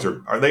it. Hot dogs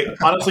are they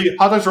honestly?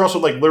 Hot dogs are also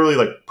like literally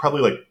like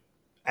probably like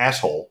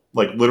asshole,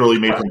 like literally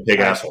made from pig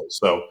assholes.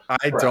 So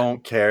I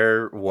don't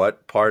care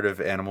what part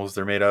of animals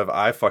they're made of.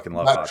 I fucking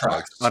love hot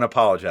dogs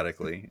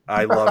unapologetically.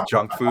 I love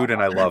junk food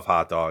and I love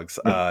hot dogs.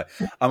 I'm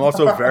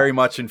also very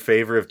much in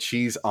favor of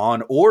cheese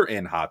on or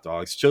in hot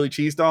dogs. Chili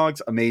cheese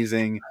dogs,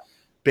 amazing.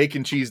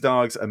 Bacon cheese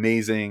dogs,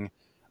 amazing.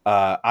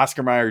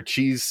 Oscar Mayer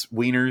cheese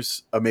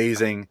wieners,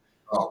 amazing.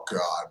 Oh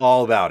God,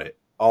 all about it.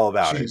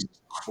 Jesus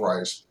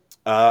Christ.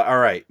 All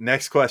right.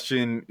 Next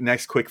question.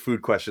 Next quick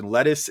food question.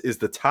 Lettuce is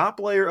the top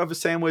layer of a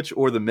sandwich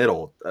or the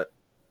middle?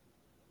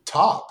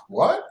 Top?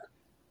 What?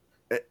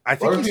 I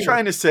think he's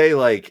trying to say,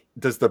 like,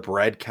 does the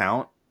bread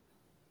count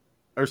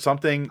or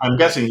something? I'm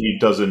guessing he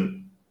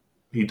doesn't.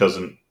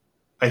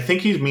 I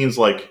think he means,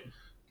 like,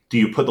 do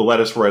you put the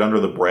lettuce right under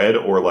the bread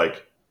or,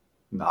 like,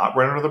 not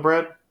right under the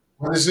bread?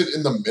 What is it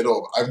in the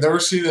middle? I've never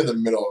seen it in the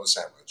middle of a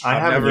sandwich.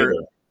 I've never.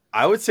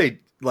 I would say,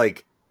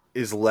 like,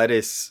 is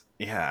lettuce.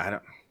 Yeah, I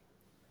don't.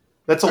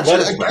 That's a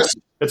lettuce wrap.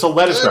 It's a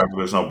lettuce wrap, but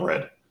there's no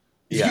bread.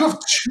 If you have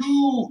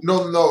two,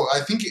 no,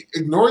 I think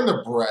ignoring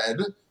the bread,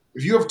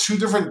 if you have two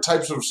different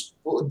types of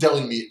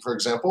deli meat, for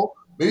example,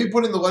 maybe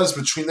putting the lettuce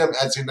between them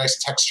adds a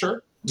nice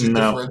texture.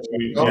 No.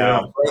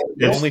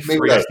 It's only free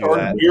to do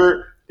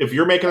that. If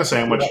you're making a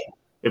sandwich,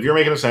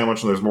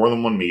 and there's more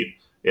than one meat,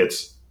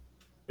 it's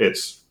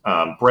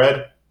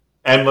bread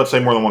and let's say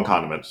more than one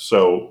condiment.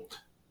 So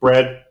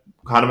bread,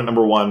 condiment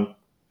number one,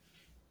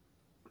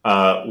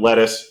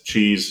 lettuce,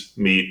 cheese,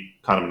 meat,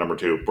 condiment number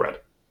two, bread.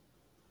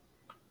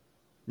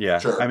 Yeah,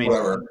 sure, I mean,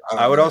 whatever.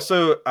 I would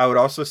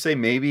also say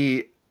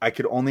maybe I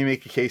could only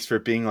make a case for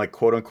it being like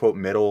quote unquote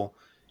middle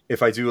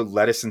if I do a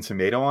lettuce and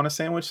tomato on a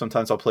sandwich,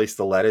 sometimes I'll place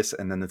the lettuce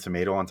and then the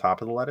tomato on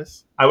top of the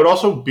lettuce. I would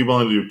also be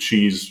willing to do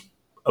cheese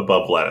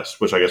above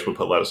lettuce, which I guess would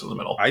put lettuce in the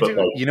middle.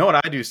 You know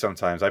what I do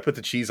sometimes? I put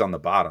the cheese on the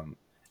bottom.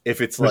 If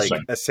it's like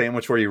a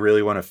sandwich where you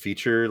really want to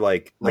feature,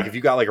 like if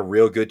you got like a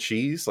real good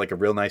cheese, like a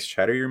real nice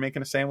cheddar you're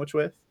making a sandwich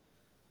with,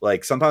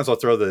 like sometimes I'll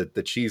throw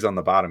the cheese on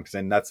the bottom because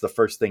then that's the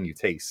first thing you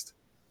taste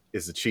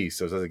is the cheese,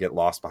 so it doesn't get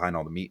lost behind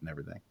all the meat and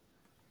everything.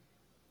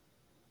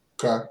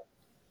 Okay.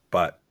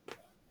 But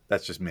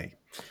that's just me.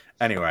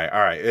 Anyway, all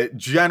right.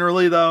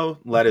 Generally, though,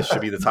 lettuce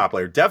should be the top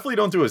layer. Definitely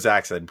don't do as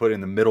Zach said and put it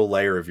in the middle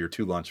layer of your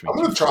 2 lunch meats.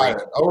 I'm going to try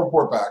it. I'll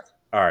report back.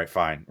 All right,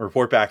 fine.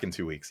 Report back in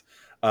 2 weeks.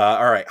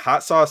 All right.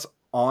 Hot sauce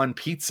on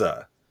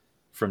pizza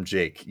from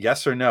Jake.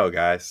 Yes or no,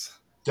 guys?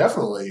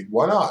 Definitely.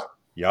 Why not?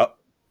 Yep.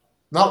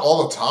 Not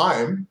all the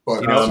time,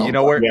 but you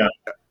know where? Yeah.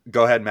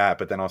 Go ahead, Matt,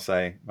 but then I'll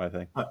say my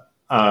thing.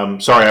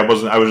 Sorry, I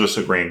was just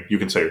agreeing. You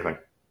can say your thing.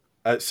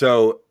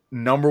 So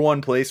number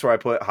one place where I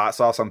put hot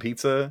sauce on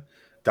pizza,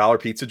 dollar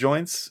pizza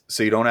joints.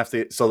 So you don't have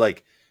to. So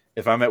like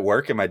if I'm at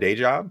work in my day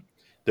job,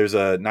 there's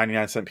a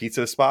 99-cent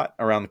pizza spot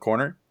around the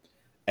corner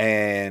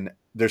and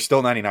there's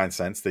still 99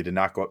 cents. They did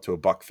not go up to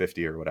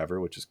 $1.50 or whatever,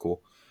 which is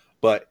cool.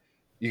 But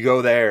you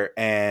go there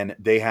and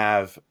they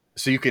have,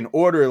 so you can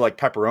order like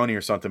pepperoni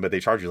or something, but they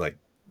charge you like,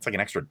 it's like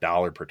an extra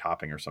 $1 per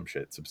topping or some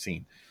shit. It's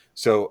obscene.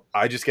 So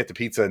I just get the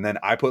pizza and then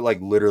I put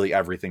like literally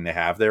everything they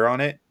have there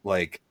on it.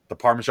 Like the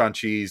Parmesan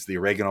cheese, the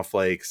oregano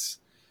flakes,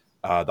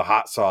 the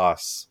hot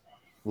sauce,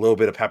 a little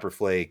bit of pepper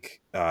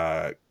flake,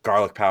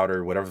 garlic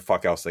powder, whatever the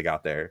fuck else they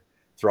got there.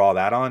 Throw all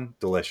that on.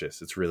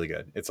 Delicious. It's really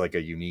good. It's like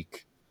a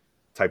unique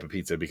type of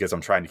pizza because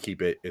I'm trying to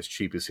keep it as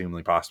cheap as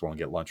humanly possible and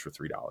get lunch for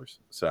 $3.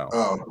 So,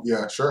 oh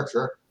yeah, sure.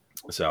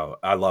 So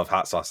I love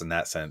hot sauce in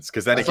that sense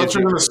because then I thought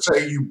you were going to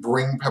say you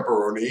bring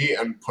pepperoni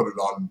and put it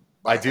on.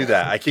 I do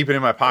that. I keep it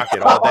in my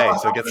pocket all day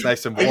so it gets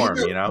nice and warm,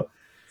 you know.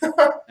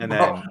 And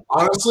then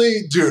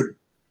honestly, dude,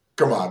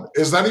 come on,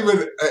 is that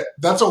even?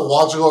 That's a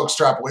logical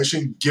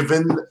extrapolation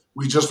given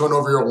we just went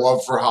over your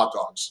love for hot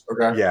dogs.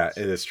 Okay. Yeah,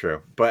 it is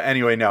true. But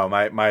anyway, no,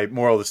 my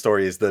moral of the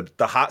story is the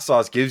hot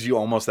sauce gives you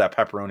almost that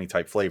pepperoni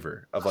type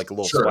flavor of like a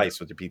little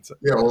spice with your pizza.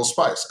 Yeah, a little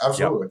spice.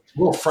 Absolutely. Yep.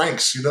 Little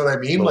Franks, you know what I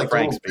mean? Like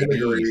Franks,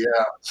 vinegary,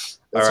 yeah.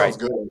 That sounds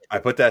good. I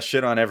put that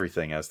shit on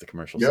everything, as the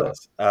commercial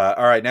says. All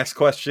right, next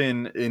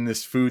question in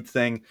this food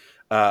thing.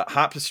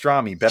 Hot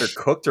pastrami, better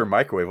cooked or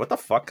microwave? What the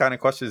fuck kind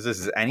of question is this?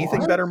 Is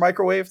anything better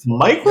microwaved?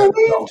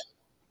 Microwaved?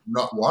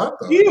 Not what?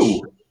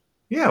 Ew.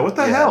 Yeah, what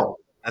the hell?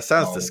 That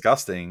sounds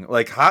disgusting.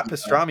 Like hot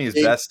pastrami is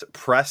best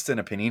pressed in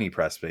a panini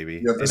press,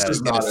 baby. Yeah, this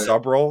is not a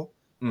sub roll.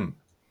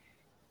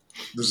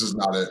 This is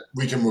not it.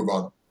 We can move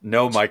on.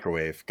 No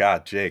microwave.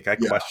 God, Jake, I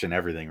question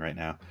everything right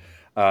now.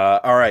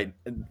 All right,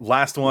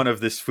 last one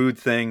of this food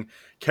thing.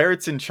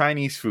 Carrots in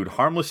Chinese food,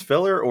 harmless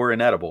filler or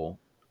inedible?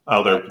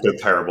 Oh, they're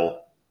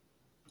terrible.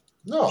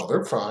 No,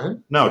 they're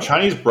fine. No,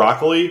 Chinese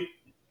broccoli,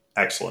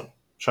 excellent.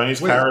 Chinese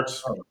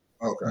carrots,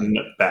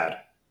 bad.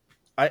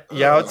 I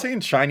would say in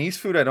Chinese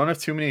food, I don't have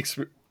too many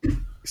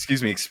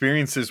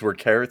experiences where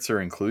carrots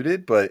are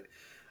included, but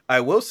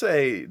I will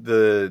say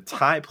the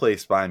Thai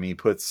place by me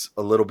puts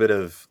a little bit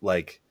of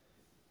like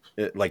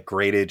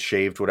grated,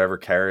 shaved, whatever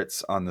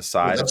carrots on the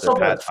side of their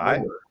pad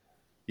Thai.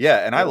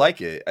 Yeah, and I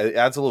like it. It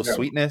adds a little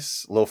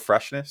sweetness, a little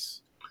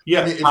freshness.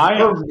 Yeah,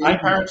 Thai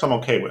carrots I'm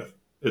okay with.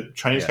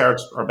 Chinese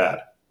carrots are bad.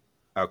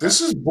 Okay.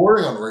 This is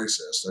bordering on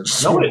racist.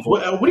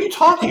 What are you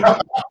talking about?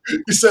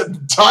 You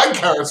said Thai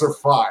carrots are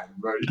fine,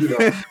 but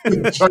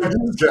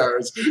Chinese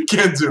carrots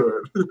can't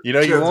do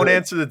it. You won't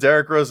answer the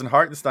Derek Rose and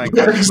Hartenstein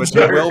question, but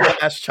you will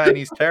bash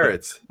Chinese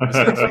carrots.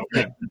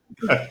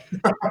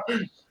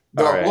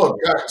 Look,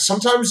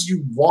 sometimes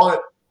you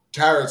want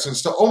carrots and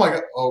stuff. Oh my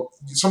god! Oh,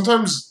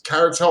 sometimes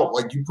carrots help.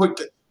 Like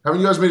haven't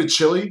you guys made a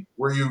chili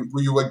where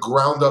you like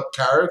ground up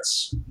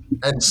carrots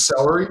and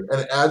celery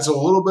and it adds a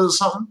little bit of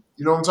something?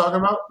 You know what I'm talking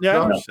about? Yeah,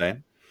 I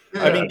understand.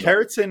 Yeah. I mean,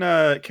 carrots in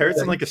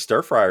like a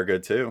stir fry are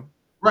good too.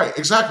 Right,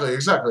 exactly.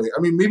 I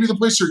mean, maybe the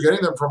place you're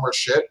getting them from are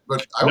shit,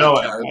 but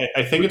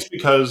I think it's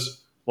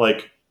because,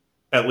 like,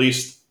 at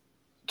least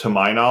to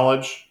my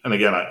knowledge, and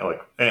again,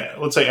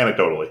 let's say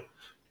anecdotally,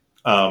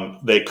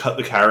 they cut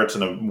the carrots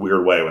in a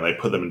weird way when they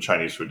put them in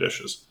Chinese food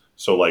dishes.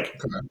 So, like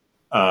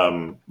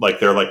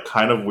they're like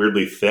kind of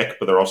weirdly thick,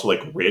 but they're also like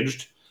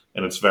ridged,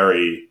 and it's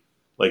very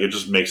like it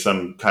just makes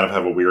them kind of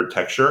have a weird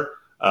texture.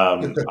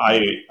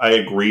 I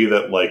agree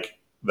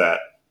that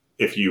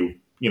if you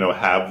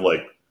have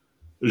like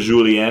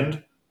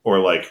julienne or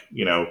like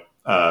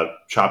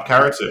chopped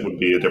carrots, it would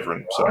be a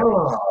different.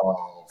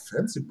 Oh,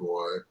 fancy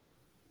boy!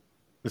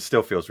 It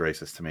still feels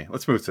racist to me.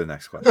 Let's move to the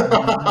next question.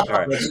 All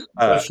right,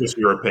 that's just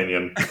your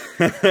opinion.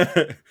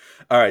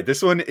 All right,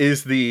 this one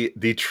is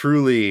the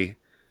truly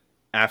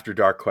after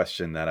dark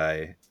question that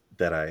I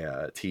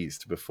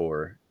teased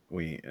before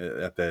we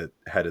at the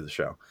head of the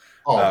show.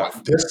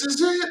 This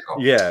is it?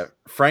 Yeah.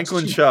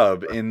 Franklin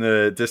Chubb in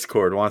the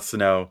Discord wants to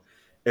know,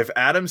 if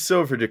Adam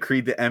Silver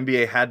decreed the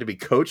NBA had to be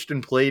coached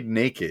and played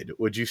naked,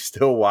 would you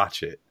still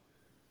watch it?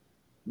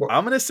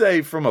 I'm going to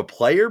say from a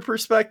player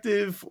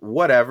perspective,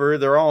 whatever.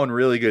 They're all in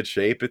really good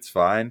shape. It's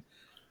fine.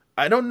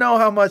 I don't know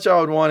how much I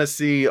would want to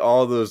see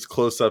all those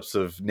close-ups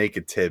of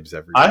naked Tibbs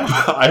every day.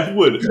 I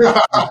would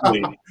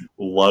really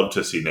love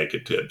to see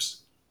naked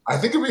Tibbs. I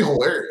think it'd be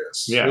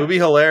hilarious. Yeah. It would be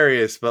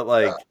hilarious, but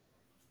like,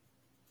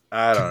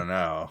 I don't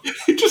know.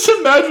 Just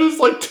imagine this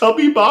like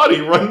tubby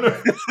body running.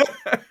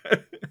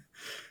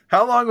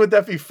 How long would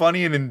that be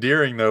funny and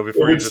endearing though?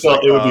 Before it would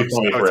be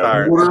funny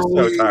forever. I'm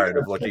so tired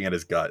of looking at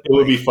his gut. It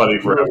would be funny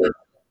forever.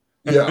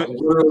 Yeah,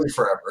 literally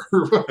forever.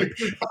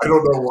 I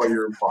don't know what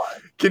you're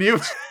implying. Can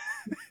you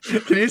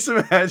just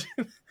imagine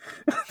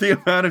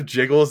the amount of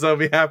jiggles that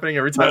would be happening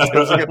every time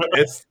Tibbs get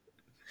pissed?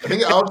 I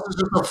think Alex is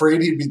just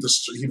afraid he'd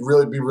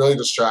really be really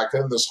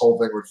distracted, and this whole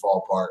thing would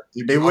fall apart.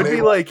 It would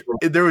be like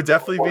there would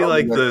definitely be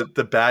like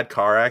the bad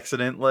car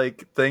accident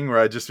like thing where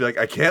I'd just be like,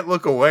 I can't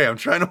look away. I'm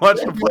trying to watch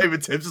the play,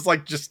 but Tibbs is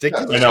like just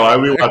sticking. I know.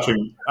 I'd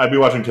be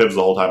watching Tibbs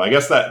the whole time. I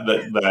guess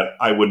that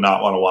I would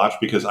not want to watch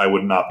because I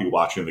would not be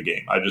watching the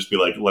game. I'd just be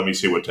like, let me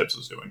see what Tibbs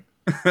is doing.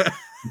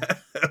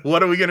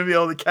 What are we going to be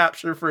able to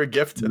capture for a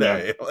gift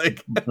today? Yeah.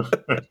 Like,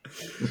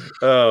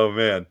 oh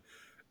man.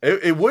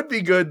 It would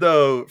be good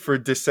though for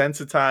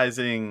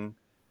desensitizing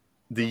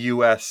the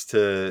U.S.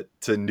 to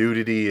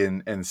nudity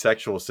and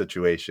sexual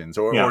situations,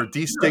 or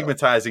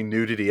destigmatizing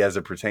nudity as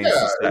it pertains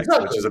to sex,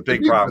 which is a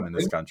big problem in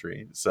this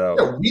country.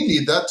 So we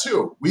need that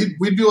too. We'd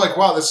be like,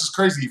 wow, this is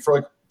crazy for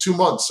like 2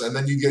 months, and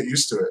then you get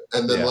used to it,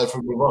 and then life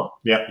would move on.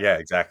 Yeah,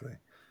 exactly.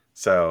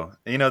 So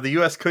the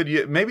U.S.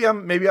 could maybe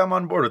I'm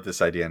on board with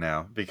this idea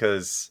now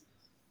because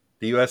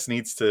the U.S.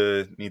 needs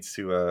to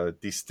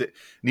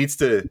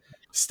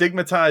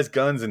stigmatize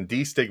guns and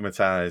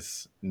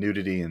destigmatize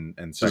nudity and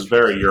sex. This is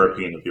very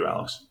European of you,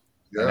 Alex.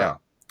 Yeah. I know.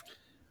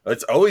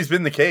 It's always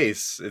been the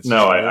case. I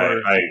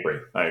agree.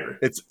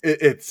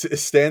 It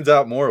stands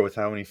out more with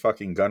how many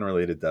fucking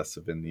gun-related deaths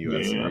have been in the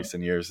U.S. in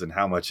recent years and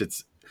how much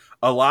it's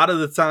a lot of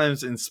the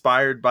times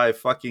inspired by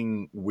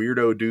fucking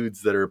weirdo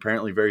dudes that are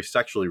apparently very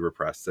sexually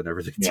repressed and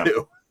everything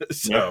too.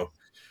 So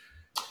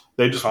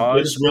they just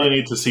really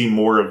need to see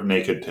more of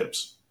naked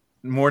Tibbs.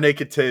 More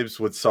naked Tibbs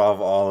would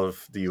solve all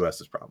of the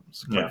U.S.'s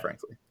problems, quite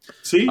frankly.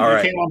 See, you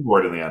came on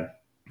board in the end.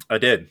 I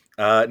did.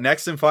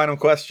 Next and final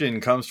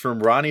question comes from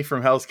Ronnie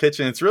from Hell's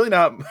Kitchen. It's really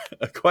not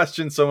a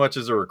question so much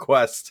as a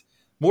request.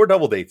 More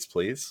double dates,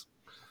 please.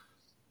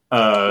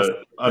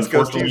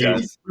 Unfortunately,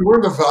 we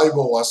learned a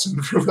valuable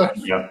lesson from that.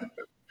 Yeah.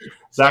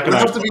 Zach and I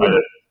have to be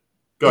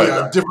go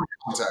ahead. Different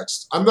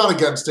context. I'm not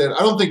against it. I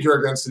don't think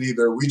you're against it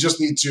either. We just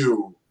need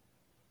to.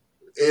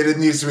 It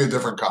needs to be a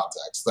different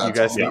context.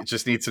 That's you guys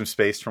just need some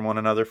space from one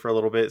another for a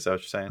little bit. Is that what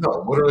you're saying?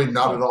 No, literally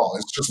not at all.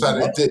 It's just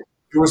that it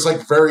was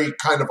like very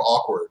kind of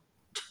awkward.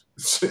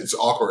 It's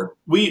awkward.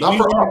 We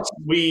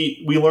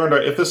learned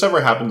if this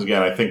ever happens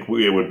again, I think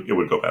it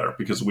would go better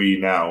because we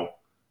now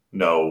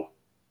know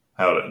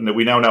how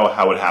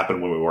it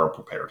happened when we weren't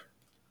prepared.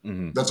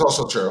 Mm-hmm. That's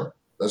also true.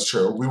 That's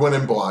true. We went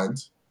in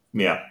blind.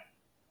 Yeah,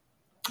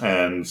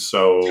 and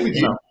so I'm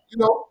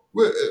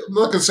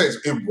not going to say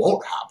it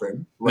won't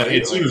happen. Right?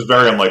 It seems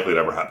very unlikely to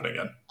ever happen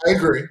again. I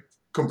agree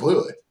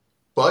completely.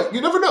 But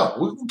you never know.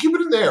 We'll keep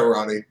it in there,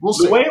 Ronnie. We'll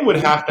see. The way it would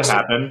have to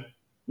happen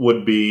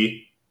would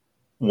be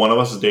one of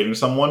us is dating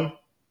someone,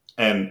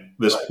 and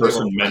this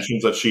person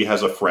mentions that she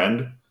has a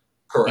friend.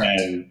 Correct.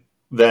 And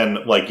then,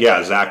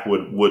 Zach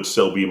would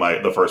still be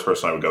the first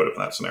person I would go to in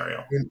that scenario.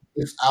 I mean,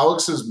 if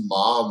Alex's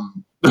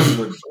mom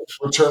would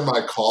return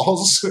my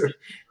calls,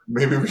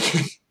 maybe we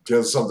could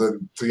get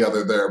something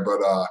together there. But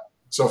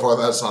so far,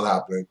 that's not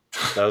happening.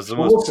 That was the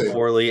most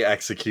poorly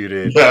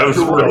executed. Yeah, it was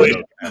really.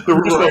 The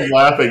reason I'm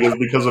laughing is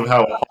because of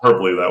how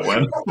horribly that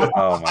went.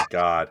 Oh my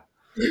god!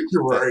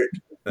 You're right.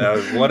 That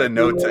was what a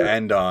note to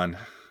end on.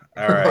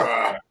 All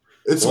right,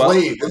 it's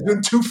late. It's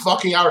been 2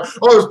 fucking hours.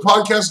 Oh, this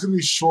podcast is gonna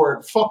be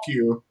short. Fuck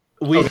you.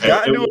 We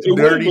got into a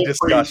nerdy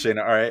discussion.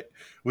 All right,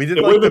 we did.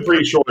 It would have been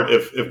pretty short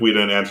if we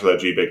didn't answer that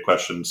G-Bait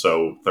question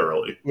so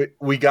thoroughly.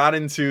 We got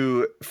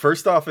into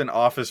first off an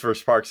Office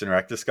versus Parks and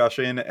Rec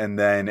discussion, and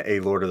then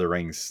a Lord of the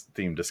Rings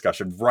themed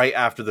discussion right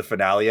after the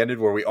finale ended,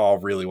 where we all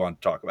really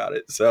wanted to talk about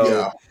it.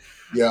 So,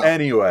 yeah.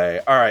 Anyway,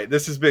 all right,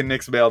 this has been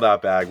Knicks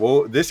Mail.bag.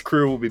 Well, this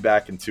crew will be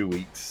back in 2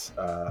 weeks.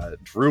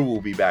 Drew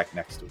will be back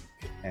next week,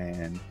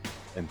 and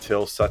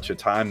until such a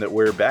time that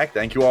we're back,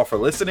 thank you all for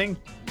listening.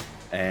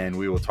 And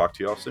we will talk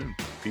to you all soon.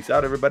 Peace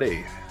out,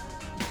 everybody.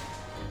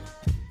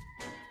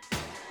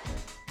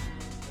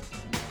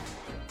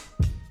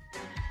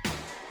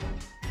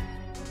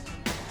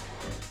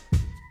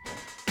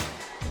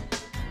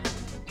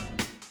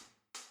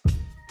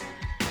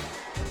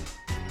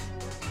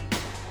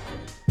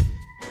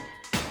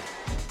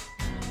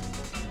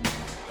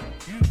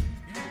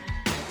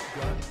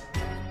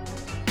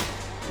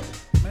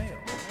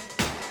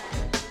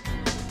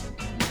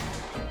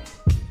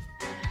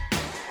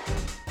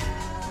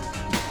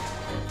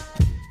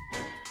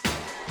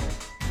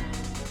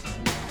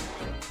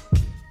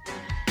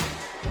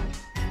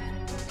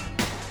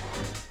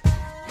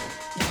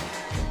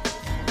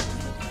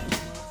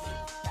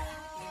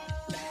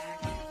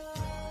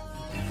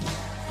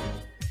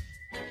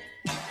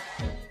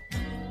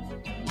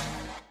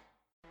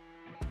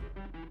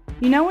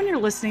 You know when you're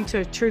listening to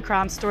a true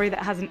crime story that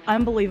has an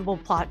unbelievable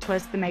plot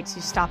twist that makes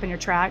you stop in your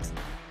tracks?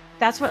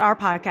 That's what our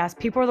podcast,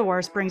 People Are the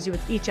Worst, brings you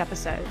with each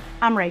episode.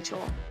 I'm Rachel.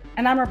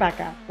 And I'm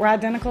Rebecca. We're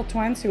identical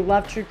twins who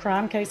love true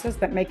crime cases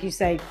that make you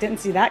say,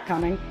 didn't see that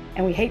coming,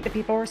 and we hate the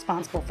people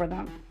responsible for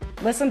them.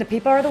 Listen to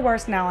People Are the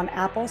Worst now on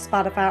Apple,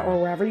 Spotify, or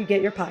wherever you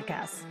get your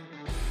podcasts.